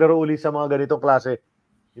ginaya ka maglaro uli sa mga ganitong klase,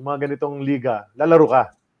 yung mga ganitong liga, lalaro ka.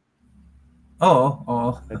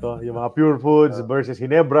 Oo. Ito, yung mga Pure Foods versus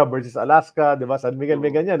Ginebra versus Alaska, di ba? San Miguel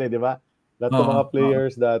may ganyan eh, di ba? Lahat ng mga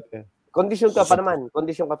players dati. Kondisyon ka pa naman.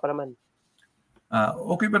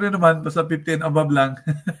 Okay pa rin naman, basta 15 above lang.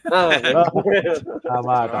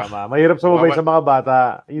 Tama. Mahirap sumabay sa mga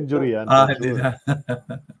bata. Injury yan. Hindi na.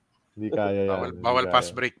 Hindi kaya yan. Bawal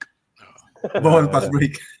pass break. Bawal pass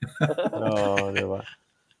break. Di ba?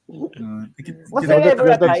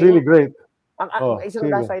 That's really great.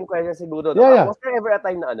 Isang last time question siguro. Yeah. Was there ever a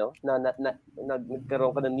time na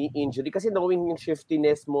nagkaroon ka ng knee injury? Kasi knowing yung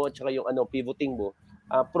shiftiness mo at saka yung pivoting mo,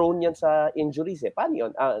 prone yan sa injuries eh. Paano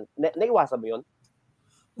yun? Naiwasan mo yun?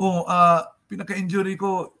 Pinaka-injury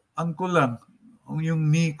ko, ankle lang. Yung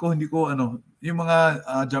knee ko, hindi ko yung mga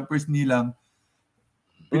jumpers knee lang,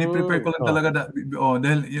 piniprepare ko lang talaga.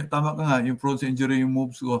 Dahil tama ka nga, yung prone sa injury, yung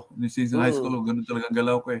moves ko, since high school, ganun talaga ang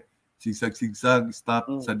galaw ko eh. Sigsag, stop,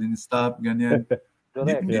 sudden stop, ganyan.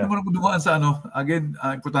 Hindi naman ako dumaan sa again,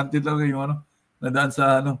 importante talaga yung nadaan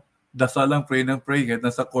sa dasal lang, pray ng pray. Kahit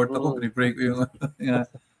nasa court ako, pray ko yung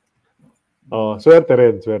swerte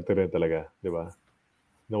rin talaga, di ba?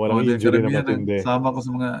 Na walang injury na matindi. Sama ko sa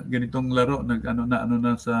mga ganitong laro,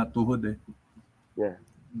 na sa tuhod eh. Yeah.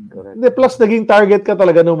 Hindi, plus naging target ka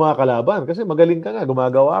talaga ng mga kalaban kasi magaling ka nga,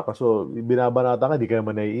 gumagawa ka. So, binabanata ka, di ka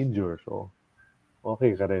naman nai-injure. So,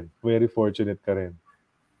 okay ka rin. Very fortunate ka rin.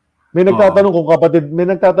 May nagtatanong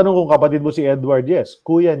kung kapatid mo si Edward. Yes,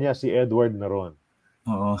 kuya niya si Edward Naron.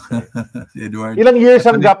 Oo. Si Edward. Ilang years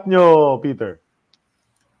ang gap nyo, Peter?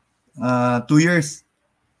 2 years.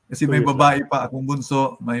 Kasi may babae pa akong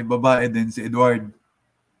bunso, may babae din si Edward.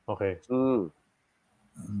 Okay.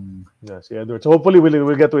 Yeah, si Edward. So hopefully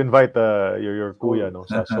we'll get to invite your kuya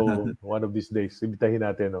sa show one of these days. Ibitahin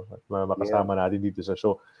natin at makasama natin dito sa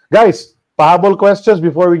show. Guys, pahabol questions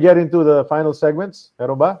before we get into the final segments?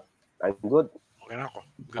 Meron ba? I'm good. Okay na ako.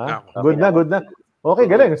 Good na.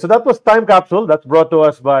 Okay, galing. So that was Time Capsule. That's brought to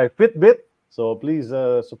us by Fitbit. So please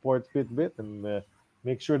support Fitbit and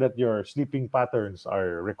make sure that your sleeping patterns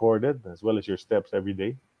are recorded as well as your steps every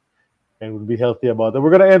day. And we'll be healthy about it. We're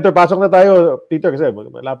gonna enter. Pasok na tayo, Peter, kasi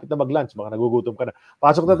malapit na mag-lunch. Baka nagugutom ka na.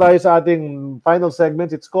 Pasok na tayo sa ating final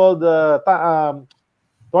segments. It's called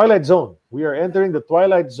Twilight Zone. We are entering the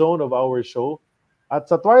Twilight Zone of our show. At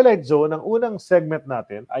sa Twilight Zone, ang unang segment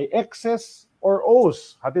natin ay X's or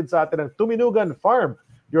O's. Hatid sa atin ng Tuminugan Farm,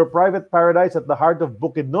 your private paradise at the heart of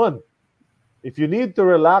Bukidnon. If you need to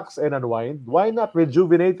relax and unwind, why not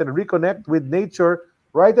rejuvenate and reconnect with nature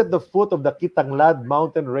right at the foot of the Kitanglad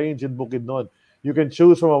mountain range in Bukidnon? You can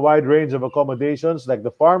choose from a wide range of accommodations like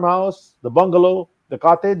the farmhouse, the bungalow, the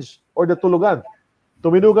cottage, or the tulugan.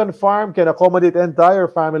 Tuminugan Farm can accommodate entire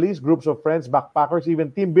families, groups of friends, backpackers, even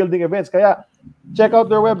team building events. Kaya check out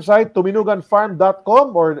their website,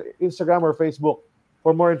 tuminuganfarm.com or Instagram or Facebook.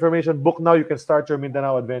 For more information, book now. You can start your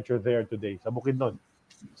Mindanao adventure there today. Sa Bukidnon.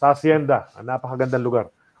 Sa Hacienda. Ang napakagandang lugar.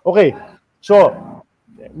 Okay. So,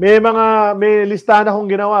 may listahan akong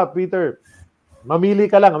ginawa, Peter. Mamili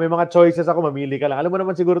ka lang. May mga choices ako, mamili ka lang. Alam mo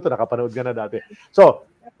naman siguro ito, nakapanood ka na dati. So,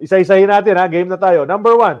 isa-isahin natin ha. Game na tayo.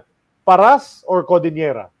 Number 1, Paras or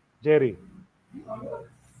Cordillera? Jerry.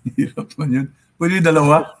 Hirap man yun. Pwede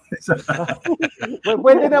dalawa?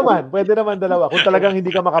 Pwede naman dalawa. Kung talagang hindi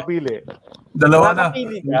ka makapili. Dalawa na.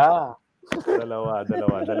 Makapili ka. Dalawa.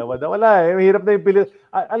 Wala eh. Mahirap na yung pili.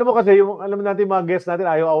 Alam mo kasi, alam natin mga guests natin,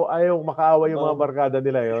 ayaw makaawa yung mga barkada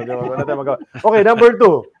nila. Okay, number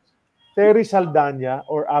 2. Terry Saldana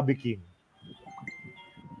or Abby King?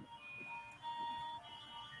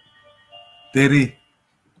 Terry.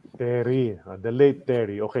 The late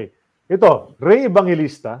Terry. Okay. Ito, Ray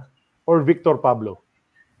Evangelista or Victor Pablo?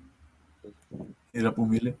 Hirap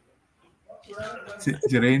pumili. Si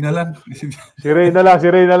Ray na lang. Si Ray na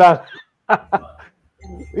lang.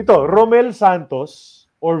 Ito, Romel Santos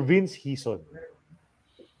or Vince Hison?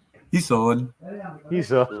 Hison.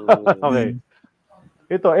 Okay.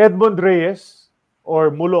 Ito, Edmond Reyes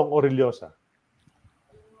or Mulong Orillosa?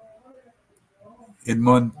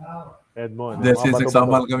 Edmond. Since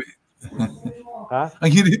nagsamal kami. Ha?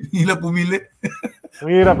 Ang hirap pumili.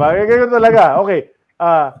 Ang hirap ha? Ganyan talaga. Okay.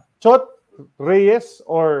 Chot Reyes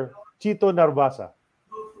or Chito Narvasa?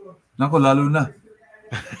 Nako, lalo na.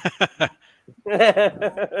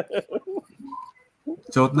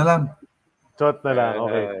 Chot na lang.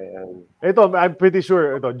 Okay. Ito, I'm pretty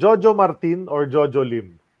sure. Ito, Jojo Martin or Jojo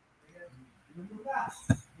Lim?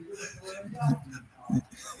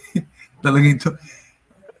 Talagang ito.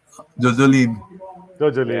 Jojo Lim.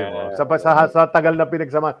 Yeah. Sa tagal na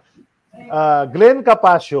pinagsama. Glenn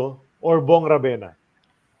Capasio or Bong Ravena?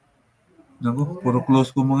 Naku, puro close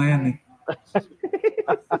ko mga yan eh.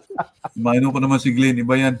 Maino ko naman si Glenn.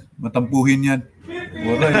 Iba yan. Matampuhin yan.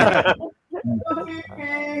 Wala yan.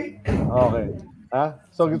 Okay.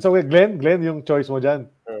 So Glenn yung choice mo dyan?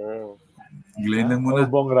 Glenn lang muna. Or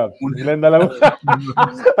Bong Rav? Glenn na lang.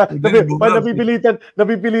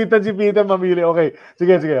 Napipilitan si Peter mamili. Okay.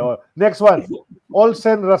 Sige. Next one.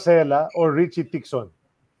 Olsen Racela or Richie Tixon?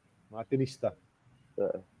 Mga tinista.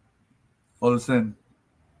 Olsen.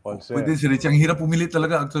 Pwede si Richie. Ang hirap pumili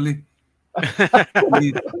talaga actually.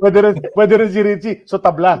 pwede rin si Richie. So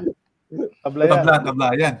tabla.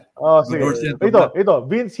 Tabla yan. Oh, sige. Ito.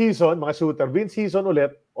 Vince Hison, mga shooter. Vince Hison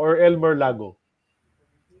ulit or Elmer Lago?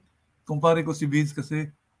 Kumpare ko si Vince kasi.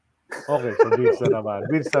 Okay, so Vince na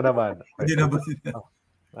naman. Hindi na ba siya?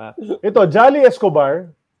 Ito, Jolly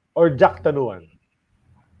Escobar or Jack Tanuan?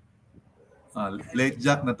 Late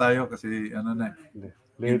Jack na tayo kasi ano na.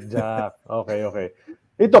 Late Jack. Okay.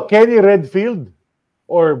 Ito, Kenny Redfield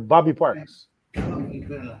or Bobby Parks?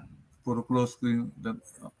 Puro close ko yung...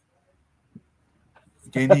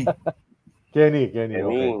 Kenny. Okay,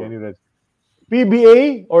 Kenny Redfield.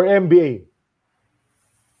 PBA or MBA?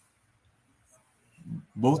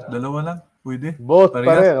 Both, dalawa lang. Pwede. Both pa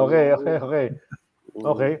rin.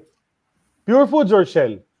 Okay. Pure Foods or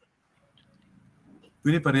Shell?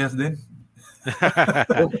 Pwede, parehas din.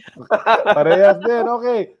 Parehas din,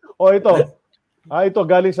 okay. O ito. Ito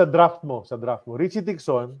galing sa draft mo. Richie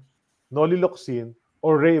Tixon, Noli Locsin,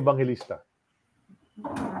 or Ray Evangelista?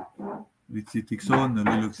 Richie Tixon,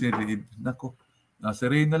 Noli Locsin, nako. Si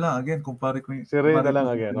Ray na lang, again, kumpare ko yung... Si Ray na lang,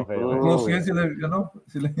 again, okay. Close yan sila,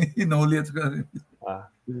 sila hinahuli at saka...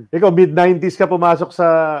 Ikaw, mid-90s ka pumasok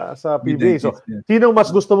sa PBA. So, sinong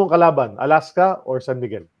mas gusto mong kalaban? Alaska or San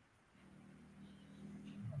Miguel?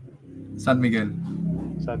 San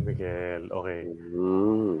Miguel, okay.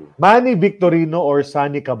 Manny Victorino or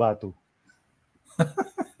Sunny Cabatu?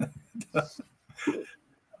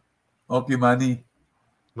 Okay, Manny.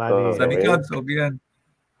 Sunny Cabs, okay yan.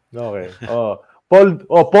 Okay.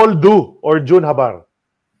 Paul Du or June Habar?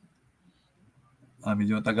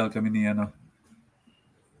 Medyo tagal kami ni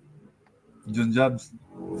June Jobs.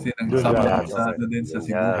 Kasi nagsama sa din sa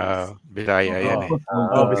Cebu. Bisaya yan eh.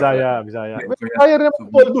 Bisaya. Bisaya rin ang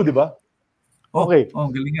Paul Du, di ba? Okay.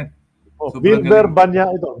 Galing yan.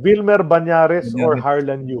 Wilmer Banyares or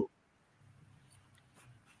Harlan Yu?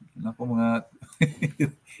 Naku, mga...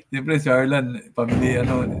 Siyempre si Harlan,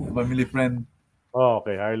 family friend.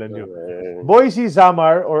 Okay, Harlan Yu. Boise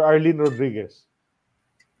Zamar or Arlene Rodriguez?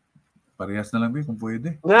 Parehas na lang kung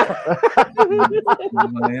pwede.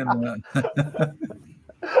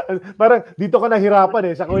 Parang dito ka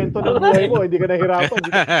nahirapan sa kwento ng buhay mo, hindi ka nahirapan.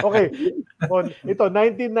 Okay. Ito,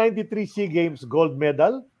 1993 SEA Games gold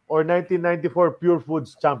medal or 1994 Pure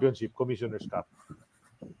Foods Championship Commissioner's Cup?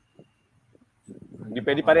 Hindi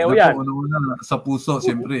pwede pareho yan. Una, sa puso,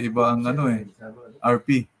 siyempre, iba ang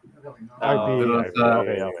RP. Pero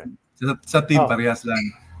sa team, parehas lang.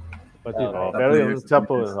 Pero yung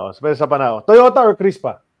sa panahon. Toyota or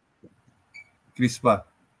Crispa? Crispa.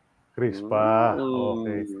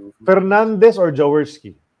 Okay. Fernandez or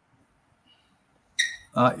Jaworski?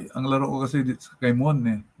 Ang laro ko kasi kay Mon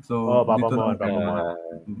So, Papa Mon.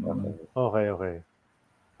 Okay.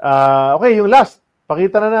 Okay, yung last.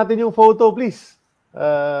 Pakita na natin yung photo, please.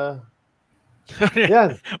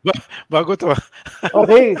 Yan. Bago to.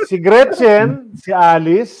 Okay, si Gretchen, si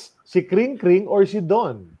Alice, si Kring Kring, or si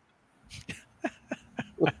Don?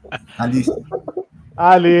 Alice.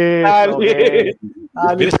 Okay.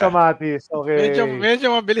 Alice Kamatis. Okay. Medyo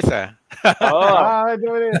mabilis medyo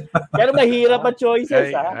mabilis. Pero mahirap ang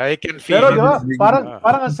choices I can feel Pero diba,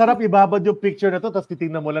 parang ang sarap ibabad yung picture na to tapos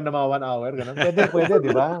titingnan mo lang na mga 1 hour. Ganun. Pwede,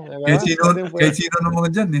 di ba? Kahit sino naman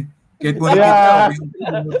dyan Kahit mo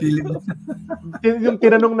yung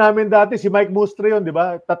tinanong namin dati, si Mike Mustre yun, di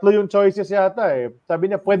ba? 3 yung choices yata Sabi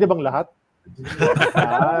niya, pwede bang lahat?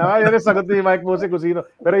 Yun yung sagot ni Mike Mustre kung sino.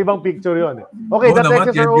 Pero ibang picture yun. Okay, that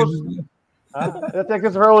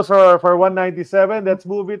Texas Rose for 197. Let's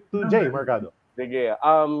move it to Jay Mercado. Sige.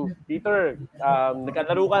 Peter,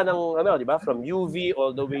 nagkalaro ka ng, di ba? From UV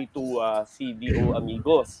all the way to CDO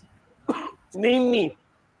Amigos. Name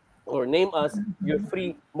us your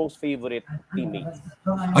 3 most favorite teammates.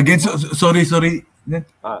 Again, sorry. Sorry.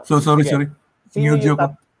 Sino yung 3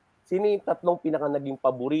 pinaka naging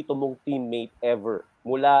paborito mong teammate ever?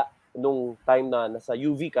 Mula nung time na nasa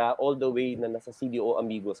UV ka all the way na nasa CDO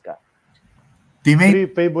Amigos ka. Teammate?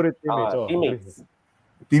 3 favorite teammates.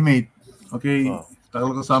 Teammate. Okay. Tagal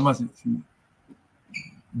kasama si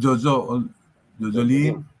Jojo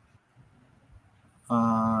Lim.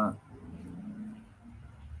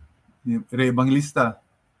 Ray Evangelista.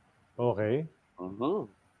 Okay.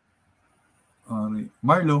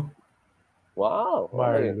 Marlo. Wow.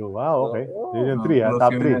 Marlo. Wow, okay. Yun yung 3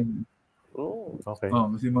 top 3. Okay.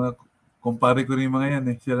 Kasi mga kumpare ko rin yung mga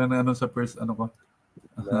yan Sila na sa first ko.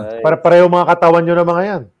 Nice. Pareho mga katawan nyo na mga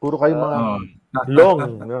yan. Puro kayo mga long.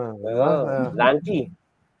 Lanky.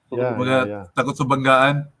 Takot sa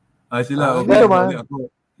banggaan. Ay sila. Okay naman. Ako.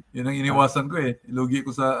 Yun ang iniwasan ko Ilugi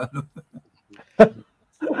ko sa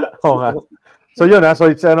So yun So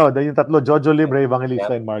it's yung 3, Jojo Lim, Ray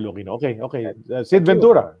Evangelista, and Marlo Quino. Okay. Sid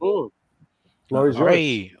Ventura. Floor is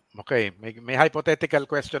yours. Okay. May hypothetical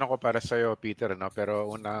question ako para sa iyo, Peter,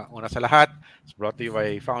 Pero una sa lahat, it's brought to you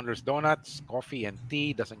by Founders Donuts. Coffee and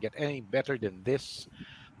tea doesn't get any better than this.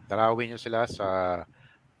 Dalawin niyo sila sa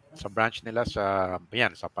branch nila sa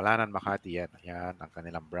Palanan, Makati. Yan ang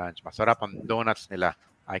kanilang branch. Masarap ang donuts nila.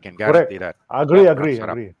 I can guarantee that. Agree.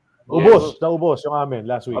 Naubos yung amin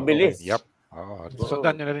last week. Mabilis. Okay. Yep.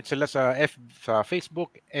 Sundan nyo na rin sila sa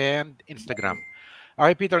Facebook and Instagram.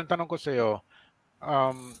 Okay, Peter, ang tanong ko sa iyo,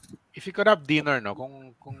 if you could have dinner,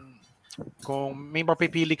 kung may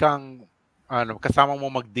mapipili kang kasama mo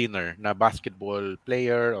mag-dinner na basketball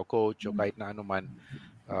player o coach o kahit na anuman,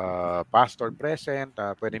 past or present,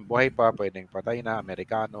 pwedeng buhay pa, pwedeng patay na,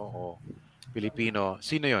 Amerikano o Pilipino,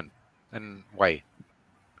 sino yun and why?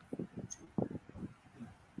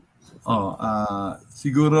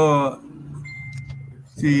 Siguro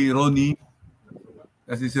si Ronnie.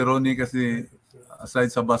 Kasi si Ronnie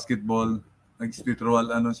aside sa basketball, nag-spiritual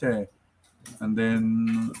siya And then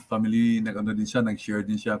family din siya, nag-share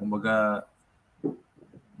din siya. Kumbaga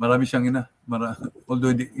marami siyang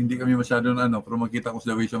although hindi kami masyado pero makita ko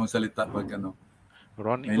sa way siya magsalita pag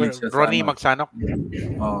Ronnie Magsanok.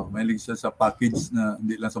 Mahilig siya sa package na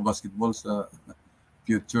hindi lang sa basketball, sa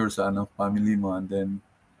future, sa family mo, and then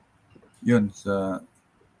yun sa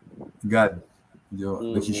God.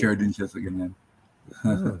 Nag-share din siya sa ganyan.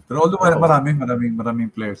 Pero although maraming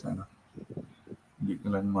players hindi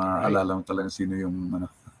ko lang maalala mo talaga sino yung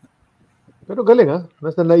Pero galing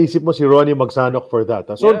Nasa naisip mo si Ronnie Magsanok for that.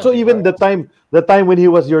 So even the time when he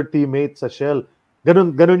was your teammate sa Shell,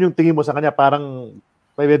 ganun yung tingin mo sa kanya, parang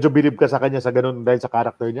medyo believe ka sa kanya sa ganun dahil sa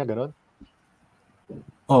character niya, ganun?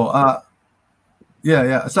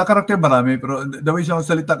 Yeah. Sa character marami, pero the way siya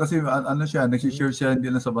magsalita kasi nag-share siya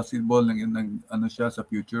hindi lang sa basketball, siya sa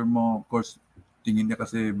future mo. Of course, tingin niya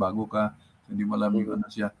kasi bago ka, hindi mo alam yung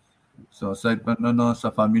siya. So aside pa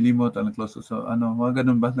sa family mo, talagang close sa mga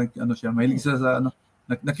ganun ba? Siya, mahilig siya sa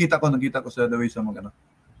nakita ko sa the way siya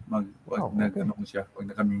siya pag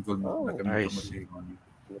nakamingkol mo si Ronnie.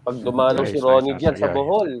 Pag dumalo si Ronnie diyan sa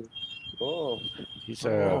Bohol. Oh. He's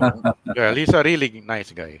a really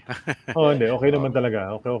nice guy. Hindi. Okay naman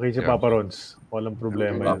talaga. Okay si Papa Rons. Walang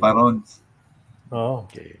problema. Papa Rons.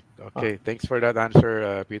 Okay. Thanks for that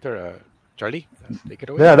answer, Peter. Charlie, take it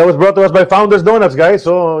away. Yeah, that was brought to us by Founders Donuts, guys.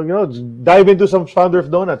 So, dive into some Founders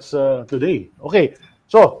Donuts today. Okay.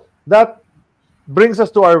 So, that brings us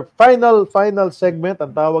to our final segment.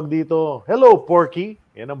 Ang tawag dito, Hello, Porky.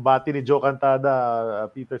 Yan ang bati ni Joe Cantada,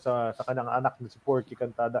 Peter, sa kanyang anak na si Porky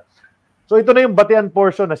Cantada. So, ito na yung batian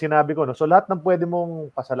portion na sinabi ko. No? So, lahat ng pwede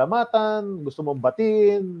mong pasalamatan, gusto mong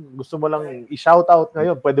batiin, gusto mo lang i-shout out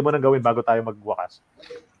ngayon, pwede mo nang gawin bago tayo magwakas.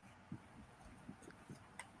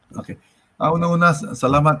 Okay. Una-una,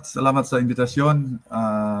 salamat sa invitasyon.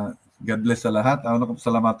 God bless sa lahat. Una ko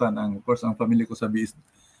pasalamatan of course, ang family ko sa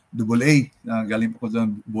BSAA. Galing po ko sa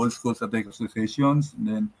Ball Schools Athletic Associations. And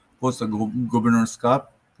then po sa Governor's Cup.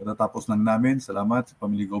 Katatapos lang namin. Salamat sa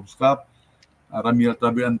Family Gobs Cup. Ramil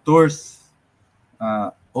Travel and Tours.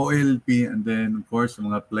 OLP. And then of course,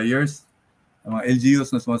 mga players. Mga LGUs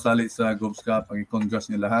na sumasali sa Gobs Cup. Congrats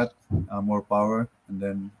niyo lahat. More power. And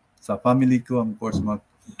then sa family ko, of course, mga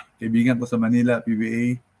kaibigan ko sa Manila,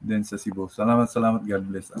 PBA, then sa Cebu. Salamat. God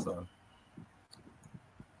bless us all.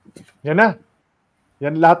 Yan na.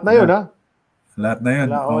 Yan lahat na yun, ha? Lahat na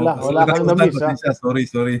yun. Wala kang na-miss, ha? Sorry.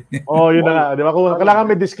 Yun na nga. Di ba? Kailangan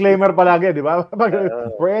may disclaimer palagi, di ba?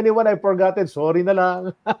 For anyone I've forgotten, sorry na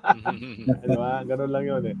lang. Di ba? Ganun lang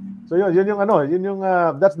yun, eh. So yun yung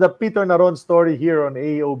that's the Peter Naron story here on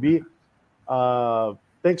AOB.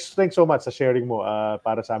 Thanks so much sa sharing mo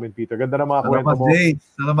para sa amin, Peter. Ganda ng mga kwento mo.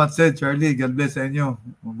 Salamat, Sir Charlie. God bless sa inyo.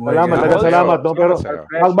 Salamat. No? Pero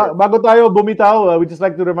bago tayo bumitaw, we just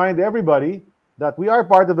like to remind everybody that we are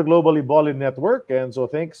part of the Globally Ballin Network. And so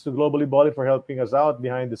thanks to Globally Ballin for helping us out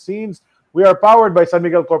behind the scenes. We are powered by San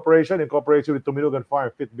Miguel Corporation in cooperation with Tuminugan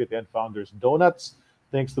Farm, Fitbit, and Founders Donuts.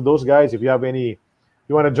 Thanks to those guys. If you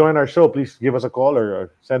want to join our show, please give us a call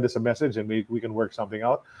or send us a message and we can work something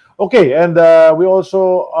out. Okay, and we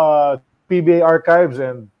also PBA Archives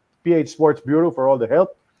and PH Sports Bureau for all the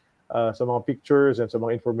help sa mga pictures and sa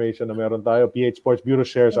mga information na meron tayo. PH Sports Bureau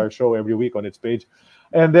shares our show every week on its page.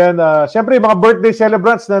 And then, siyempre, mga birthday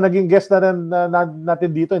celebrants na naging guest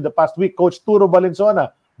natin dito in the past week. Coach Turo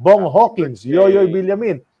Valenzuela, Bong Hawkins, Yoyoy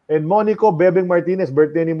Villamin, and Monico Bebeng Martinez.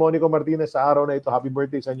 Birthday ni Monico Martinez sa araw na ito. Happy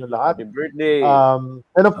birthday sa inyo lahat. Happy birthday.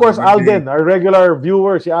 And of course, Alden, our regular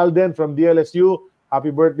viewer, si Alden from DLSU.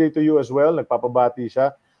 Happy birthday to you as well. Nagpapabati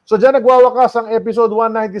siya. So dyan nagwawakas ang episode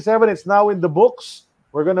 197. It's now in the books.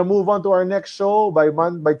 We're gonna move on to our next show by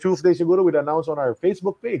Tuesday siguro. We'll announce on our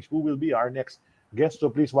Facebook page who will be our next guest. So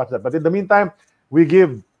please watch that. But in the meantime, we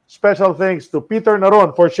give special thanks to Peter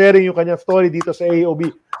Naron for sharing yung kanyang story dito sa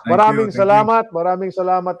AOB. Maraming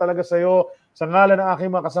salamat talaga sa iyo. Sa ngalan ng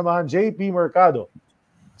aking mga kasamahan, JP Mercado,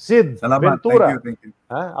 Sid Ventura. Thank you.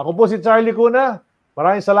 Ako po si Charlie Cuna.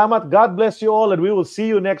 Maraming salamat. God bless you all and we will see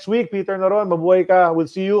you next week. Peter Naron, mabuhay ka. We'll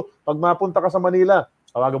see you. Pag mapunta ka sa Manila,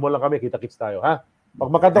 tawagan mo lang kami. Kita-kits tayo, ha? Pag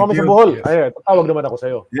makanta kami sa Bohol, tawag naman ako sa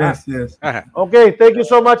iyo. Yes. Okay, thank you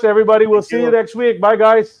so much, everybody. We'll see you next week. Bye,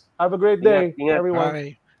 guys. Have a great day, everyone.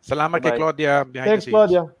 Bye. Salamat kay Claudia behind Thanks, the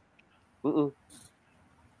scenes.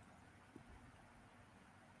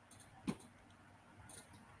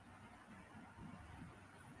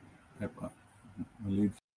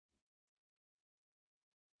 Claudia.